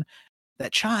baton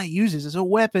that Chai uses as a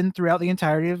weapon throughout the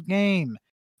entirety of the game.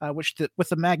 With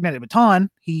the magnetic baton,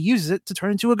 he uses it to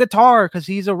turn into a guitar because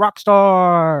he's a rock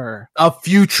star. A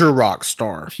future rock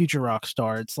star.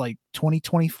 It's like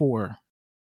 2024.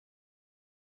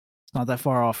 It's not that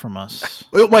far off from us.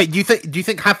 Wait, do you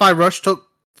think Hi-Fi Rush took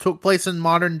place in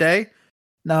modern day?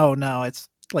 No, it's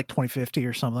like 2050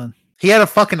 or something. He had a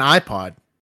fucking iPod.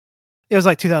 It was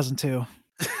like 2002.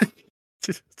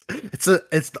 It's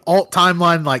the alt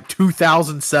timeline like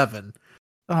 2007.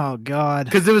 Oh God!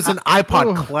 Because it was an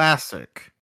iPod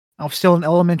Classic. I was still in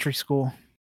elementary school.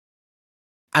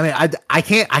 I mean, I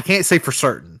can't say for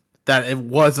certain that it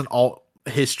was an alt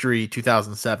history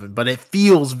 2007, but it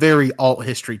feels very alt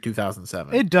history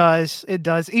 2007. It does.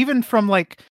 Even from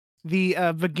like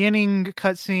the beginning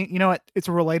cutscene. You know what? It's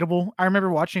relatable. I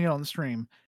remember watching it on the stream,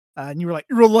 and you were like,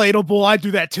 "Relatable." I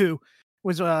do that too.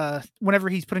 Was whenever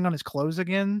he's putting on his clothes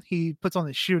again, he puts on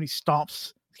his shoe and he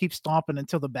keeps stomping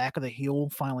until the back of the heel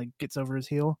finally gets over his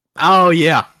heel. Oh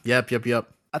yeah, yep.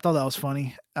 I thought that was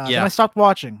funny. Yeah. Then I stopped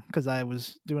watching because I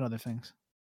was doing other things.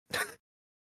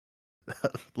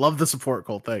 Love the support,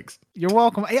 Cole. Thanks. You're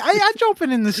welcome. I jump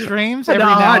in the streams every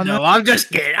now and then. I'm just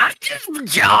kidding. I'm just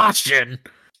joshing.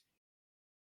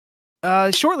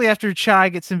 Shortly after Chai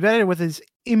gets embedded with his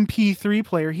MP3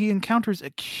 player, he encounters a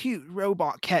cute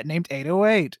robot cat named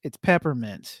 808. It's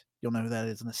Peppermint. You'll know who that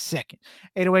is in a second.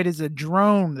 808 is a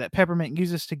drone that Peppermint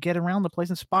uses to get around the place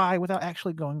and spy without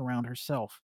actually going around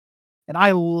herself. And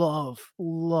I love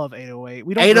 808.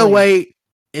 808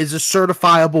 is a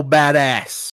certifiable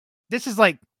badass. This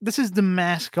is the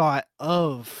mascot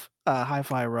of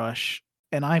Hi-Fi Rush,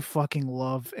 and I fucking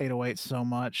love 808 so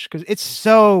much because it's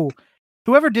so.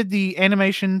 Whoever did the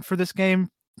animation for this game,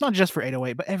 not just for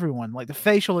 808, but everyone, like the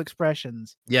facial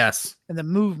expressions, yes, and the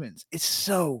movements, it's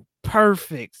so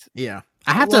perfect. Yeah,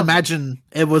 I have to imagine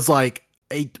it was like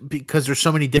because there's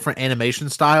so many different animation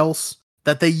styles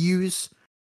that they use.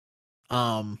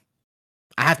 I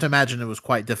have to imagine it was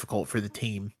quite difficult for the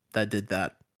team that did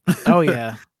that. Oh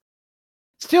yeah.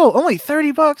 Still only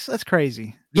 $30. That's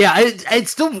crazy. Yeah,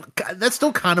 that's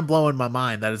still kind of blowing my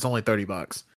mind that it's only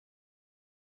 $30.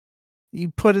 You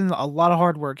put in a lot of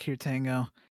hard work here, Tango.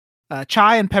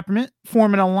 Chai and Peppermint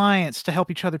form an alliance to help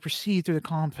each other proceed through the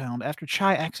compound. After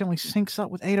Chai accidentally syncs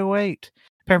up with 808,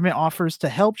 Peppermint offers to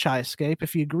help Chai escape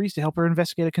if he agrees to help her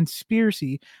investigate a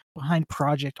conspiracy behind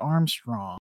Project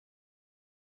Armstrong.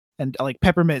 And like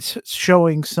Peppermint's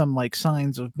showing some like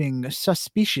signs of being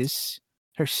suspicious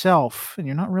herself, and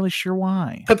you're not really sure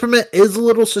why. Peppermint is a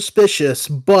little suspicious,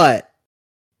 but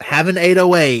having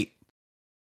 808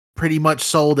 pretty much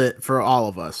sold it for all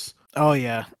of us. Oh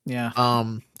yeah.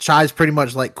 Chai's pretty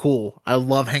much like, cool, I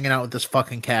love hanging out with this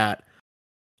fucking cat.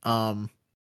 I'll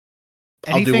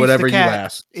do whatever you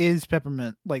ask. Is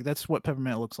Peppermint. Like that's what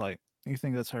Peppermint looks like. You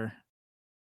think that's her?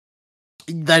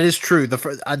 That is true.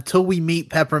 Until we meet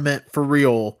Peppermint for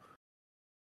real,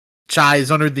 Chai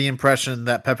is under the impression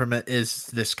that Peppermint is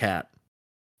this cat.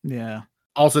 Yeah.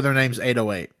 Also, their name's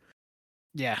 808.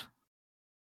 Yeah.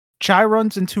 Chai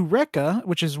runs into Rekka,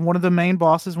 which is one of the main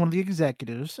bosses, one of the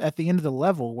executives, at the end of the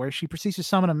level, where she proceeds to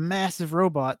summon a massive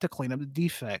robot to clean up the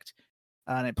defect.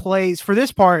 And it plays, for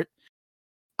this part,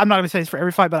 I'm not going to say it's for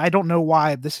every fight, but I don't know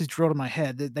why this is drilled in my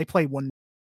head. They play one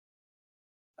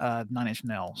 9 Inch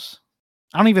Nails.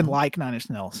 I don't even like 9 Inch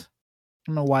Nails.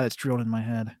 I don't know why that's drilled in my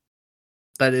head.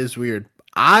 That is weird.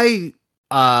 I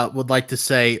would like to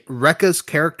say Rekka's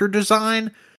character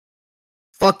design,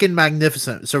 fucking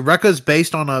magnificent. So Rekka's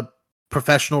based on a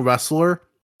professional wrestler,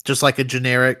 just like a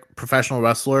generic professional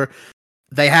wrestler.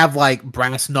 They have like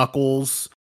brass knuckles,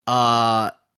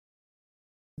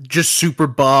 just super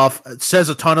buff. It says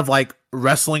a ton of like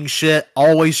wrestling shit,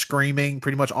 always screaming,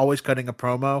 pretty much always cutting a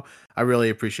promo. I really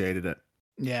appreciated it.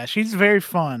 Yeah, she's very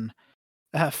fun.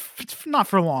 Not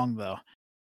for long though.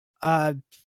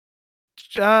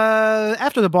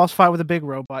 After the boss fight with a big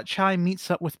robot, Chai meets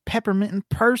up with Peppermint in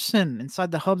person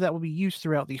inside the hub that will be used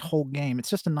throughout the whole game. It's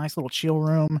just a nice little chill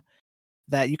room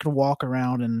that you can walk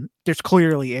around, and there's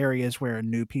clearly areas where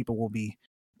new people will be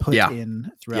put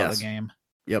in throughout the game.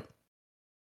 Yep.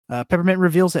 Peppermint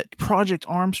reveals that Project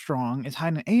Armstrong is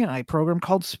hiding an AI program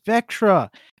called Spectra,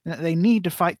 and that they need to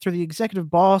fight through the executive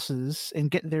bosses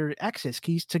and get their access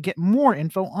keys to get more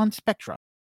info on Spectra.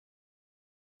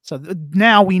 So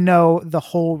now we know the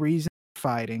whole reason for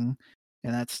fighting,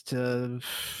 and that's to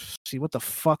see what the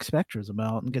fuck Spectra is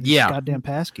about and get these goddamn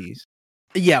passkeys.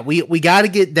 Yeah, we got to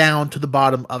get down to the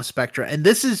bottom of Spectra, and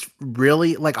this is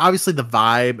really like obviously the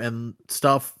vibe and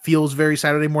stuff feels very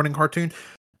Saturday morning cartoon,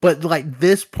 but like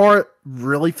this part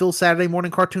really feels Saturday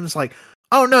morning cartoon. It's like,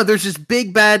 oh no, there's this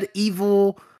big bad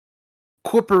evil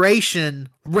corporation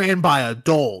ran by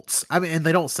adults. I mean, and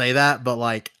they don't say that, but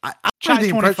like, Chai's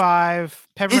 25.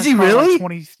 Is he really?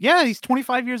 20. Yeah, he's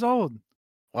 25 years old.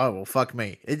 Oh well, fuck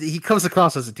me. He comes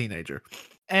across as a teenager,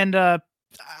 and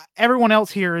everyone else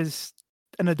here is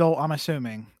an adult. I'm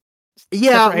assuming.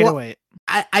 Yeah, well,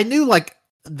 I knew like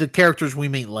the characters we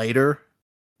meet later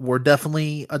were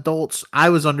definitely adults. I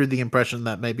was under the impression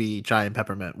that maybe Chai and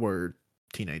Peppermint were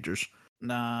teenagers.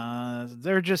 Nah,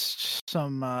 they're just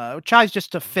some. Chai's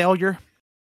just a failure.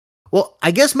 Well,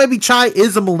 I guess maybe Chai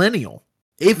is a millennial.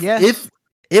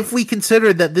 If we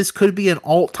consider that this could be an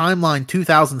alt timeline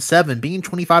 2007, being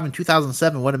 25 in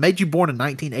 2007 would have made you born in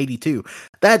 1982.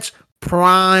 That's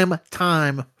prime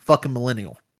time fucking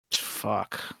millennial.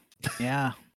 Fuck.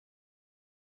 Yeah.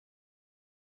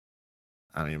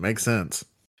 I mean, it makes sense.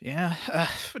 Yeah.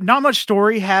 Not much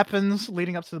story happens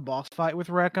leading up to the boss fight with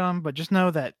Rekka, but just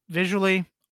know that visually,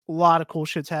 a lot of cool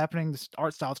shit's happening. The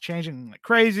art style's changing like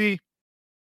crazy.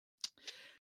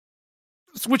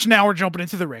 Which now we're jumping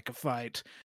into the Rekka fight.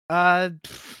 Oh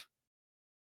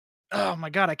my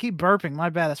god, I keep burping. My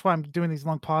bad. That's why I'm doing these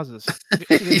long pauses.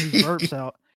 Getting these burps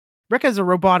out. Rekka has a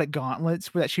robotic gauntlets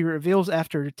that she reveals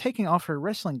after taking off her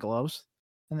wrestling gloves,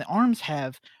 and the arms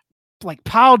have like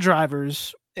pile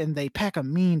drivers, and they pack a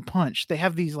mean punch. They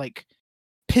have these like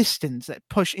pistons that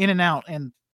push in and out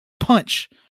and punch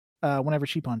whenever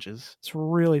she punches. It's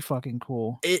really fucking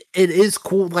cool. It is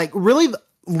cool. Like really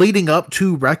leading up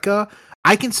to Rekka,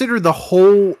 I consider the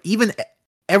whole, even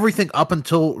everything up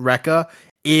until Rekka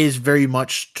is very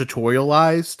much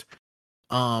tutorialized.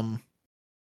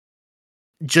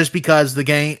 Just because the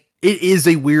game, it is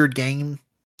a weird game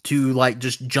to like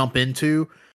just jump into.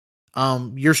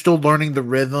 You're still learning the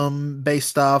rhythm based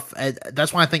stuff. And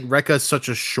that's why I think Rekka is such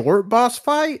a short boss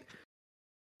fight.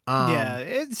 Yeah,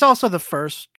 it's also the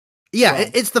first. Yeah,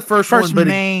 it's the first one, but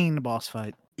main boss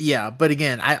fight. Yeah, but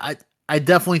again, I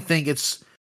definitely think it's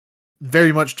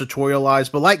very much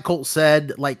tutorialized. But like Colt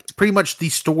said, like pretty much the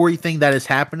story thing that is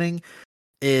happening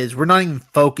is we're not even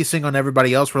focusing on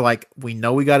everybody else. We're like, we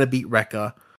know we got to beat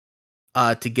Rekka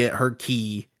to get her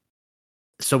key,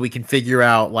 so we can figure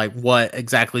out like what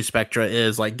exactly Spectra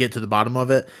is, like get to the bottom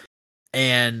of it.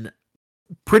 And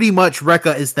pretty much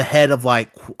Rekka is the head of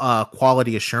like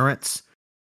quality assurance.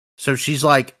 So she's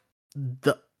like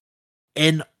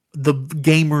in the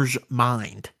gamer's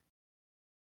mind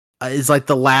is like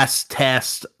the last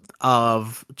test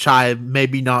of Chai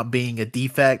maybe not being a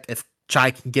defect if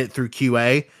Chai can get through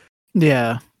QA.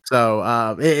 Yeah.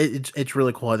 So it's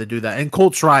really cool how they do that. And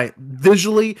Colt's right.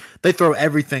 Visually, they throw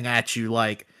everything at you.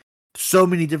 Like so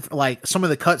many different, like some of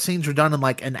the cutscenes are done in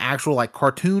like an actual like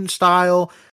cartoon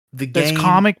style. There's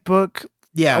comic book,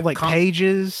 like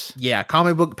pages. Yeah,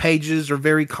 comic book pages are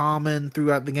very common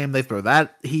throughout the game. They throw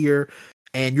that here,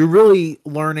 and you're really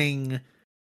learning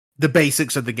the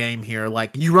basics of the game here.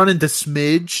 Like you run into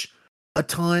Smidge a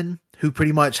ton, who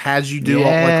pretty much has you do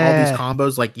all these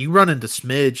combos. Like you run into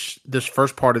Smidge this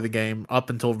first part of the game up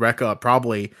until Rekka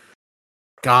probably,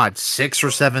 6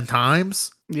 or 7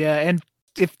 times. Yeah, and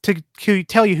if to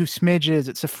tell you who Smidge is,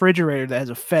 it's a refrigerator that has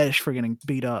a fetish for getting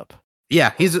beat up.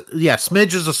 Yeah,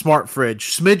 Smidge is a smart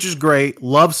fridge. Smidge is great.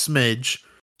 Love Smidge,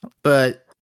 but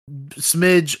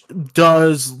Smidge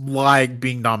does like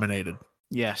being dominated.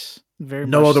 Yes, very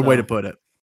No much other way so. to put it.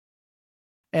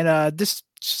 And this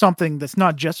something that's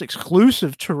not just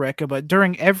exclusive to Rekka, but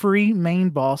during every main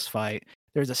boss fight,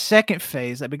 there's a second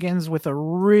phase that begins with a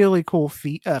really cool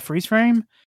freeze frame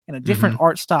and a different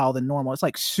art style than normal. It's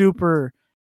like super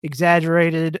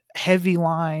exaggerated, heavy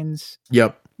lines,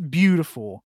 Yep.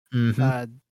 beautiful.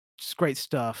 Mm-hmm. Just great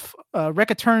stuff.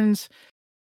 Rekka turns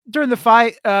during the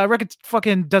fight. Rekka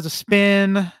fucking does a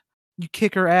spin. You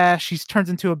kick her ass. She turns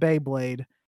into a Beyblade.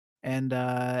 And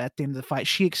at the end of the fight,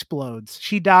 she explodes.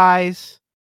 She dies.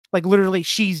 Like, literally,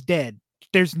 she's dead.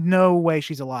 There's no way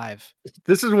she's alive.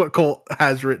 This is what Colt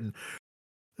has written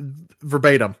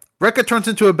verbatim. Rekka turns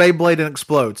into a Beyblade and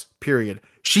explodes. Period.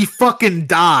 She fucking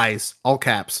dies. All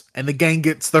caps. And the gang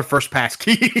gets their first pass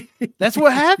key. That's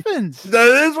what happens.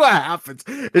 That is what happens.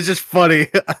 It's just funny.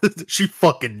 She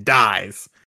fucking dies.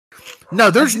 No,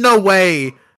 there's no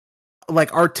way.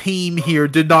 Like, our team here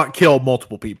did not kill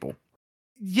multiple people.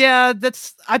 Yeah,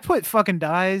 I put fucking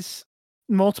dies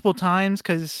multiple times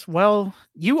because, well,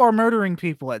 you are murdering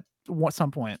people at some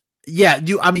point. Yeah,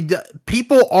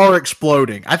 people are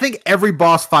exploding. I think every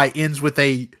boss fight ends with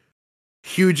a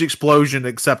huge explosion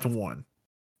except one.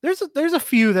 There's a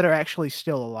few that are actually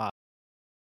still alive.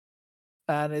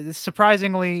 And it's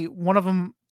surprisingly, one of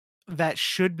them that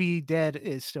should be dead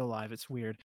is still alive. It's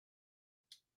weird.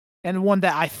 And one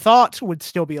that I thought would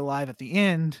still be alive at the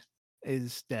end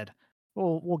is dead.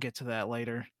 We'll get to that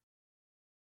later.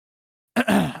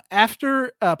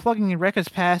 After plugging in Rekka's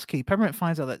passkey, Peppermint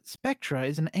finds out that Spectra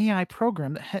is an AI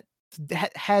program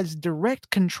that has direct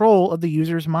control of the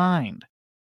user's mind.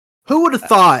 Who would have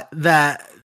thought that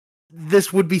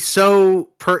this would be so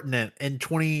pertinent in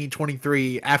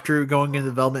 2023 after going into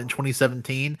development in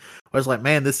 2017? I was like,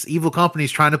 man, this evil company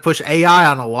is trying to push AI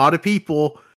on a lot of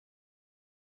people.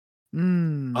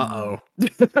 Uh-oh.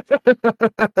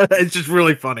 It's just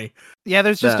really funny. Yeah,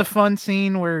 there's just a fun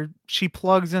scene where she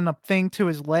plugs in a thing to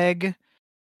his leg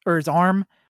or his arm,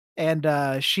 and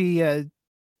she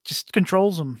just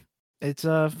controls him. It's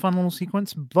a fun little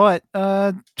sequence, but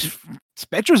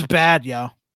Spectra's bad,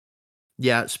 yo.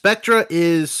 Yeah, Spectra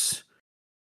is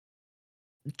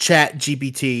Chat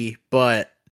GPT,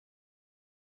 but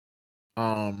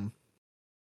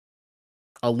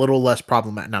a little less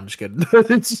problematic. No, I'm just kidding.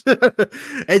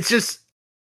 It's just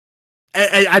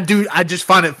I just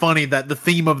find it funny that the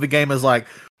theme of the game is like,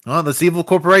 oh, this evil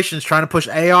corporation is trying to push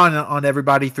AI on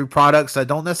everybody through products that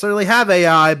don't necessarily have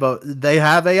AI, but they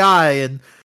have AI, and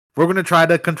we're going to try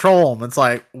to control them. It's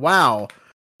like, wow.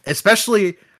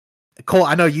 Especially, Cole,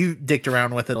 I know you dicked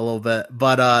around with it a little bit,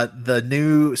 but the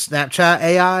new Snapchat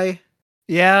AI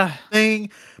thing,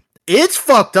 it's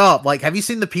fucked up. Like, have you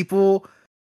seen the people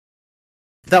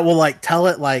that will like tell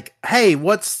it like, hey,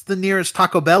 what's the nearest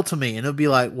Taco Bell to me? And it'll be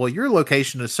like, well, your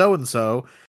location is so-and-so,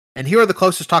 and here are the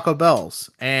closest Taco Bells.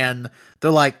 And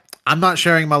they're like, I'm not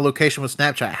sharing my location with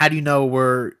Snapchat. How do you know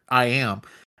where I am?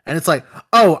 And it's like,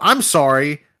 oh, I'm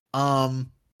sorry.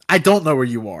 I don't know where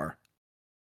you are.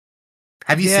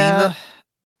 Have you seen that?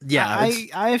 Yeah.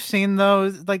 I've seen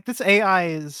those. Like, this AI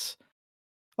is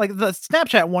like, the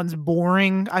Snapchat one's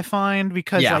boring, I find,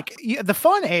 because like the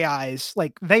fun AIs,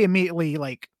 like, they immediately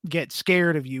like get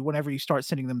scared of you whenever you start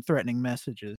sending them threatening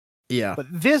messages. Yeah. But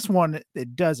this one,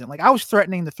 it doesn't. Like, I was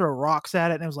threatening to throw rocks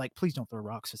at it, and it was like, please don't throw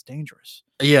rocks, it's dangerous.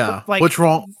 Yeah. But, like, What's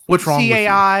wrong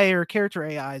CAI or character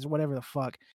AIs, whatever the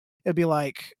fuck, it'd be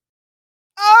like,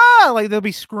 like they'll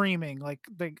be screaming, like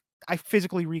I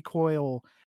physically recoil,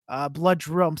 blood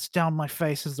drumps down my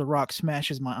face as the rock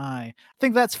smashes my eye. I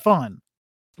think that's fun.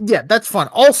 Yeah, that's fun.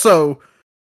 Also,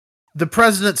 the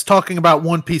president's talking about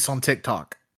One Piece on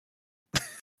TikTok.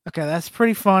 Okay, that's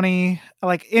pretty funny.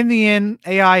 Like, in the end,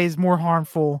 AI is more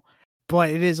harmful,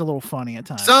 but it is a little funny at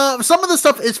times. Some of the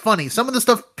stuff is funny. Some of the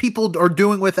stuff people are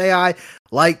doing with AI,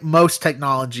 like most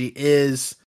technology,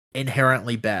 is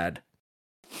inherently bad.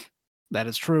 That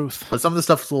is truth. But some of the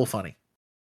stuff is a little funny.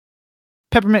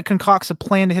 Peppermint concocts a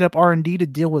plan to hit up R&D to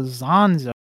deal with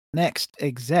Zanzo, next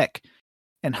exec,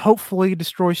 and hopefully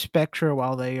destroy Spectra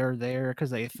while they are there, because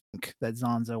they think that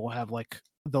Zanzo will have like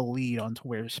the lead onto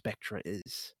where Spectra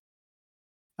is.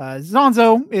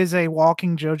 Zanzo is a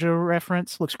walking JoJo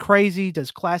reference. Looks crazy. Does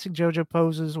classic JoJo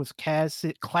poses with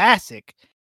classic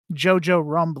JoJo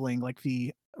rumbling, like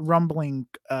the rumbling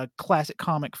classic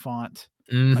comic font.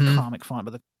 Mm-hmm. Not comic font,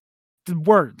 but the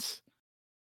words.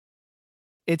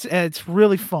 It's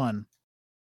really fun.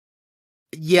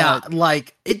 Yeah,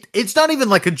 like it's not even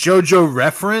like a JoJo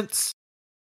reference.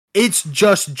 It's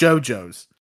just JoJo's.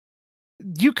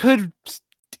 You could.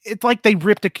 It's like they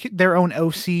ripped their own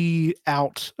OC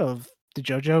out of the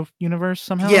JoJo universe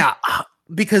somehow. Yeah,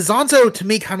 because Zanzo to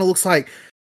me kind of looks like,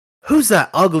 who's that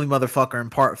ugly motherfucker in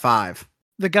part 5?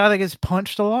 The guy that gets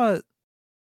punched a lot.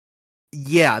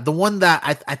 Yeah, the one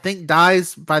that I think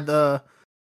dies by the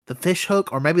fish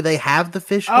hook, or maybe they have the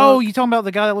fish Oh, hook. you talking about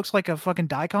the guy that looks like a fucking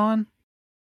daikon?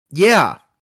 Yeah.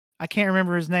 I can't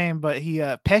remember his name, but he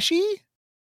Pesci?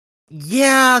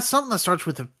 Yeah, something that starts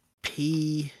with a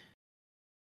P.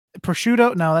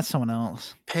 Prosciutto? No, that's someone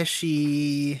else.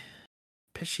 Pesci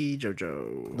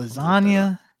JoJo.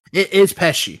 Lasagna? It is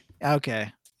Pesci.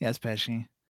 Okay. Yeah, it's Pesci.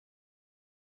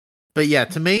 But yeah,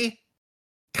 to me,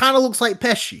 kind of looks like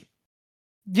Pesci.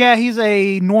 Yeah, he's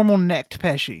a normal necked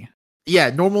Pesci. Yeah,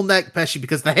 normal neck Pesci,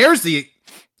 because the hair's the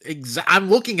exact. I'm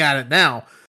looking at it now.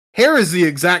 Hair is the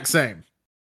exact same.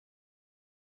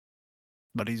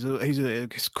 But he's a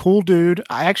cool dude.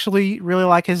 I actually really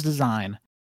like his design.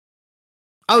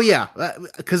 Oh yeah,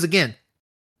 because again,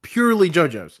 purely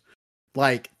JoJo's.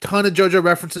 Like, ton of JoJo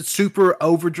references, super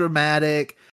over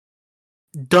dramatic,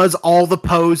 does all the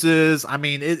poses. I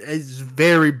mean, it is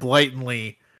very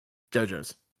blatantly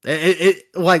JoJo's. It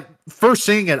like, first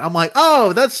seeing it, I'm like,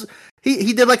 oh, that's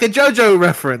he did like a JoJo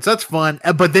reference. That's fun.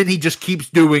 But then he just keeps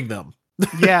doing them.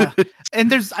 Yeah.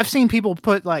 And I've seen people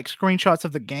put like screenshots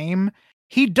of the game.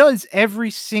 He does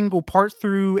every single part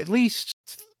through at least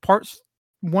parts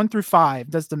 1 through 5,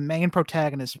 does the main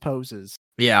protagonist poses.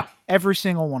 Yeah. Every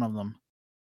single one of them.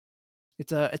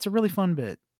 It's a really fun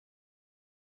bit.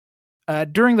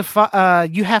 During the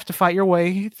you have to fight your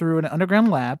way through an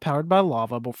underground lab powered by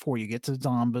lava before you get to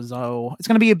Zombazo. It's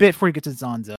going to be a bit before you get to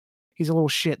Zonzo. He's a little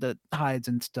shit that hides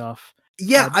and stuff.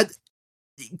 Yeah,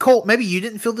 Colt, maybe you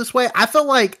didn't feel this way. I felt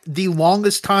like the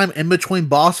longest time in between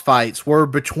boss fights were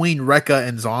between Rekka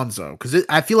and Zonzo, because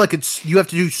I feel like you have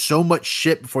to do so much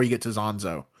shit before you get to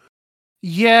Zonzo.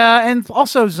 Yeah, and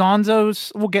also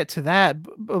Zonzo's, we'll get to that,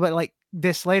 but like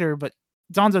this later, but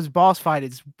Zonzo's boss fight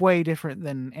is way different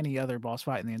than any other boss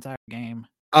fight in the entire game.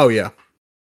 Oh yeah.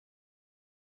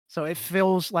 So it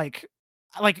feels like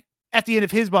at the end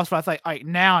of his boss fight, it's like, all right,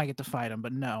 now I get to fight him,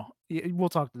 but no. We'll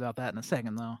talk about that in a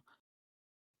second, though.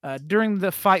 During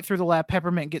the fight through the lab,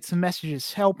 Peppermint gets some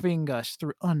messages helping us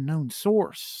through unknown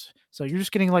source. So you're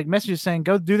just getting like messages saying,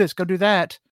 go do this, go do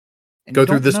that. And go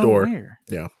through this door. Where.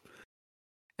 Yeah.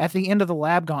 At the end of the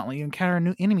lab gauntlet, you encounter a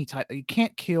new enemy type that you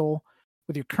can't kill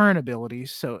with your current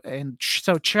abilities. So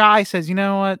Chai says, you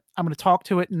know what? I'm going to talk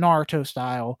to it Naruto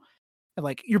style. And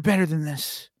like, you're better than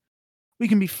this. We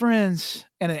can be friends.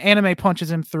 And an anime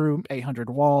punches him through 800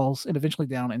 walls and eventually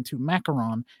down into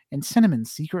Macaron and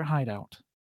Cinnamon's secret hideout.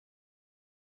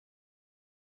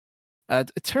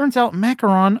 It turns out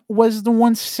Macaron was the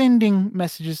one sending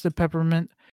messages to Peppermint,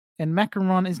 and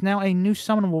Macaron is now a new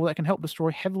summonable that can help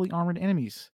destroy heavily armored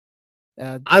enemies.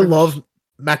 I love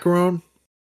Macaron.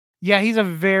 Yeah, he's a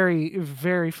very,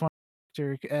 very fun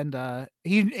character, and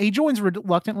he joins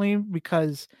reluctantly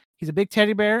because he's a big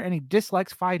teddy bear and he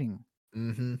dislikes fighting.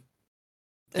 Mm-hmm.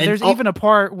 And there's even a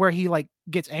part where he like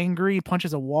gets angry,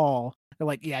 punches a wall. They're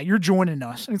like, "Yeah, you're joining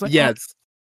us." And he's like, "Yeah."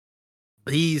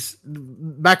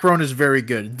 Macaron is very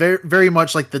good, very very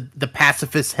much like the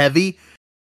pacifist heavy,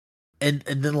 and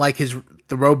then like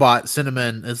the robot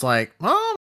Cinnamon is like,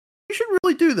 "Oh, you should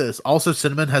really do this." Also,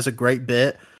 Cinnamon has a great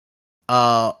bit,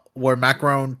 where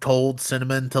Macaron told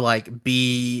Cinnamon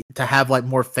to have like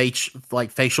more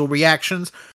facial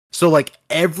reactions. So like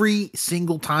every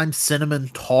single time Cinnamon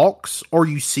talks or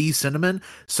you see Cinnamon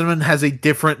has a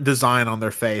different design on their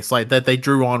face, like that they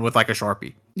drew on with like a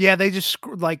Sharpie. Yeah, they just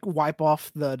like wipe off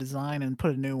the design and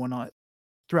put a new one on it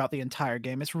throughout the entire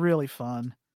game. It's really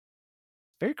fun.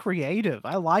 Very creative.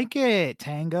 I like it.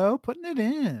 Tango, putting it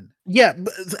in. Yeah,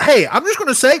 but, hey, I'm just going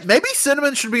to say, maybe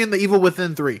Cinnamon should be in the Evil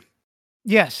Within 3.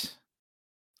 Yes.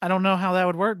 I don't know how that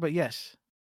would work, but yes.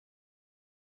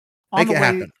 Make it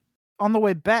happen. On the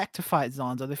way back to fight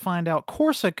Zonzo, they find out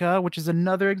Corsica, which is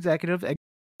another executive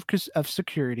of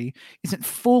security, isn't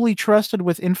fully trusted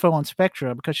with info on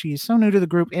Spectra because she is so new to the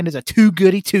group and is a too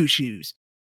goody two shoes.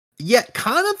 Yeah,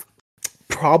 kind of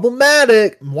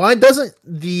problematic. Why doesn't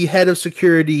the head of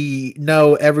security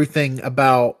know everything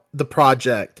about the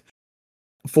project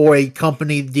for a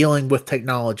company dealing with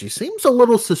technology? Seems a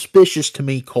little suspicious to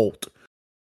me, Colt.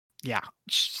 Yeah,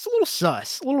 just a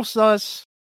little sus.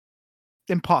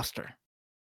 Imposter.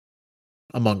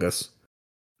 Among Us.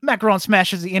 Macaron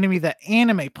smashes the enemy that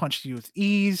anime punched you with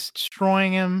ease,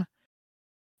 destroying him.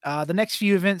 The next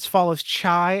few events follows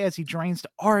Chai as he drains the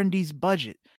R&D's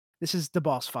budget. This is the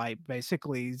boss fight,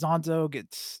 basically. Zonzo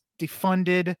gets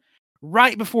defunded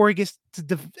right before he gets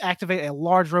to activate a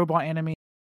large robot enemy,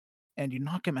 and you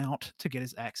knock him out to get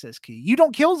his access key. You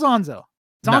don't kill Zonzo.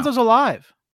 Zonzo's alive.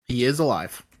 He is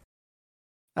alive.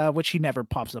 Which he never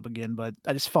pops up again. But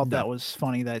I just thought No. that was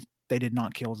funny that they did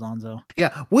not kill Zanzo.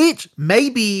 Yeah, which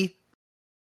maybe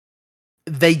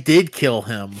they did kill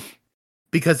him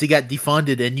because he got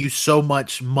defunded and used so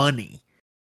much money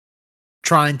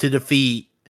trying to defeat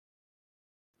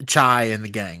Chai and the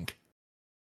gang.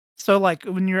 So, like,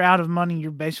 when you're out of money,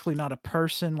 you're basically not a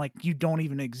person. Like, you don't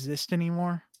even exist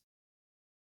anymore.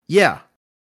 Yeah.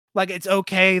 Like, it's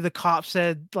okay. The cop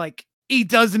said, like, he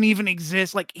doesn't even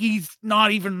exist. Like, he's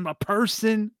not even a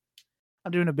person.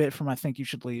 I'm doing a bit from I Think You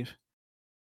Should Leave.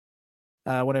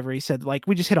 Whatever he said. Like,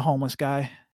 we just hit a homeless guy.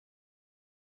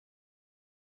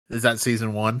 Is that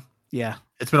season 1? Yeah.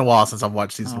 It's been a while since I've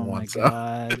watched season Oh 1. my So.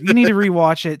 God. You need to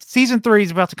rewatch it. Season 3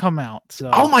 is about to come out. So.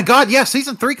 Oh my God. Yeah.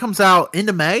 Season 3 comes out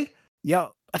into May. Yeah.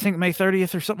 I think May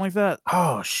 30th or something like that.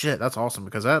 Oh shit. That's awesome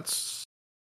because that's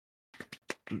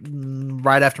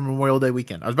right after Memorial Day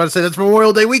weekend. I was about to say that's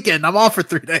Memorial Day weekend. I'm off for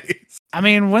 3 days. I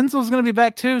mean, Wenzel's going to be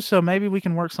back too. So maybe we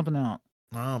can work something out.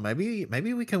 Oh, maybe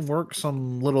we can work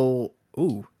some little.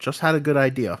 Ooh, just had a good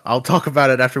idea. I'll talk about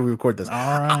it after we record this.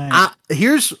 All right.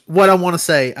 Here's what I want to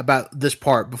say about this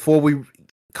part before we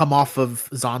come off of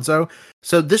Zanzo.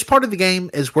 So this part of the game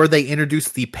is where they introduce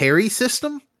the parry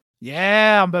system.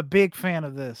 Yeah, I'm a big fan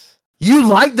of this. You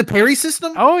like the parry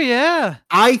system? Oh, yeah.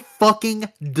 I fucking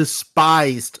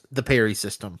despised the parry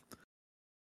system.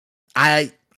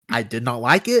 I did not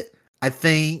like it. I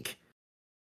think.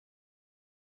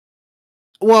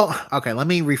 Well, okay, let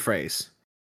me rephrase.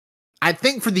 I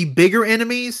think for the bigger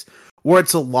enemies, where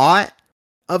it's a lot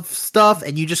of stuff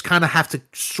and you just kind of have to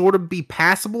sort of be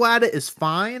passable at it is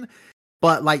fine.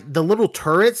 But like the little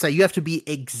turrets that you have to be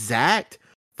exact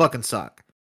fucking suck.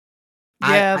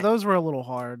 Yeah, those were a little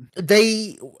hard.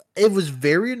 It was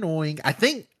very annoying. I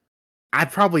think I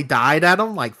probably died at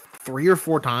them like 3 or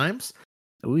 4 times.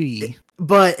 Ooh.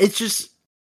 But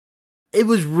it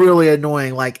was really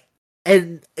annoying. Like,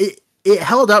 and it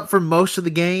held up for most of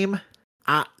the game.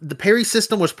 The parry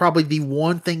system was probably the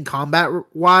one thing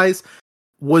combat-wise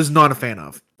was not a fan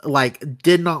of. Like,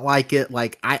 did not like it.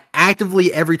 Like, I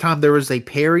actively, every time there was a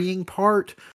parrying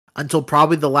part, until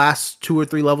probably the last 2 or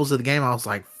 3 levels of the game, I was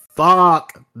like,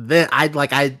 fuck that.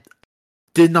 I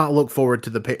did not look forward to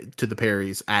the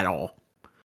parries at all.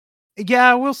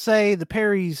 Yeah, I will say the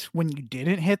parries, when you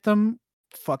didn't hit them,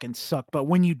 fucking suck. But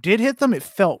when you did hit them, it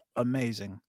felt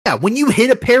amazing. Yeah, when you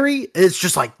hit a parry, it's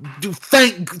just like, dude,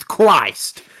 thank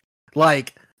Christ.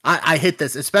 Like, I hit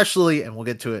this, especially, and we'll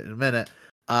get to it in a minute,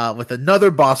 with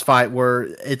another boss fight where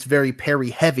it's very parry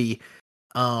heavy.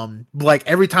 Like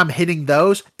every time hitting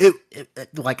those, it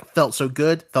like felt so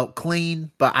good, felt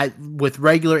clean. But with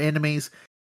regular enemies,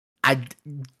 I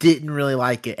didn't really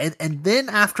like it. And then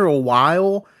after a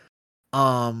while,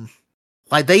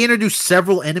 like they introduced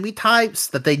several enemy types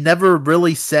that they never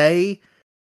really say,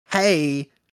 hey,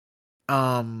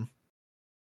 you're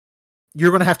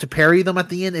gonna have to parry them at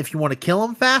the end if you want to kill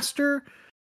them faster.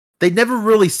 They never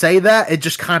really say that. It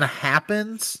just kind of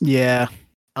happens. Yeah.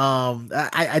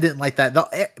 I didn't like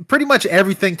that. Pretty much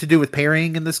everything to do with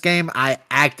parrying in this game, I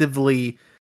actively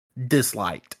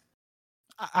disliked.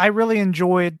 I really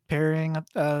enjoyed parrying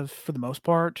for the most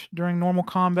part during normal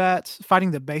combats.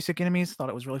 Fighting the basic enemies, thought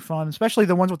it was really fun, especially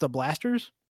the ones with the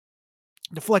blasters.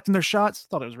 Deflecting their shots,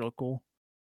 thought it was really cool.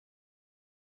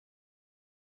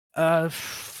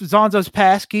 Zanzo's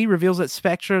passkey reveals that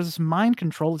Spectra's mind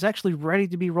control is actually ready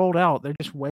to be rolled out. They're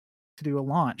just waiting to do a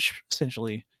launch,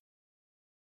 essentially.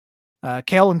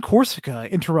 Kale and Corsica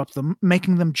interrupt them,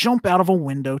 making them jump out of a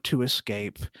window to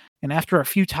escape. And after a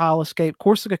futile escape,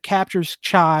 Corsica captures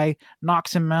Chai,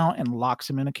 knocks him out, and locks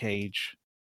him in a cage.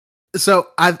 So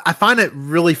I find it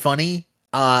really funny.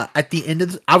 At the end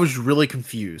of I was really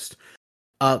confused.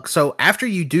 So after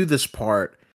you do this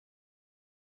part,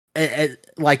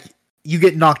 like you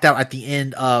get knocked out at the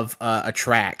end of a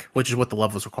track, which is what the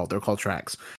levels are called. They're called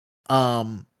tracks.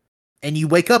 And you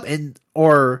wake up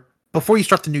or before you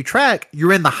start the new track,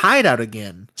 you're in the hideout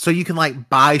again. So you can like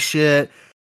buy shit,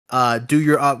 do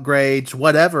your upgrades,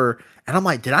 whatever. And I'm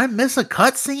like, did I miss a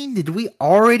cutscene? Did we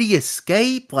already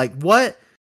escape? Like what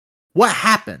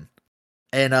happened?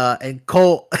 And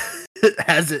Cole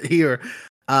has it here.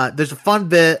 There's a fun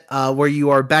bit where you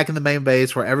are back in the main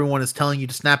base where everyone is telling you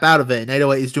to snap out of it, and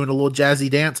 808 is doing a little jazzy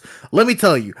dance. Let me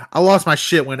tell you, I lost my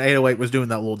shit when 808 was doing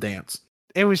that little dance.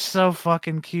 It was so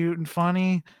fucking cute and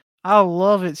funny. I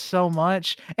love it so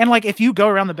much. And like, if you go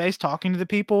around the base talking to the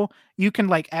people, you can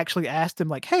like actually ask them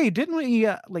like, "Hey, didn't we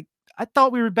like? I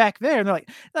thought we were back there." And they're like,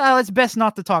 "Oh, it's best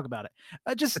not to talk about it.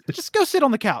 Just go sit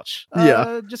on the couch.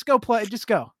 Yeah, just go play. Just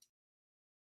go."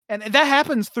 And that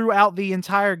happens throughout the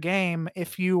entire game.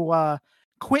 If you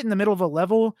quit in the middle of a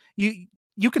level,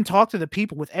 you can talk to the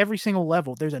people with every single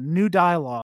level. There's a new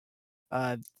dialogue.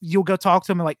 You'll go talk to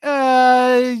them and like,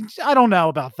 I don't know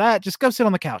about that. Just go sit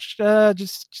on the couch.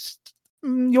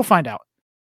 You'll find out.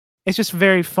 It's just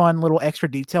very fun little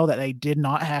extra detail that they did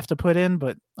not have to put in,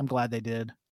 but I'm glad they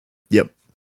did. Yep.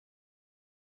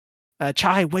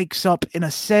 Chai wakes up in a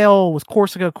cell with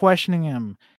Corsica questioning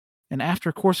him. And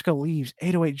after Corsica leaves,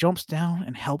 808 jumps down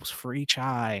and helps free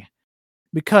Chai.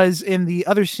 Because in the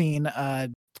other scene,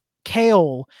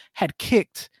 Kale had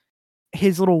kicked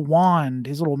his little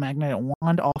magnetic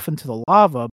wand off into the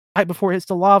lava. Right before it hits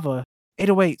the lava,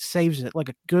 808 saves it like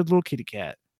a good little kitty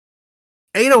cat.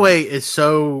 808 is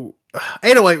so...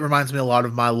 808 reminds me a lot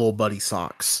of my little buddy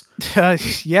Socks.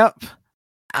 Yep.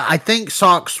 I think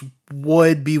Socks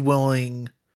would be willing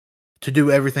to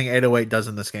do everything 808 does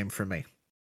in this game for me.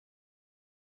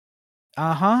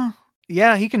 Uh-huh.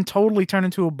 Yeah, he can totally turn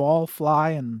into a ball,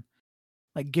 fly, and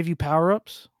like give you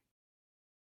power-ups.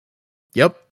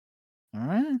 Yep. All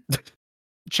right.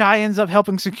 Chai ends up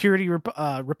helping security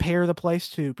repair the place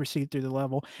to proceed through the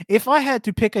level. If I had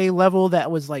to pick a level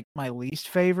that was like my least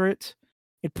favorite,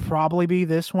 it'd probably be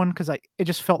this one because it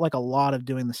just felt like a lot of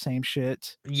doing the same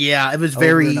shit. Yeah, it was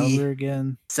very over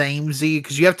again. Samey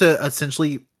because you have to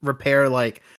essentially repair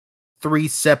like 3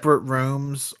 separate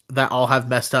rooms that all have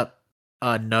messed up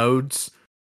nodes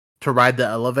to ride the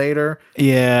elevator.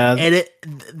 Yeah, and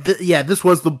this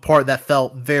was the part that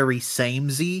felt very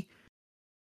samey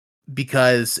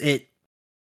because it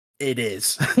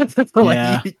is.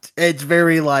 Like, it's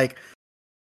very like,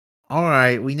 all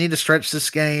right, we need to stretch this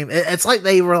game. It's like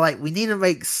they were like, we need to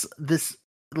make this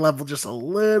level just a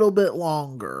little bit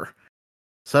longer.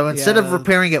 So instead of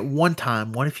repairing it 1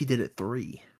 time, what if you did it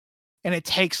 3? And it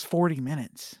takes 40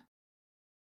 minutes.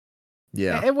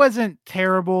 Yeah. It wasn't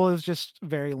terrible. It was just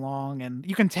very long. And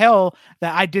you can tell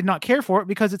that I did not care for it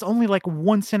because it's only like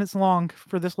 1 sentence long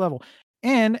for this level.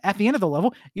 And at the end of the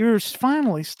level, you're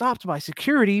finally stopped by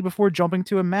security before jumping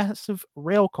to a massive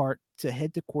rail cart to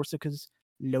head to Corsica's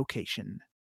location.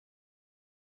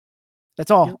 That's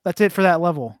all. Yep. That's it for that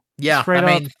level. Yeah. Straight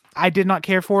up, I did not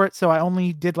care for it, so I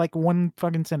only did like 1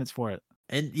 fucking sentence for it.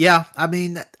 And yeah, I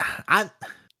mean,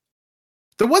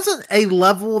 there wasn't a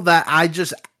level that I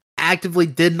just actively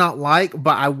did not like,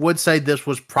 but I would say this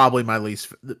was probably my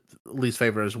least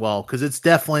favorite as well, because it's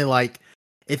definitely like,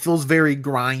 it feels very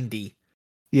grindy.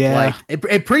 Yeah. Like,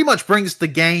 it pretty much brings the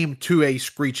game to a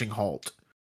screeching halt.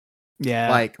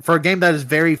 Yeah. Like, for a game that is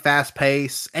very fast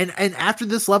paced, and after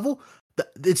this level,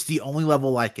 it's the only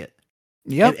level like it.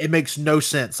 Yep. It makes no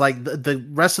sense. Like, the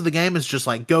rest of the game is just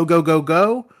like, go, go, go,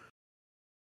 go.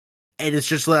 And it's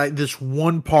just like this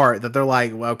one part that they're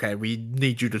like, well, okay, we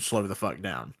need you to slow the fuck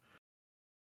down.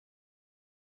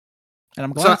 And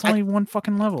I'm glad it's only 1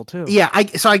 fucking level, too. Yeah,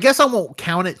 so I guess I won't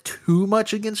count it too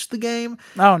much against the game.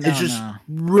 Oh, no, it's just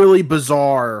really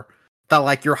bizarre that,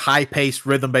 like, your high-paced,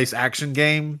 rhythm-based action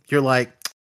game, you're like,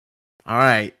 all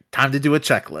right, time to do a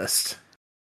checklist.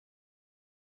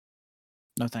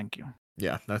 No, thank you.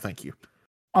 Yeah, no, thank you.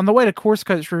 On the way to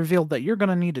Corsica, it's revealed that you're going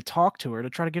to need to talk to her to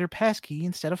try to get her passkey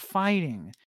instead of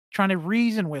fighting. Trying to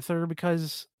reason with her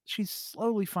because she's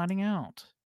slowly finding out.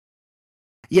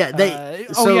 Yeah,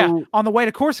 on the way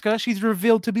to Corsica, she's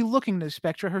revealed to be looking to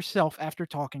Spectra herself after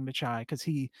talking to Chai, because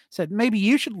he said, maybe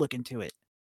you should look into it.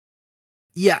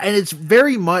 Yeah, and it's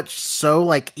very much so,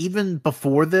 like, even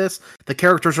before this, the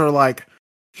characters are like,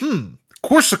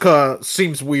 Corsica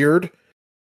seems weird.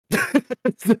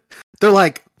 They're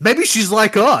like, maybe she's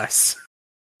like us.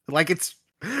 Like, it's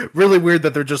really weird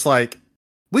that they're just like,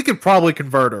 we could probably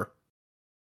convert her.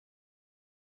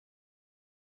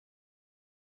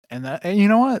 And you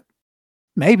know what?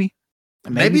 Maybe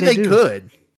they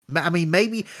could. I mean,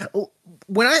 maybe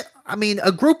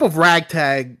a group of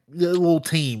ragtag little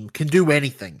team can do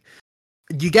anything.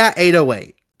 You got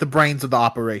 808, the brains of the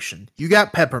operation. You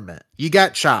got Peppermint. You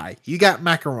got Chai. You got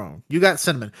Macaron. You got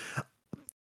Cinnamon.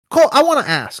 Cole, I want to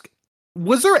ask,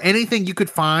 was there anything you could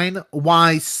find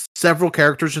why several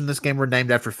characters in this game were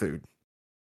named after food?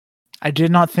 I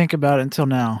did not think about it until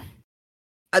now.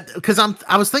 Because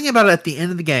I was thinking about it at the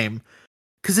end of the game.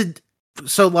 You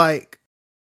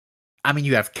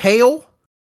have Kale,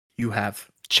 you have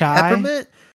Chai. Peppermint,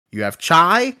 you have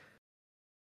Chai,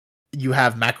 you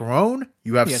have Macaron,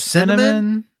 you have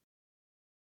Cinnamon.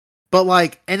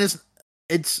 But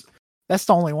it's that's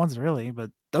the only ones really,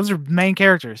 but those are main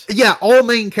characters. Yeah, all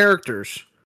main characters.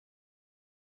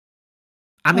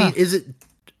 I mean,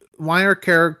 why are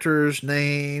characters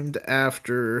named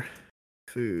after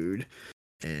food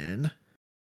in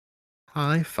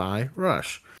Hi-Fi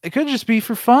Rush? It could just be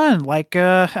for fun. Like,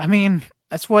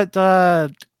 that's what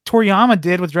Toriyama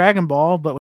did with Dragon Ball,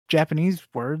 but with Japanese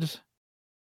words.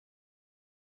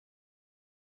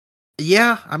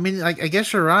 Yeah, I mean, I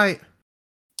guess you're right.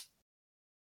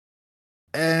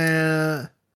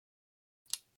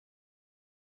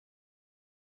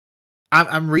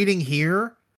 I'm reading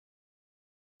here.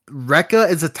 Rekka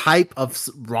is a type of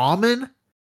ramen.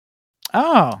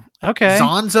 Oh, okay.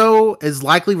 Zanzo is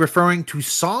likely referring to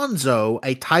Sanzo,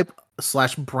 a type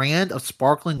 / brand of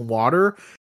sparkling water.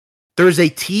 There's a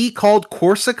tea called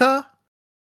Corsica,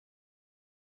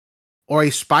 or a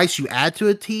spice you add to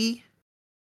a tea.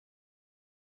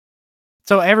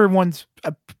 So everyone's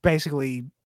basically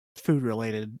food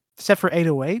related, except for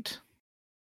 808.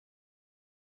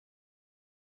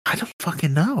 I don't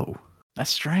fucking know. That's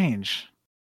strange.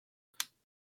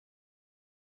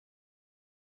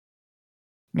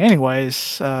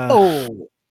 Anyways,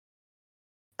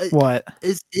 what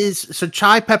is so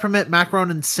chai, peppermint, macaron,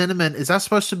 and cinnamon? Is that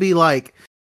supposed to be like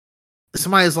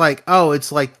somebody's like, oh,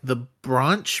 it's like the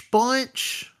brunch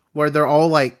bunch where they're all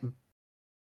like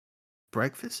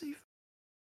breakfasty?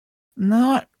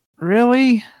 Not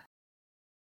really.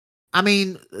 I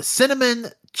mean, cinnamon,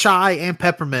 chai, and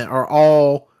peppermint are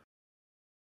all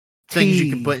things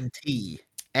you can put in tea.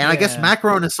 And I guess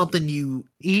macaron is something you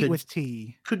eat with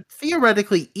tea. Could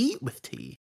theoretically eat with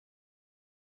tea.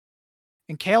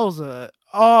 And kale's they're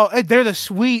the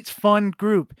sweet, fun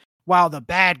group. While the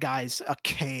bad guy's a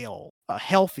kale, a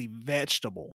healthy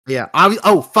vegetable. Yeah.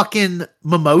 Fucking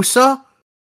mimosa.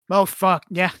 Oh fuck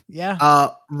yeah.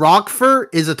 Roquefort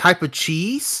is a type of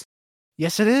cheese.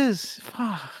 Yes, it is.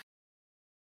 Fuck.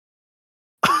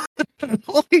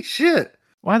 Holy shit.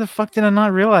 Why the fuck did I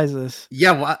not realize this?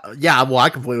 Yeah, well, I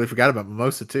completely forgot about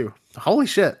mimosa too. Holy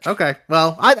shit. Okay.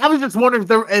 Well, I was just wondering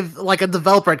if like a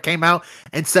developer had came out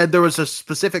and said there was a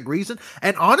specific reason.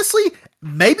 And honestly,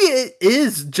 maybe it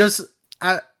is just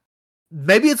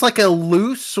maybe it's like a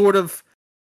loose sort of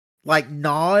like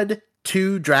nod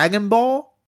to Dragon Ball.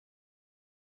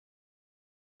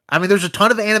 I mean, there's a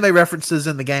ton of anime references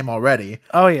in the game already.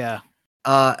 Oh yeah.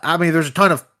 I mean, there's a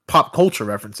ton of pop culture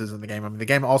references in the game. I mean, the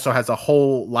game also has a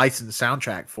whole licensed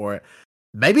soundtrack for it.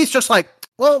 Maybe it's just like,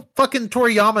 well, fucking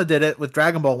Toriyama did it with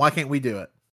Dragon Ball. Why can't we do it?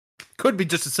 Could be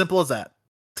just as simple as that.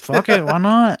 Fuck it. Why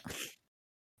not?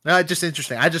 Just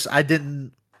interesting.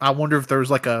 I wonder if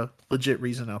there's like a legit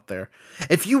reason out there.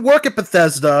 If you work at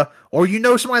Bethesda or you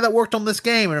know somebody that worked on this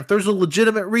game, and if there's a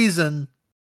legitimate reason,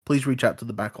 please reach out to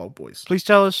the Backlog Boys. Please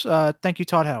tell us. Thank you,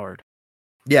 Todd Howard.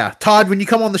 Yeah, Todd, when you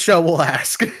come on the show, we'll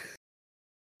ask.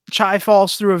 Chai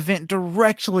falls through a vent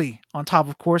directly on top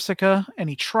of Corsica, and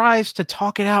he tries to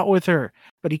talk it out with her,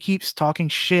 but he keeps talking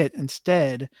shit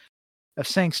instead of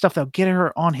saying stuff that'll get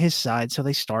her on his side, so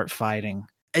they start fighting.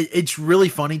 It's really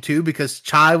funny, too, because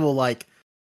Chai will, like,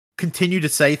 continue to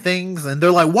say things, and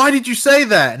they're like, why did you say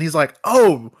that? And he's like,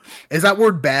 oh, is that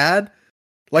word bad?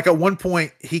 Like, at one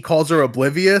point, he calls her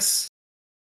oblivious,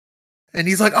 and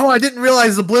he's like, oh, I didn't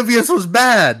realize oblivious was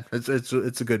bad. It's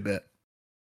a good bit.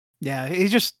 Yeah,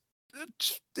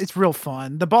 it's real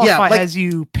fun. The boss fight has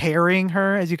you parrying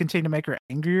her as you continue to make her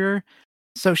angrier,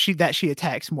 so she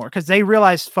attacks more because they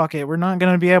realize, fuck it, we're not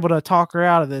going to be able to talk her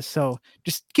out of this, so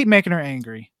just keep making her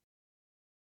angry.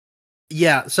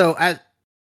 Yeah, so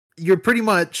you're pretty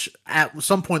much at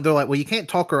some point they're like, well, you can't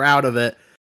talk her out of it,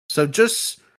 so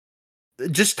just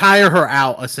tire her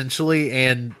out essentially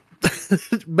and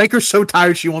make her so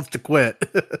tired she wants to quit.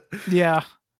 Yeah.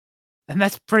 And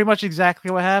that's pretty much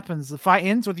exactly what happens. The fight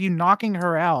ends with you knocking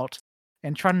her out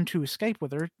and trying to escape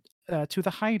with her to the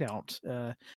hideout.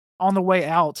 On the way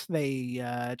out,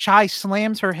 Chai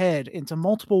slams her head into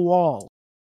multiple walls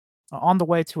on the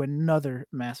way to another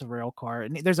massive rail car.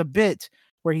 And there's a bit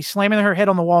where he's slamming her head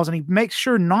on the walls, and he makes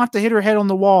sure not to hit her head on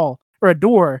the wall or a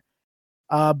door.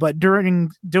 But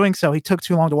during doing so, he took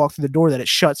too long to walk through the door that it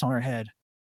shuts on her head.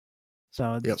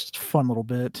 So it's just a fun little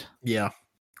bit. Yeah.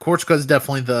 Corsica is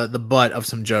definitely the butt of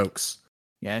some jokes.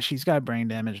 Yeah, she's got brain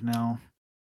damage now.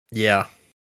 Yeah.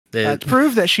 To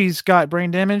prove that she's got brain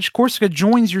damage, Corsica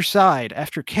joins your side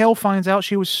after Kale finds out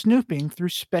she was snooping through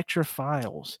Spectra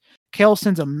files. Kale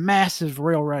sends a massive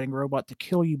rail riding robot to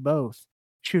kill you both,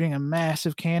 shooting a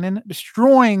massive cannon,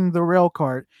 destroying the rail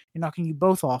cart, and knocking you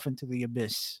both off into the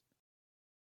abyss.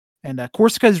 And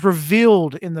Corsica is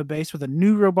revealed in the base with a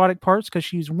new robotic parts because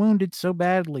she's wounded so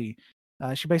badly.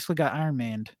 She basically got Iron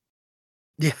Man'd.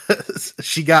 Yes,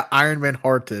 she got Iron Man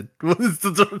hearted.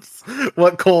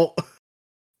 What cult?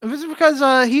 It was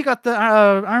because he got the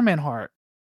Iron Man heart.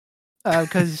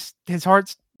 Because his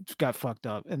heart's got fucked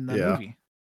up in the movie.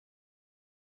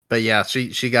 But yeah,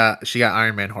 she got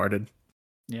Iron Man hearted.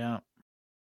 Yeah.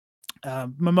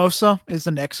 Mimosa is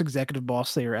the next executive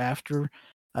boss they are after.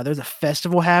 There's a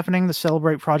festival happening to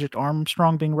celebrate Project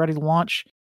Armstrong being ready to launch,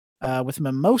 with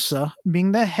Mimosa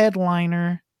being the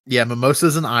headliner. Yeah,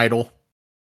 Mimosa's an idol.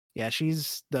 Yeah,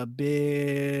 she's the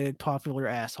big popular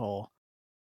asshole.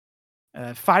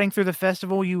 Fighting through the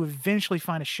festival, you eventually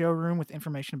find a showroom with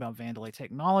information about Vandalay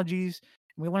Technologies.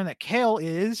 And we learn that Kale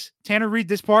is... Tanner, read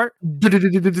this part. Because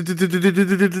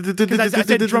I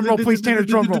said drum roll, please, Tanner,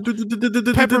 drum roll.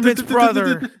 Peppermint's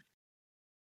brother.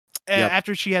 Yep.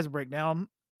 After she has a breakdown,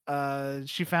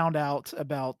 she found out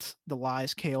about the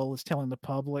lies Kale was telling the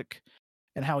public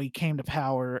and how he came to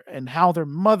power and how their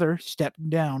mother stepped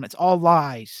down. It's all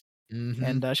lies. Mm-hmm.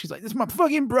 And she's like, this is my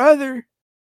fucking brother.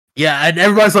 Yeah, and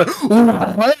everybody's like,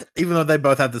 what? Even though they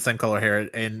both have the same color hair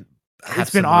and it's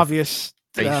been obvious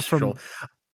from...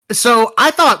 So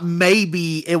I thought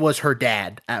maybe it was her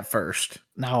dad at first.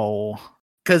 No.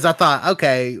 Because I thought,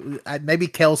 okay, maybe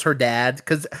Kale's her dad.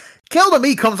 Because Kale to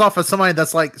me comes off as somebody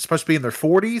that's like supposed to be in their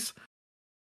 40s.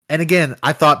 And again,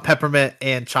 I thought Peppermint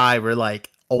and Chai were like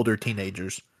older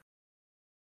teenagers.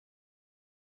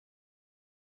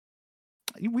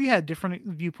 We had different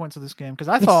viewpoints of this game because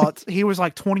I thought he was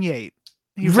like 28.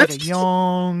 He was like a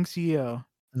young CEO.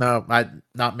 No,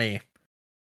 not me.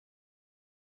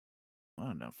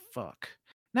 Oh no, fuck.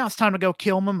 Now it's time to go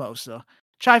kill Mimosa.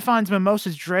 Chai finds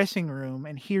Mimosa's dressing room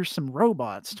and hears some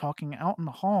robots talking out in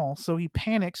the hall, so he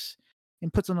panics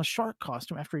and puts on a shark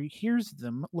costume after he hears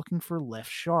them looking for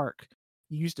Left Shark.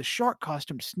 He used a shark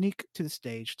costume to sneak to the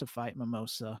stage to fight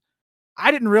Mimosa. I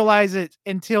didn't realize it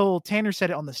until Tanner said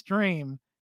it on the stream.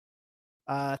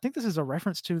 I think this is a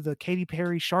reference to the Katy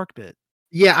Perry shark bit.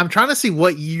 Yeah, I'm trying to see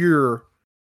what year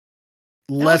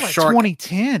Left Shark.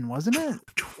 2010, wasn't it?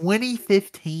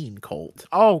 2015, Colt.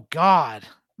 Oh God,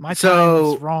 my time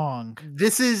is wrong.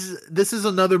 This is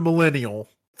another millennial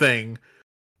thing,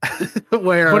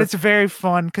 where but it's very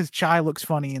fun because Chai looks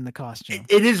funny in the costume.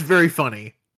 It is very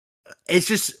funny.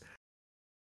 It's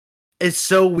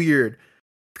so weird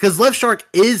because Left Shark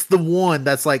is the one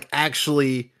that's like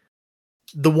actually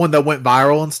the one that went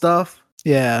viral and stuff.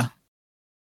 Yeah.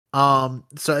 So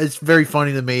it's very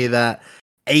funny to me that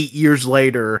 8 years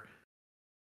later,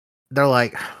 they're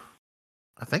like,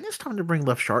 I think it's time to bring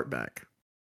Left Shark back.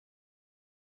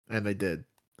 And they did.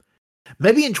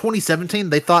 Maybe in 2017,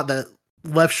 they thought that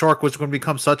Left Shark was going to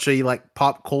become such a like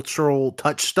pop cultural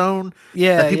touchstone.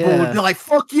 Yeah. That people would be like,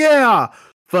 fuck yeah.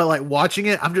 But like watching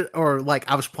it,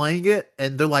 I was playing it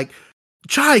and they're like,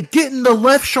 Chai, get in the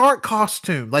Left Shark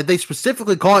costume. Like they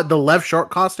specifically call it the Left Shark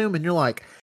costume. And you're like,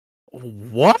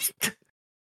 what?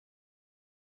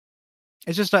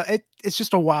 It's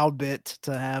just a wild bit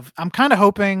to have. I'm kind of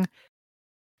hoping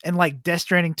in like Death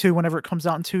Stranding 2, whenever it comes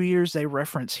out in 2 years, they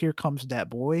reference Here Comes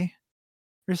That Boy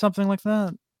or something like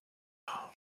that.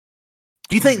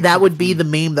 Do you think that would be the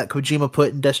meme that Kojima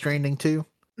put in Death Stranding 2?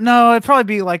 No, it'd probably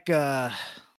be like My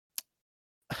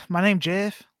Name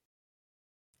Jeff.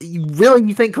 You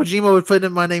think Kojima would put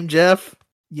in My Name Jeff?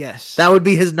 Yes. That would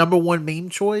be his number one meme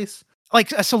choice?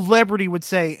 Like a celebrity would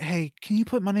say, hey, can you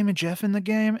put My Name and Jeff in the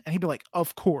game? And he'd be like,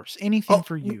 of course, anything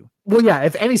for you. Well, yeah,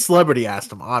 if any celebrity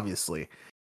asked him, obviously.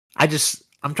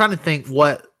 I'm trying to think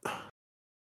what...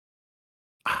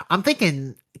 I'm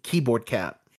thinking Keyboard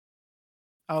Cat.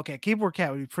 Okay, Keyboard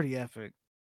Cat would be pretty epic.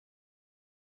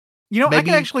 You know, I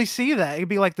can actually see that. It'd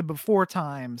be like the before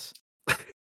times.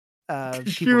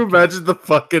 Could you imagine the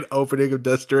fucking opening of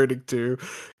Death Stranding 2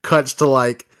 cuts to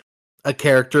like a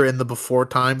character in the before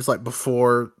times, like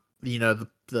before, the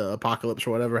apocalypse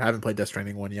or whatever? I haven't played Death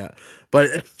Stranding 1 yet,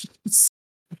 but it's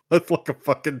like a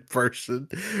fucking person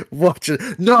watching.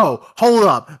 No, hold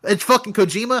up. It's fucking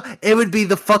Kojima. It would be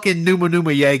the fucking Numa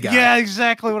Numa Yay guy. Yeah,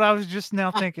 exactly what I was just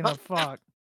now thinking of. Fuck.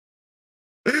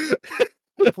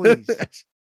 Please.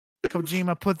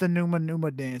 Kojima, put the Numa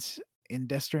Numa dance in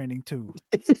Death Stranding 2.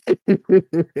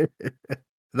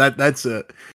 That's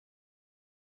it.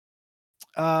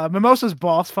 Mimosa's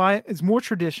boss fight is more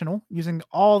traditional, using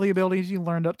all the abilities you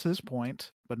learned up to this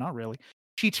point, but not really.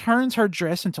 She turns her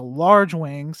dress into large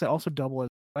wings that also double as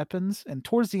weapons, and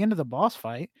towards the end of the boss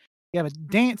fight, you have a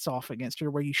dance off against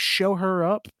her where you show her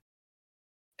up,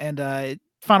 and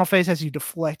final phase has you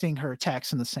deflecting her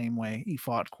attacks in the same way you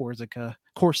fought Corsica.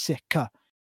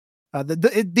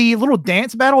 The little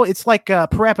dance battle, it's like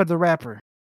Parappa the Rapper.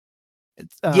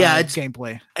 It's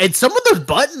gameplay. And some of those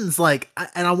buttons, and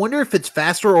I wonder if it's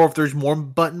faster or if there's more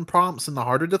button prompts in the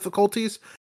harder difficulties.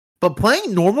 But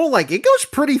playing normal, it goes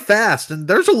pretty fast, and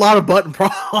there's a lot of button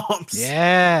prompts.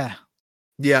 Yeah.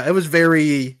 Yeah, it was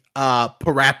very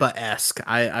Parappa-esque.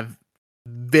 I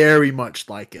very much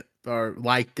like it. or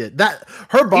liked it. That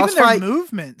her boss Even their fight,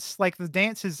 movements, like the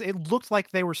dances, it looked like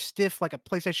they were stiff, like a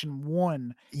PlayStation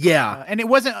 1. yeah, And it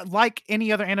wasn't like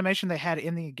any other animation they had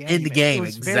in the game. in the It game,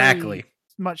 was exactly. very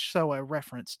much so a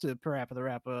reference to Parappa the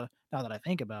Rapper, now that I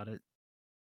think about it.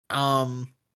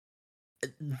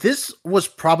 This was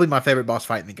probably my favorite boss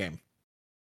fight in the game.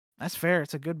 That's fair.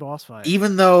 It's a good boss fight.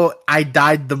 Even though I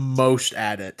died the most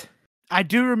at it. I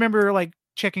do remember like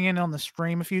checking in on the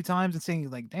stream a few times and seeing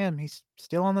like, damn, he's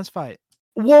still on this fight.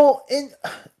 Well, and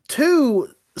two,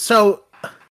 so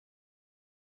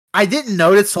I didn't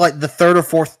notice like the third or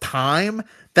fourth time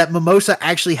that Mimosa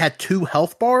actually had 2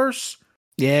 health bars.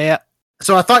 Yeah.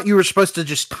 So I thought you were supposed to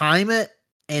just time it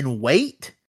and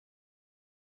wait.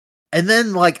 And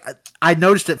then like I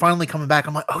noticed it finally coming back.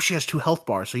 I'm like, oh, she has 2 health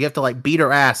bars. So you have to like beat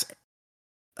her ass,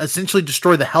 essentially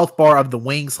destroy the health bar of the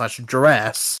wing /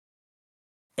 dress.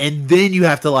 And then you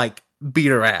have to like beat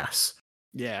her ass.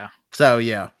 Yeah. So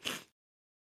yeah.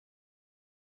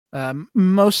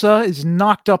 Mimosa is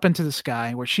knocked up into the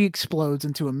sky where she explodes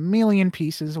into a million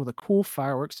pieces with a cool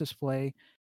fireworks display.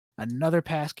 Another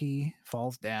passkey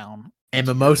falls down. And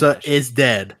Mimosa is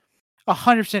dead.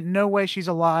 100% no way she's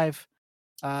alive.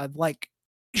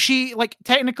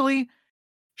 Technically,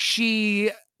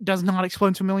 she does not explode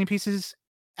into a million pieces.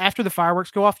 After the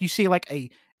fireworks go off, you see like a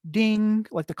ding,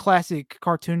 like the classic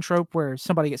cartoon trope where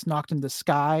somebody gets knocked into the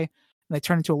sky and they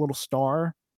turn into a little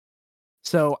star.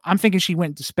 So I'm thinking she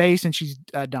went to space and she's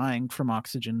dying from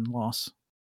oxygen loss.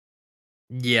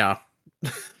 Yeah.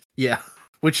 Yeah.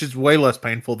 Which is way less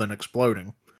painful than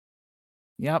exploding.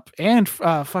 Yep. And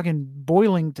fucking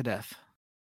boiling to death.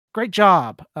 Great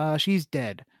job. She's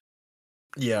dead.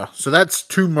 Yeah. So that's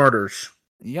 2 murders.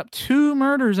 Yep. 2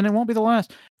 murders, and it won't be the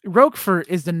last. Roquefort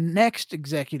is the next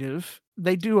executive.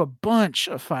 They do a bunch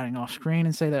of fighting off screen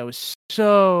and say that it was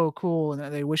so cool and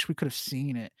that they wish we could have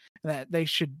seen it.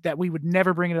 That we would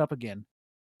never bring it up again.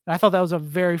 And I thought that was a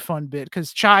very fun bit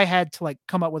because Chai had to like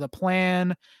come up with a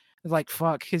plan. Like,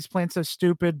 fuck, his plan's so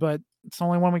stupid, but it's the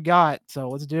only one we got, so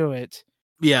let's do it.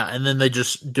 Yeah, and then they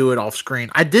just do it off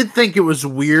screen. I did think it was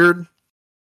weird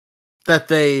that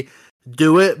they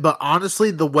do it, but honestly,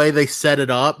 the way they set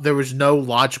it up, there was no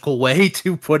logical way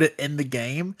to put it in the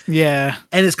game. Yeah.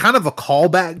 And it's kind of a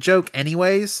callback joke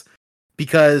anyways,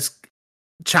 because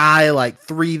Chai, like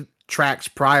 3 tracks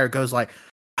prior, goes like,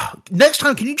 next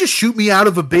time, can you just shoot me out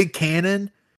of a big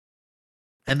cannon?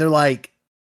 And they're like,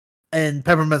 and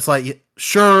Peppermint's like,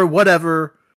 sure,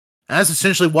 whatever. And that's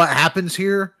essentially what happens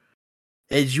here.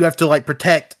 Is you have to like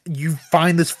protect, you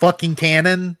find this fucking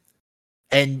cannon,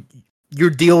 and your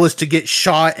deal is to get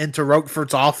shot into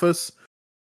Roquefort's office.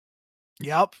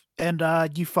 Yep. And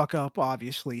you fuck up,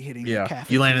 obviously, hitting the cafeteria.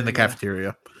 You land in the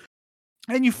cafeteria.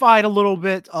 And you fight a little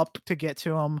bit up to get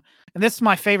to him. And this is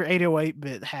my favorite 808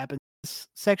 bit that happens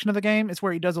section of the game. It's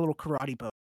where he does a little karate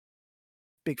pose.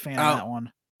 Big fan of that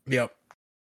one. Yep.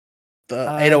 The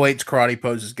 808's karate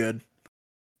pose is good.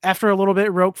 After a little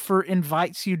bit, Roquefort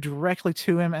invites you directly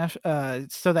to him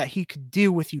so that he could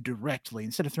deal with you directly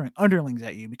instead of throwing underlings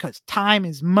at you, because time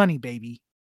is money, baby.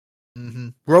 Mm-hmm.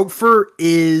 Roquefort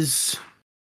is...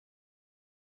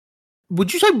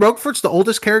 Would you say Roquefort's the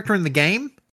oldest character in the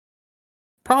game?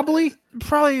 Probably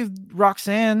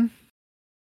Roxanne.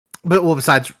 But well,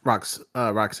 besides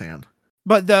Roxanne.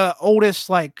 But the oldest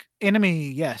like enemy,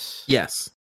 yes. Yes.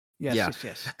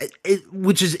 Yes.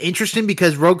 Which is interesting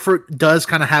because Roquefort does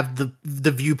kind of have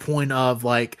the viewpoint of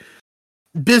like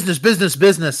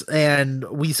business, and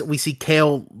we see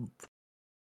Kale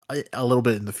a little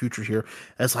bit in the future here.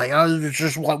 It's like, oh, it's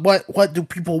just what do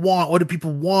people want? What do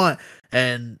people want?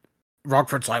 And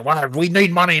Roquefort's like, well, we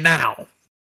need money now.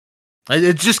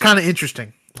 It's just kind of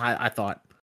interesting. I thought.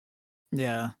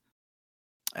 Yeah.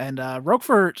 And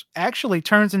Roquefort actually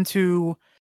turns into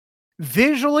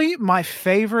visually my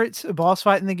favorite boss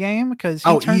fight in the game because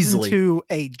he turns into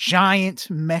a giant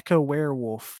mecha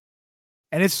werewolf.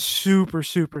 And it's super,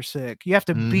 super sick. You have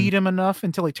to beat him enough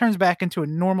until he turns back into a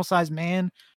normal sized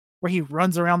man where he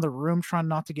runs around the room trying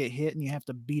not to get hit, and you have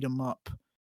to beat him up.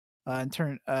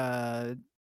 And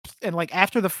like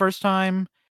after the first time,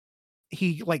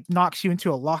 he like knocks you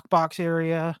into a lockbox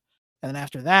area. And then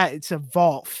after that, it's a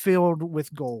vault filled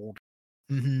with gold.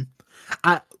 Mm-hmm.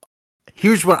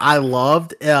 Here's what I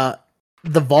loved. The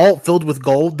vault filled with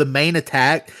gold, the main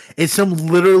attack is him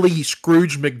literally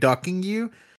Scrooge McDucking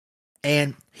you.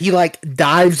 And he like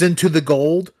dives into the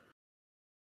gold.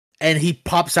 And he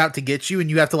pops out to get you. And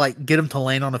you have to like get him to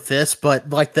land on a fist. But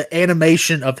like the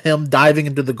animation of him diving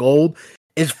into the gold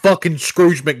is fucking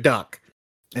Scrooge McDuck.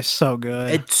 It's so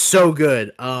good. It's so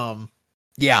good.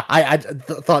 Yeah, I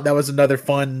thought that was another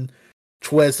fun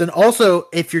twist. And also,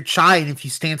 if you're Chai and if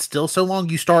you stand still so long,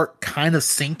 you start kind of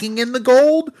sinking in the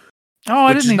gold. Oh,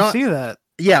 I didn't even see that.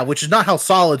 Yeah, which is not how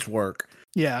solids work.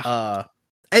 Yeah.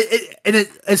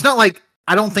 It's not like,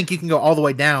 I don't think you can go all the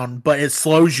way down, but it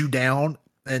slows you down.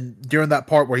 And during that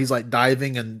part where he's like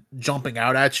diving and jumping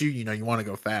out at you, you want to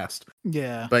go fast.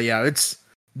 Yeah. But yeah, it's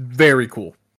very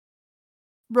cool.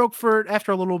 Roquefort,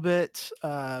 after a little bit,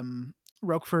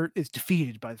 Roquefort is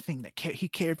defeated by the thing that he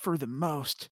cared for the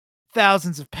most.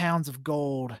 Thousands of pounds of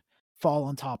gold fall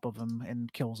on top of him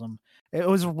and kills him. It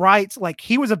was right, like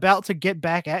he was about to get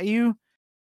back at you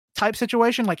type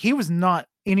situation. Like he was not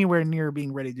anywhere near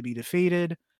being ready to be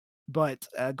defeated, but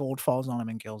gold falls on him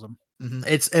and kills him.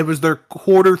 Mm-hmm. It was their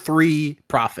quarter 3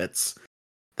 profits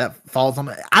that falls on.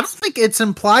 I don't think it's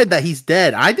implied that he's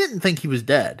dead. I didn't think he was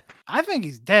dead. I think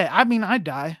he's dead. I mean, I'd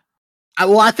die.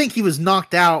 I think he was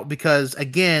knocked out because,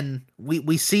 again,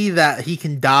 we see that he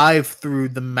can dive through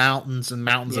the mountains and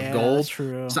mountains of gold. That's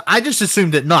true. So I just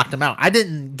assumed it knocked him out. I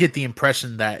didn't get the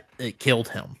impression that it killed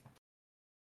him.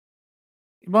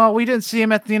 Well, we didn't see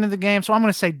him at the end of the game, so I'm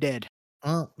going to say dead.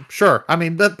 Sure. I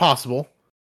mean, that's possible.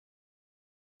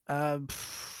 Oh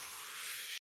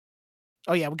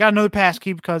yeah, we got another pass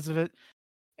key because of it.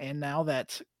 And now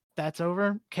that's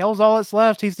over, Kale's all that's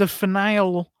left. He's the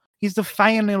final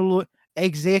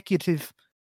executive.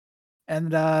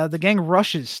 And the gang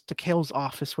rushes to Kale's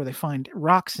office where they find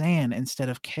Roxanne instead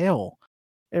of Kale.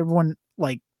 Everyone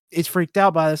is freaked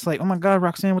out by this, like, oh my god,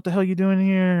 Roxanne, what the hell are you doing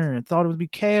here? I thought it would be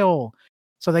Kale.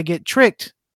 So they get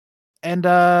tricked and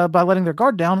by letting their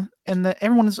guard down, and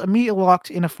everyone is immediately locked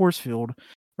in a force field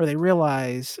where they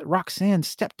realize Roxanne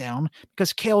stepped down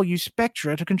because Kale used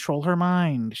Spectra to control her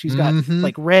mind. She's got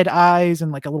red eyes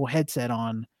and like a little headset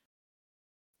on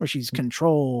where she's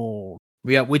controlled.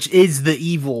 Yeah, which is the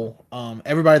evil.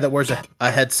 Everybody that wears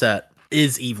a headset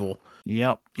is evil.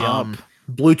 Yep.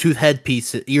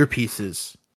 Bluetooth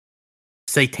earpieces,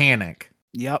 satanic.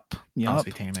 Yep.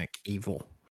 Satanic, evil.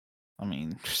 I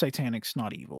mean, satanic's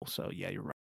not evil, so yeah, you're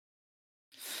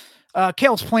right.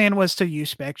 Kale's plan was to use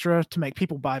Spectra to make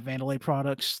people buy Vandalay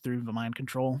products through the mind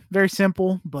control. Very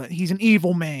simple, but he's an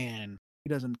evil man. He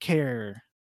doesn't care.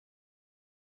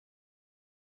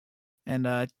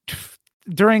 And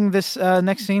during this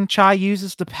next scene, Chai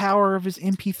uses the power of his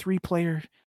MP3 player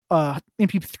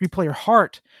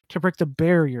heart to break the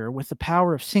barrier with the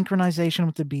power of synchronization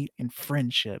with the beat and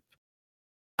friendship.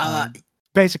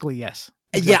 Basically, yes.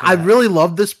 Exactly I really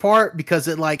love this part because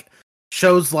it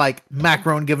shows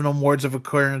Macaron giving him words of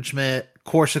encouragement,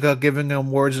 Corsica giving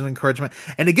him words of encouragement,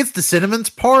 and it gets to Cinnamon's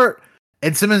part,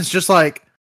 and Cinnamon's just like,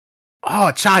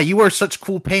 "Oh, Chai, you wear such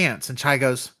cool pants," and Chai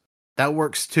goes, "That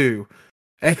works too,"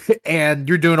 and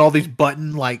you're doing all these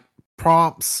button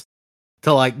prompts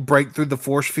to break through the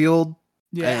force field.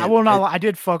 Yeah, I will not. I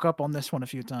did fuck up on this one a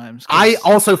few times. I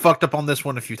also fucked up on this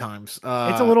one a few times.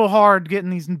 It's a little hard getting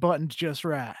these buttons just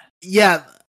right. Yeah,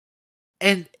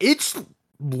 and it's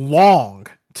long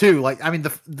too.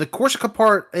 The Corsica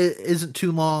part isn't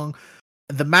too long.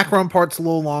 The Macaron part's a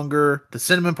little longer. The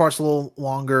cinnamon part's a little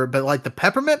longer. But the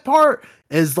peppermint part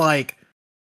is long.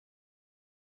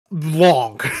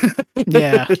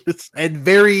 Yeah, and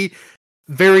very,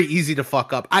 very easy to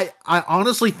fuck up. I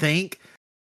honestly think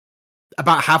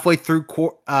about halfway through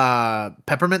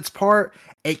Peppermint's part,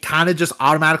 it kind of just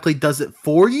automatically does it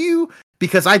for you,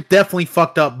 because I definitely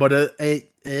fucked up, but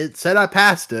it said I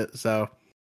passed it, so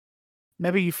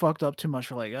maybe you fucked up too much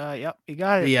for yep, you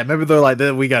got it. Yeah, maybe they're like,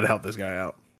 we got to help this guy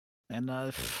out. And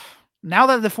now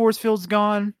that the force field's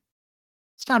gone,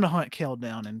 it's time to hunt Kale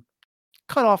down and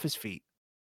cut off his feet.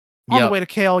 On the way to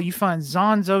Kale, you find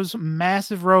Zonzo's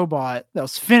massive robot that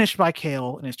was finished by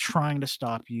Kale and is trying to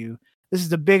stop you. This is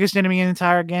the biggest enemy in the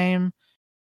entire game.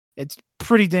 It's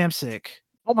pretty damn sick.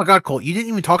 Oh my god, Colt, you didn't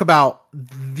even talk about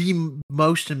the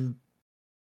most...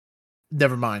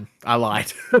 Never mind. I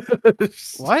lied.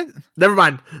 What? Never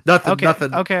mind.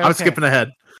 Nothing. Okay. I was skipping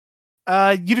ahead.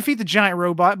 You defeat the giant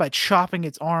robot by chopping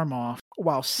its arm off,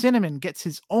 while Cinnamon gets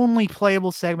his only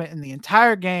playable segment in the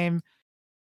entire game.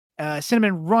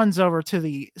 Cinnamon runs over to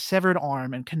the severed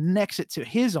arm and connects it to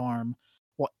his arm,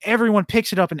 while everyone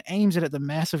picks it up and aims it at the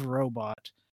massive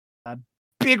robot.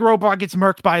 Big robot gets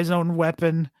murked by his own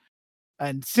weapon,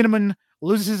 and Cinnamon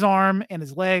loses his arm and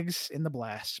his legs in the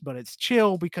blast, but it's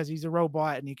chill because he's a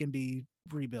robot and he can be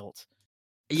rebuilt.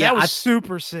 Yeah, that was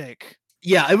super sick.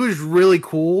 Yeah, it was really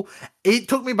cool. It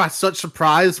took me by such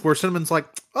surprise where Cinnamon's like,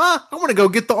 I want to go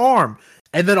get the arm.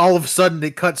 And then all of a sudden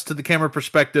it cuts to the camera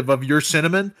perspective of your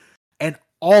Cinnamon, and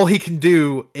all he can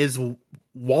do is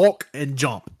walk and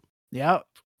jump. Yep.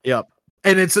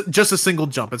 And it's just a single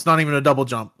jump. It's not even a double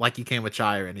jump like you can with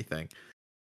Chai or anything.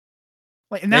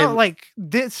 Like now, They- like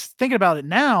this. Thinking about it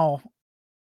now,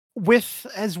 with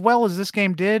as well as this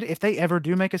game did, if they ever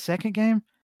do make a second game,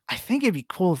 I think it'd be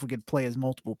cool if we could play as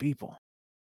multiple people.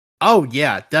 Oh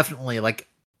yeah, definitely. Like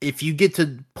if you get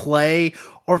to play,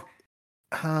 or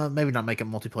maybe not make it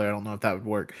multiplayer. I don't know if that would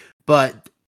work, but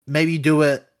maybe do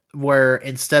it where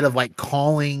instead of like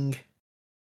calling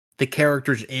the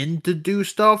characters in to do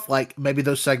stuff, like maybe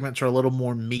those segments are a little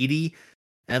more meaty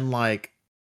and like,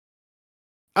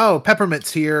 oh,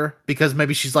 Peppermint's here because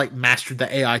maybe she's like mastered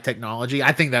the AI technology.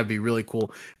 I think that'd be really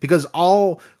cool because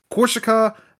all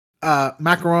Corsica,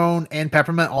 Macaron, and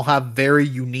Peppermint all have very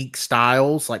unique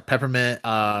styles. Like Peppermint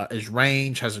is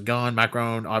range, has a gun.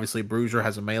 Macaron, obviously, bruiser,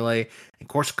 has a melee, and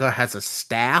Corsica has a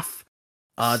staff.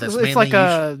 That's It's mainly like used.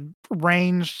 a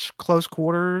ranged close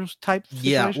quarters type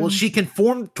Yeah, situation. well, she can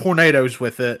form tornadoes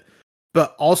with it,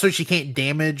 but also she can't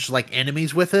damage like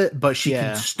enemies with it, but she can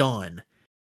Yeah. stun.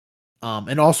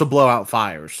 And also blow out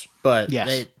fires. But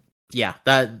Yes.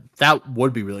 that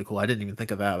would be really cool. I didn't even think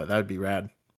of that, but that would be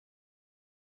rad.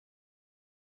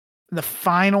 The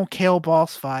final Kale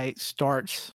boss fight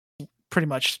starts pretty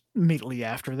much immediately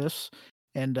after this.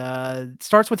 And it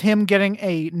starts with him getting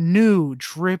a new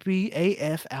drippy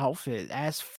AF outfit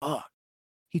as fuck.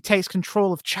 He takes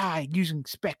control of Chai using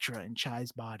Spectra in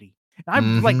Chai's body. And I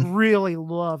like really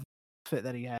love the outfit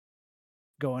that he has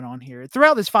going on here.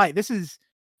 Throughout this fight, this is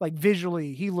like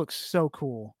visually, he looks so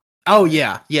cool. Oh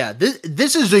yeah.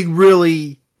 This is a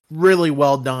really, really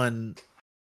well done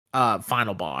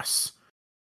final boss.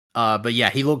 But yeah,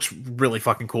 he looks really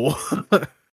fucking cool.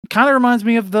 Kind of reminds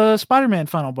me of the Spider-Man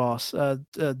final boss,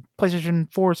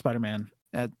 PlayStation 4 Spider-Man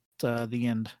at the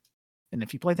end. And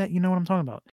if you played that, you know what I'm talking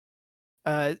about.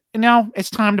 And now it's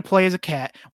time to play as a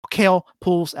cat. Kale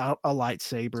pulls out a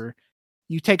lightsaber.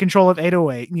 You take control of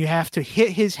 808, and you have to hit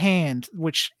his hand,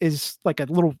 which is like a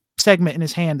little segment in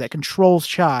his hand that controls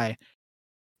Chai,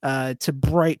 to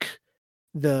break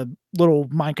the little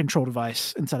mind control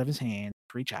device inside of his hand.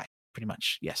 Free Chai, pretty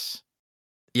much. Yes.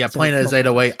 Yeah, So playing as multiple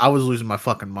 808, ways. I was losing my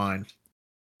fucking mind.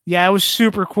 Yeah, it was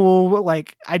super cool.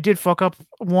 Like I did fuck up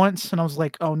once, and I was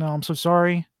like, "Oh no, I'm so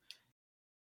sorry."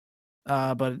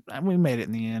 But we made it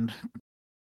in the end.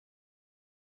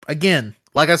 Again,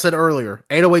 like I said earlier,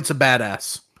 808's a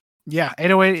badass. Yeah,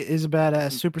 808 is a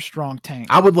badass, super strong tank.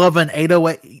 I would love an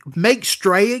 808. Make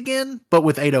Stray again, but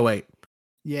with 808.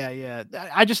 Yeah.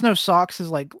 I just know Socks is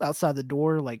like outside the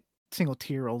door, like single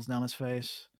tear rolls down his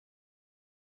face.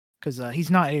 Because he's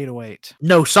not 808.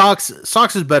 No, Socks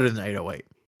is better than 808.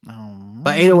 Oh,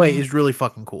 But 808 is really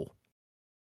fucking cool.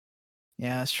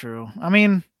 Yeah, that's true. I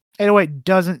mean, 808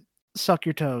 doesn't suck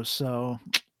your toes, so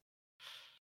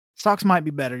Socks might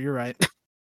be better. You're right.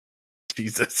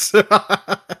 Jesus.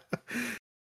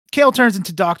 Kale turns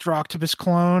into Dr. Octopus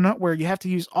clone, where you have to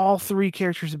use all three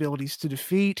characters' abilities to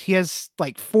defeat. He has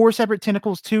like 4 separate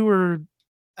tentacles. 2 are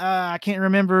I can't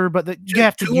remember, but you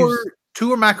have to use.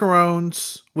 Two are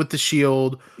macarons with the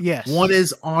shield. Yes. One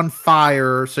is on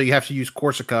fire, so you have to use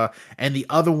Corsica, and the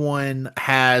other one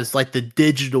has like the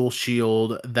digital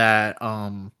shield that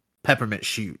Peppermint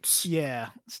shoots. Yeah.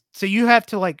 So you have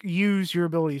to like use your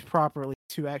abilities properly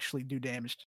to actually do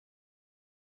damage.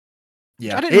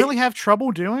 Yeah, I didn't really have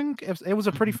trouble doing. It was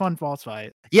a pretty fun boss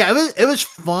fight. Yeah, it was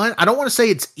fun. I don't want to say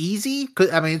it's easy because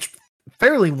I mean it's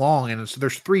fairly long and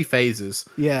there's 3 phases.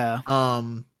 Yeah.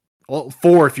 Well,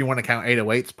 4 if you want to count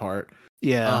 808's part.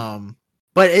 Yeah.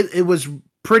 But it was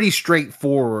pretty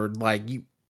straightforward. Like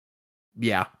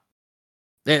yeah,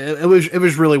 it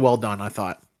was really well done, I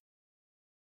thought.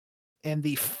 And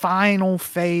the final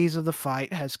phase of the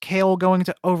fight has Kale going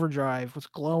to overdrive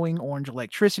with glowing orange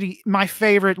electricity. My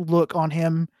favorite look on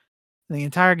him in the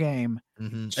entire game.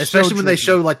 Mm-hmm. So Especially when they drippy.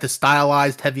 show like the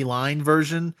stylized heavy line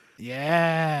version.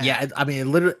 Yeah. Yeah, I mean, it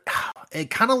literally, it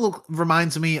kind of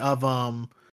reminds me of oh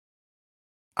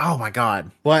my god,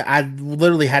 well, I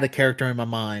literally had a character in my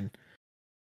mind.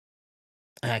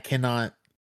 And I cannot.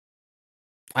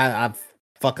 I've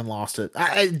fucking lost it.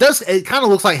 It kind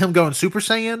of looks like him going Super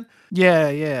Saiyan.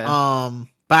 Yeah.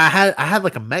 But I had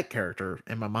like a mech character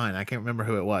in my mind. I can't remember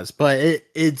who it was, but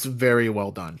it's very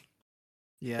well done.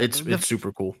 Yeah. It's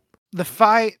super cool. The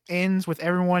fight ends with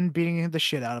everyone beating the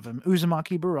shit out of him,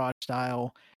 Uzumaki Barrage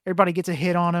style. Everybody gets a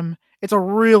hit on him. It's a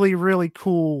really, really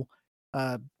cool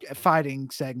fighting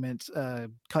segment,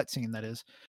 cutscene that is.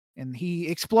 And he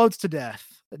explodes to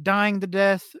death, dying to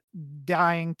death,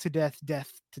 death to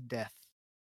death.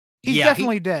 He's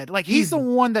definitely dead. Like he's the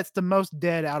one that's the most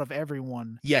dead out of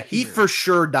everyone. Yeah, he for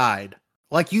sure died.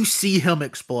 Like you see him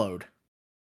explode.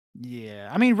 Yeah,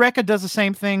 I mean Rekka does the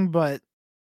same thing, but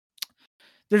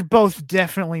they're both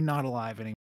definitely not alive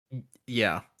anymore.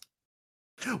 Yeah.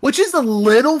 which is a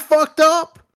little fucked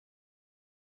up.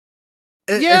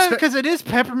 Yeah, because it is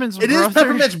Peppermint's brother. It is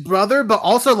Peppermint's brother, but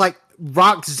also like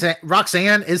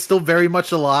Roxanne is still very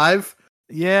much alive.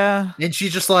 Yeah. And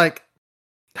she's just like,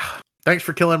 thanks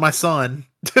for killing my son.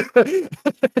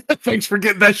 Thanks for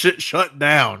getting that shit shut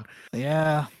down.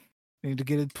 Yeah. Need to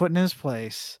get it put in his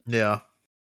place. Yeah.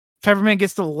 Peppermint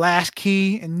gets the last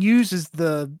key and uses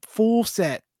the full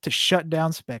set to shut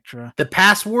down Spectra. The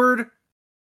password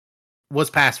was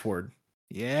password.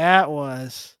 Yeah, it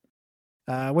was.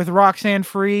 With Roxanne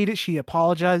freed, she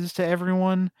apologizes to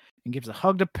everyone and gives a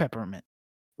hug to Peppermint.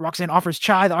 Roxanne offers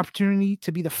Chai the opportunity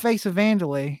to be the face of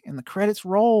Vandelay, and the credits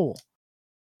roll.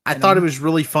 I thought it was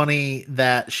really funny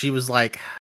that she was like,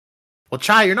 well,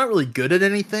 Chai, you're not really good at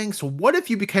anything, so what if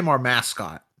you became our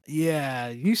mascot? Yeah,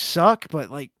 you suck, but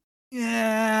like,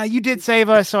 yeah, you did save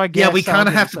us, so I guess. Yeah, we kind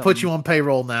of have to put you on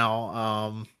payroll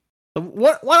now.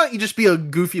 Why don't you just be a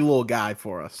goofy little guy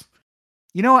for us?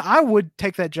 You know what? I would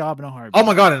take that job in a heartbeat. Oh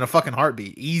my god, in a fucking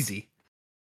heartbeat. Easy.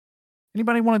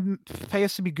 Anybody want to pay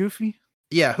us to be goofy?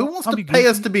 Yeah, who wants to pay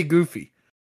us to be goofy?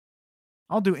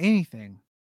 I'll do anything.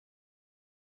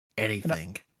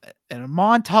 Anything. And a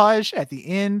montage at the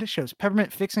end shows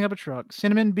Peppermint fixing up a truck,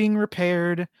 Cinnamon being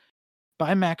repaired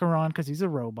by Macaron because he's a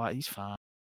robot, he's fine,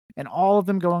 and all of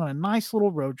them going on a nice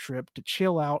little road trip to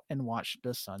chill out and watch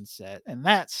the sunset. And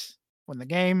that's when the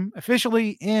game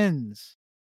officially ends.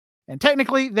 And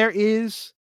technically, there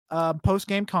is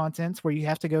post-game content where you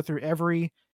have to go through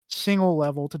every single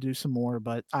level to do some more,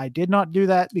 but I did not do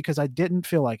that because I didn't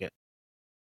feel like it.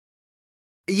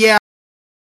 Yeah,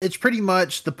 it's pretty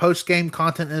much the post-game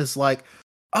content is like,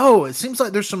 oh, it seems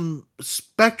like there's some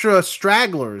Spectra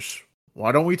stragglers.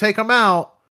 Why don't we take them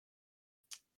out?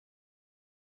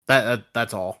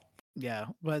 That's all. Yeah,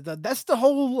 but that's the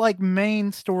whole like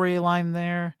main storyline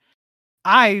there.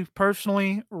 I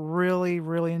personally really,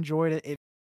 really enjoyed it.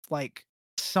 It's like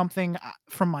something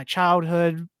from my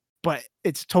childhood, but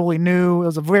it's totally new. It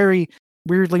was a very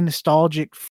weirdly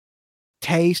nostalgic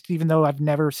taste, even though I've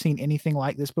never seen anything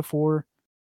like this before.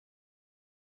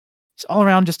 It's all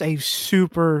around just a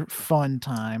super fun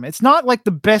time. It's not like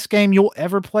the best game you'll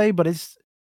ever play, but it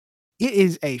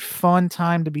is a fun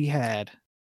time to be had.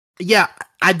 Yeah,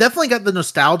 I definitely got the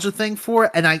nostalgia thing for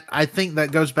it, and I think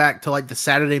that goes back to like the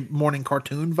Saturday morning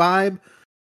cartoon vibe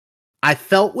I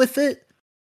felt with it.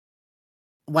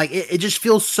 Like, it just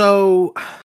feels so...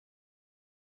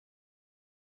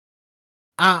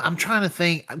 I'm trying to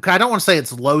think. I don't want to say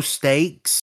it's low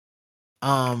stakes,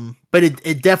 but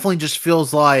it definitely just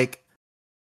feels like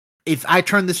if I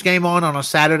turned this game on a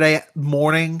Saturday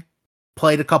morning,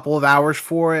 played a couple of hours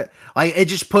for it, like it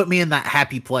just put me in that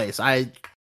happy place. I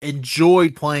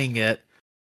enjoyed playing it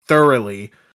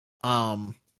thoroughly. Yeah,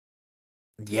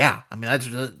 I mean that's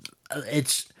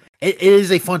it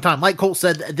is a fun time. Like Colt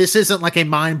said, this isn't like a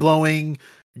mind blowing,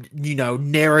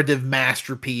 narrative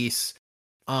masterpiece.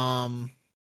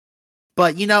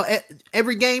 But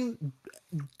every game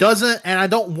doesn't, and I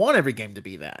don't want every game to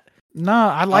be that. No,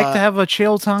 I like to have a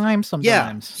chill time sometimes.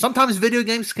 Yeah, sometimes video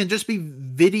games can just be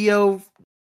video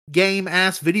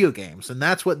games, and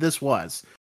that's what this was.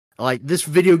 Like, this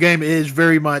video game is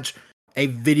very much a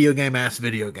video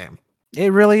game.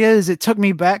 It really is. It took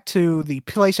me back to the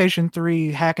PlayStation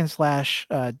 3 hack and slash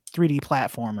 3D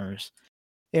platformers.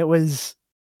 It was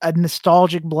a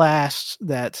nostalgic blast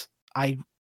that I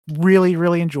really,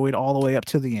 really enjoyed all the way up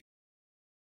to the end.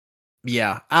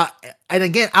 Yeah. And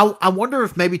again, I wonder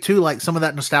if maybe too, like some of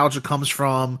that nostalgia comes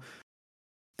from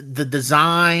the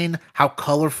design, how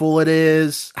colorful it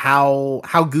is, how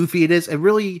goofy it is. It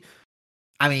really,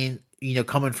 I mean,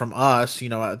 coming from us,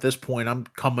 at this point, I'm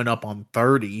coming up on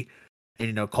 30,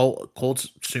 and Colt's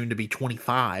soon to be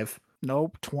 25.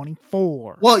 Nope,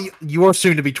 24. Well, you are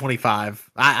soon to be 25.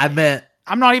 I meant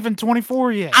I'm not even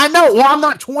 24 yet. I know. Well, I'm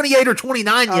not 28 or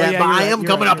 29 yet, but I am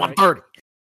coming up on 30.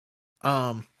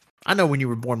 I know when you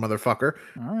were born, motherfucker.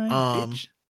 All right, bitch.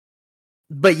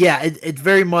 But yeah, it's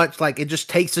very much like it just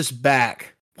takes us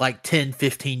back like 10,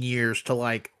 15 years to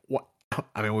like what.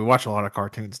 I mean, we watch a lot of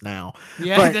cartoons now.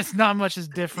 Yeah, but that's not much is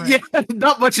different. Yeah,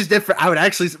 not much is different. I would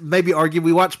actually maybe argue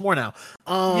we watch more now.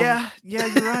 Yeah, you're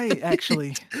right,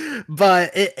 actually.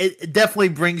 But it definitely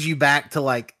brings you back to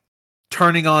like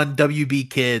turning on WB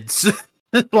Kids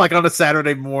like on a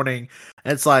Saturday morning.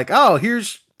 And it's like, oh,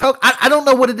 here's I don't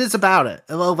know what it is about it.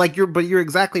 Like you're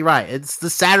exactly right. It's the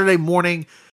Saturday morning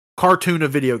cartoon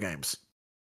of video games.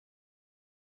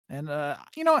 And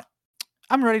you know what?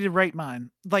 I'm ready to rate mine.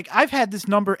 Like, I've had this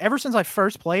number ever since I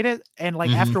first played it, and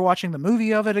like after watching the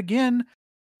movie of it again,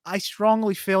 I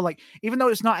strongly feel like even though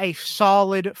it's not a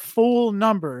solid full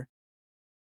number,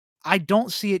 I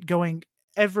don't see it going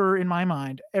ever in my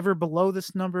mind, ever below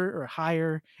this number or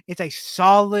higher. It's a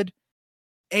solid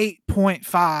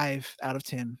 8.5 out of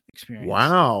 10 experience.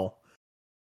 Wow.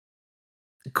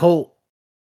 Colt,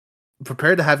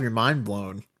 prepare to have your mind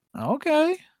blown.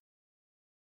 Okay.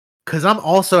 Because I'm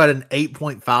also at an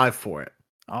 8.5 for it.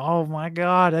 Oh my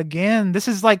God. Again, this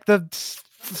is like the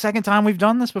second time we've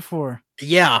done this before.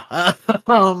 Yeah.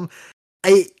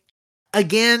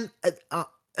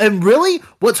 And really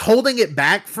what's holding it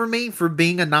back for me for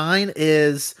being a 9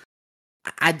 is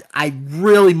I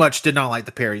really much did not like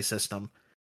the parry system.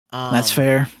 That's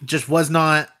fair. Just was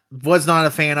not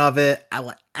a fan of it.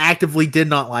 I actively did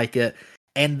not like it.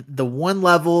 And the one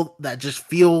level that just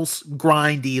feels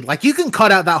grindy, like you can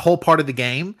cut out that whole part of the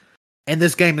game, and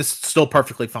this game is still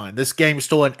perfectly fine. This game is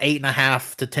still an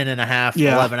 8.5 to 10.5,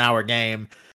 11-hour game.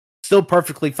 Still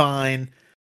perfectly fine.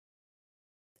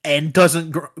 And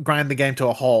doesn't grind the game to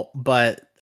a halt. But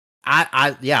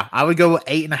I would go with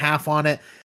 8.5 on it.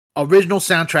 Original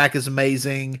soundtrack is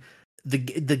amazing. The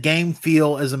game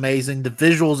feel is amazing. The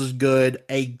visuals is good.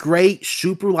 A great,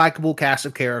 super likable cast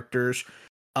of characters.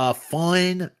 A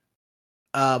fun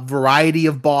variety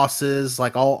of bosses.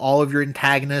 Like all of your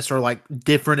antagonists are like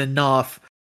different enough,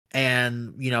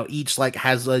 and each like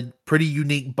has a pretty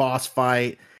unique boss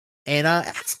fight, and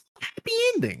it's a happy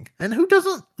ending. And who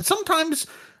doesn't? Sometimes,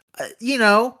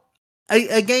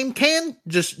 a game can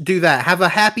just do that. Have a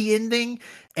happy ending.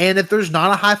 And if there's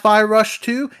not a Hi-Fi Rush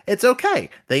 2, it's okay.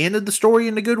 They ended the story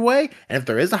in a good way. And if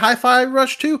there is a Hi-Fi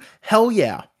Rush 2, hell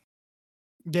yeah.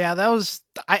 Yeah, that was...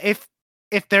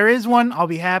 If there is one, I'll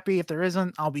be happy. If there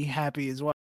isn't, I'll be happy as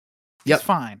well. Yep. It's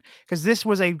fine. Because this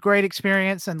was a great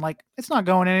experience, and like it's not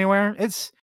going anywhere.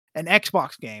 It's an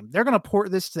Xbox game. They're going to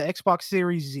port this to the Xbox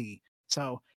Series Z.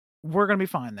 So we're going to be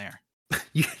fine there.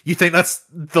 You think that's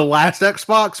the last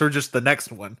Xbox or just the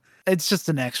next one? It's just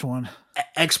the next one.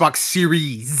 Xbox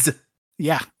Series.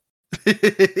 Yeah.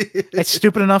 It's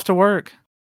stupid enough to work.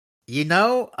 Yeah,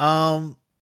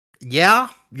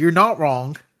 you're not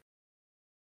wrong.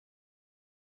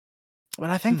 But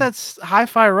I think that's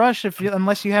Hi-Fi Rush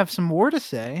unless you have some more to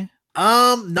say.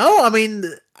 No, I mean,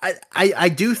 I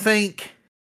do think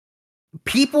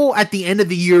people at the end of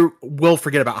the year will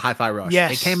forget about Hi-Fi Rush.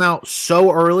 Yes. It came out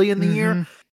so early in the year.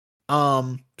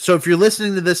 So if you're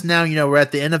listening to this now, we're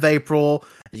at the end of April.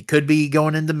 It could be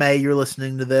going into May. You're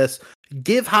listening to this.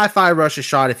 Give Hi-Fi Rush a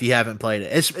shot if you haven't played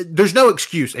it. There's no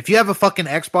excuse. If you have a fucking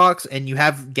Xbox and you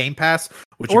have Game Pass,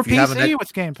 or if you PC have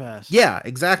with Game Pass. Yeah,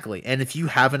 exactly. And if you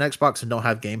have an Xbox and don't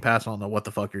have Game Pass, I don't know what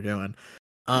the fuck you're doing.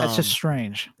 That's just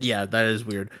strange. Yeah, that is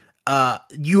weird.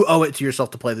 You owe it to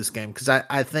yourself to play this game, because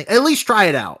I think at least try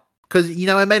it out. Because,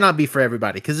 it may not be for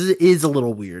everybody, because it is a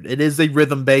little weird. It is a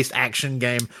rhythm-based action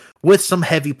game with some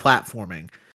heavy platforming.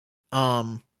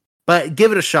 But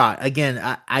give it a shot. Again,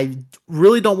 I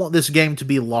really don't want this game to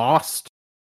be lost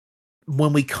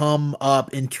when we come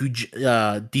up into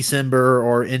December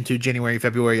or into January,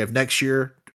 February of next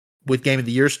year with Game of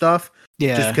the Year stuff.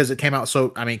 Yeah. Just because it came out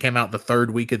it came out the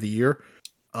third week of the year.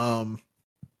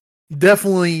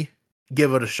 Definitely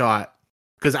give it a shot.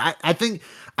 Because I think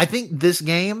this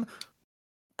game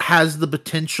has the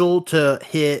potential to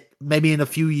hit, maybe in a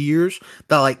few years,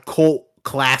 the like cult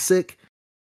classic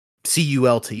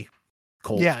CULT.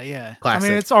 Cult. Yeah. Classic. I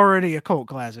mean, it's already a cult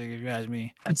classic, if you ask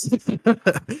me.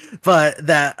 But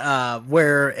that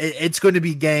where it's going to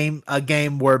be a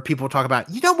game where people talk about,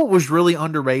 what was really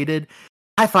underrated?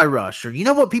 Hi-Fi Rush. Or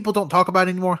what people don't talk about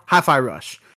anymore? Hi-Fi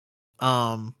Rush.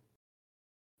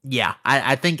 Yeah,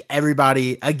 I think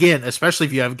everybody, again, especially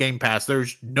if you have Game Pass,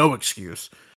 there's no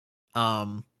excuse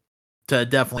to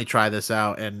definitely try this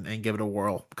out and give it a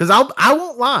whirl. Because I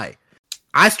won't lie.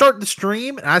 I start the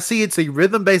stream and I see it's a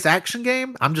rhythm-based action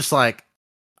game. I'm just like,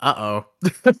 uh-oh.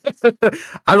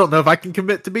 I don't know if I can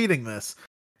commit to beating this.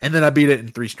 And then I beat it in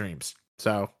 3 streams.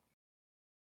 So,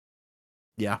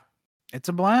 yeah. It's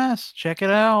a blast. Check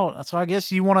it out. So I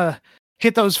guess you want to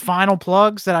hit those final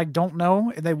plugs that I don't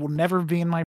know. They will never be in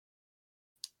my...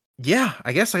 Yeah,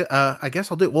 I guess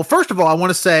I'll do it. Well, first of all, I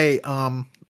want to say,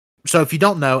 so if you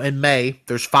don't know, in May,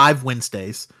 there's 5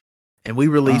 Wednesdays. And we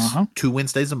release 2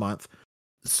 Wednesdays a month.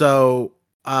 So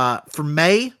for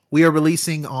May, we are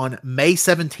releasing on May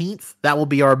 17th. That will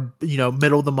be our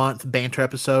middle of the month banter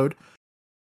episode.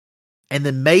 And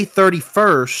then May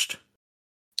 31st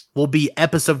will be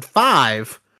episode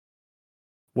 5,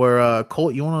 where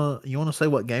Colt, you wanna say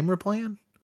what game we're playing?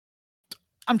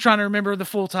 I'm trying to remember the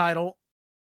full title.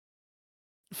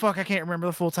 Fuck, I can't remember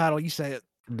the full title. You say it.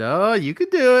 No, you can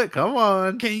do it. Come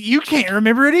on. You can't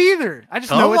remember it either. I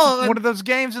just know it's one of those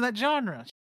games in that genre.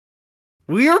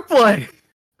 We are playing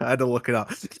I had to look it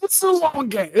up. It's a long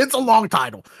game. It's a long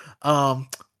title.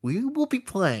 We will be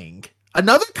playing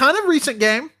another kind of recent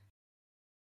game.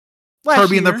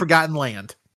 Kirby and the Forgotten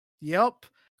Land. Yep.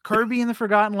 Kirby and the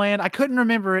Forgotten Land. I couldn't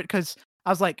remember it because I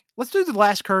was like, let's do the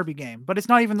last Kirby game. But it's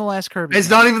not even the last Kirby It's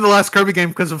game. not even the last Kirby game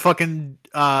because of fucking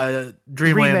Dreamland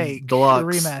Remake, Deluxe.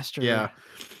 remaster. Yeah.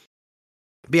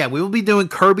 But yeah, we will be doing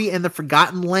Kirby and the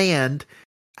Forgotten Land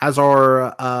as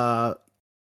our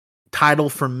title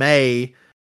for May.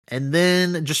 And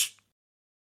then just,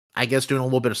 I guess, doing a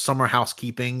little bit of summer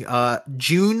housekeeping.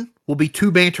 June will be 2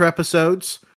 banter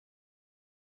episodes.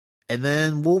 And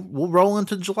then we'll roll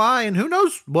into July, and who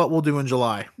knows what we'll do in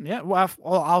July. Yeah, well,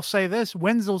 I'll say this: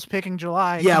 Wenzel's picking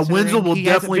July. Yeah, Wenzel will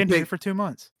definitely been here for 2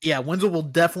 months. Yeah, Wenzel will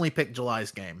definitely pick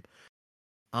July's game.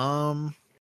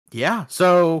 Yeah.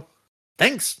 So,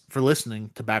 thanks for listening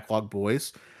to Backlog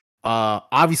Boys.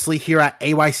 Obviously, here at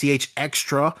AYCH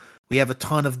Extra, we have a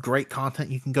ton of great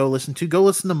content you can go listen to. Go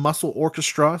listen to Muscle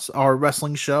Orchestra, our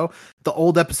wrestling show. The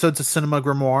old episodes of Cinema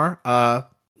Grimoire.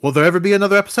 Will there ever be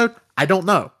another episode? I don't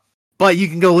know. But you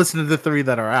can go listen to the 3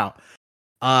 that are out.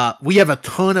 We have a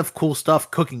ton of cool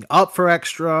stuff cooking up for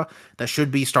Extra that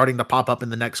should be starting to pop up in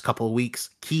the next couple of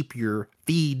weeks. Keep your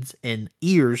feeds and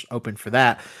ears open for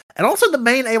that. And also the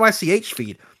main AYCH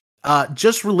feed.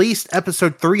 Just released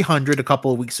episode 300 a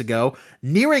couple of weeks ago,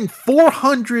 nearing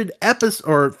 400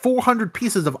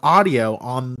 pieces of audio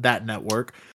on that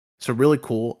network. So really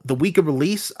cool. The week of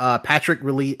release, Patrick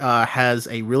really has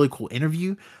a really cool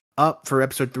interview up for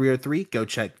episode 303. Go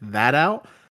check that out.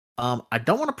 I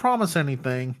don't want to promise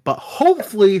anything, but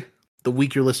hopefully the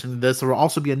week you're listening to this, there will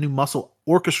also be a new Muscle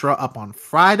Orchestra up on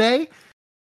Friday.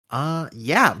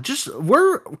 Yeah,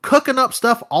 we're cooking up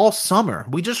stuff all summer.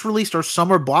 We just released our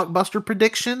summer blockbuster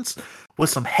predictions with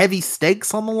some heavy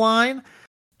stakes on the line.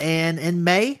 And in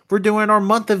May, we're doing our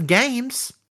month of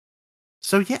games.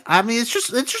 So yeah, I mean, it's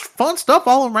just fun stuff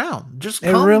all around. It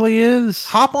really is.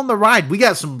 Hop on the ride. We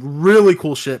got some really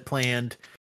cool shit planned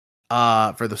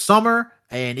for the summer,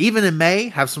 and even in May,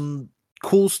 have some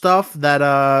cool stuff that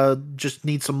just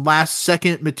needs some last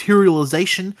second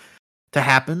materialization to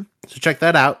happen. So check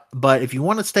that out. But if you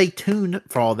want to stay tuned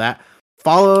for all that,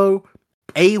 follow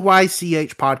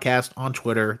AYCH Podcast on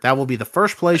Twitter. That will be the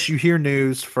first place you hear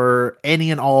news for any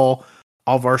and all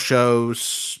of our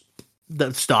shows,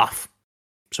 the stuff.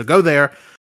 So go there.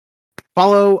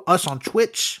 Follow us on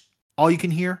Twitch, All You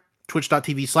Can Hear,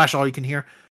 twitch.tv/allyoucanhear.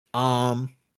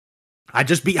 I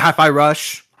just beat Hi-Fi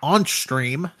Rush on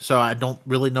stream, so I don't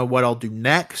really know what I'll do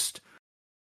next.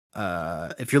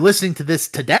 If you're listening to this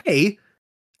today,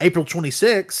 April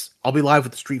 26th, I'll be live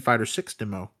with the Street Fighter 6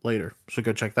 demo later, so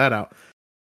go check that out.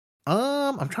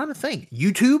 I'm trying to think.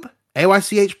 YouTube,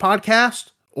 AYCH Podcast,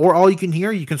 or All You Can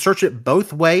Hear. You can search it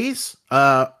both ways.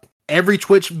 Every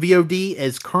Twitch VOD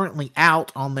is currently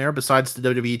out on there besides the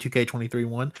WWE 2K23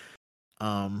 one.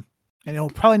 And it'll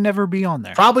probably never be on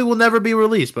there. Probably will never be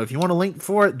released, but if you want a link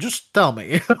for it, just tell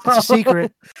me. It's a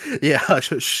secret. Yeah,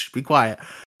 shh, be quiet.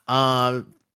 Yeah,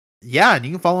 and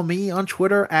you can follow me on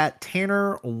Twitter at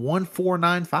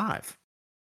Tanner1495.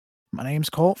 My name's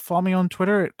Colt. Follow me on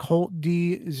Twitter at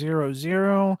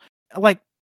ColtD00. Like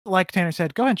Tanner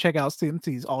said, go ahead and check out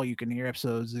these All You Can Hear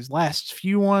episodes. These last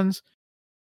few ones,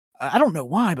 I don't know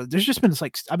why, but there's just been this,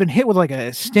 I've been hit with like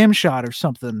a stem shot or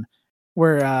something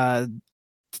where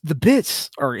the bits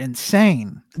are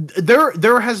insane.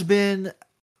 There has been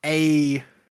a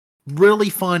really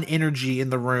fun energy in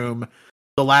the room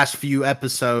the last few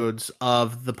episodes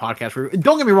of the podcast.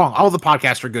 Don't get me wrong, all the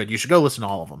podcasts are good. You should go listen to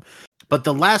all of them. But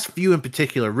the last few in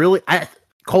particular, really,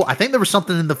 Cole, I think there was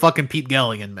something in the fucking Pete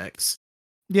Gelligan mix.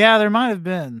 Yeah, there might have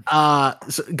been.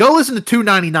 So go listen to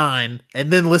 299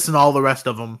 and then listen to all the rest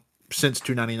of them since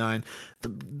 299.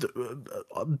 Baby,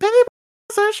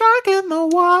 there's a shark in the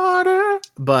water.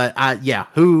 But yeah,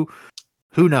 who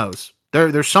knows?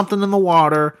 There's something in the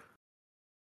water.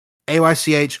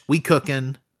 AYCH, we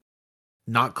cooking,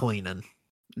 not cleaning.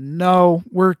 No,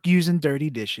 we're using dirty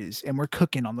dishes and we're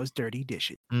cooking on those dirty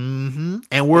dishes. Mm-hmm.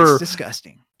 And we're it's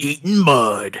disgusting. Eating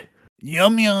mud.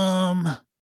 Yum yum. All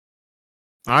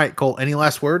right, Cole. Any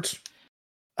last words?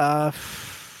 Bye.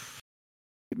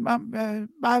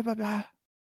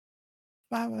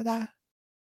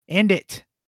 End it.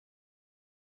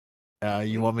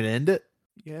 You want me to end it?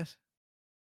 Yes.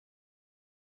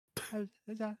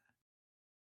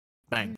 Bang.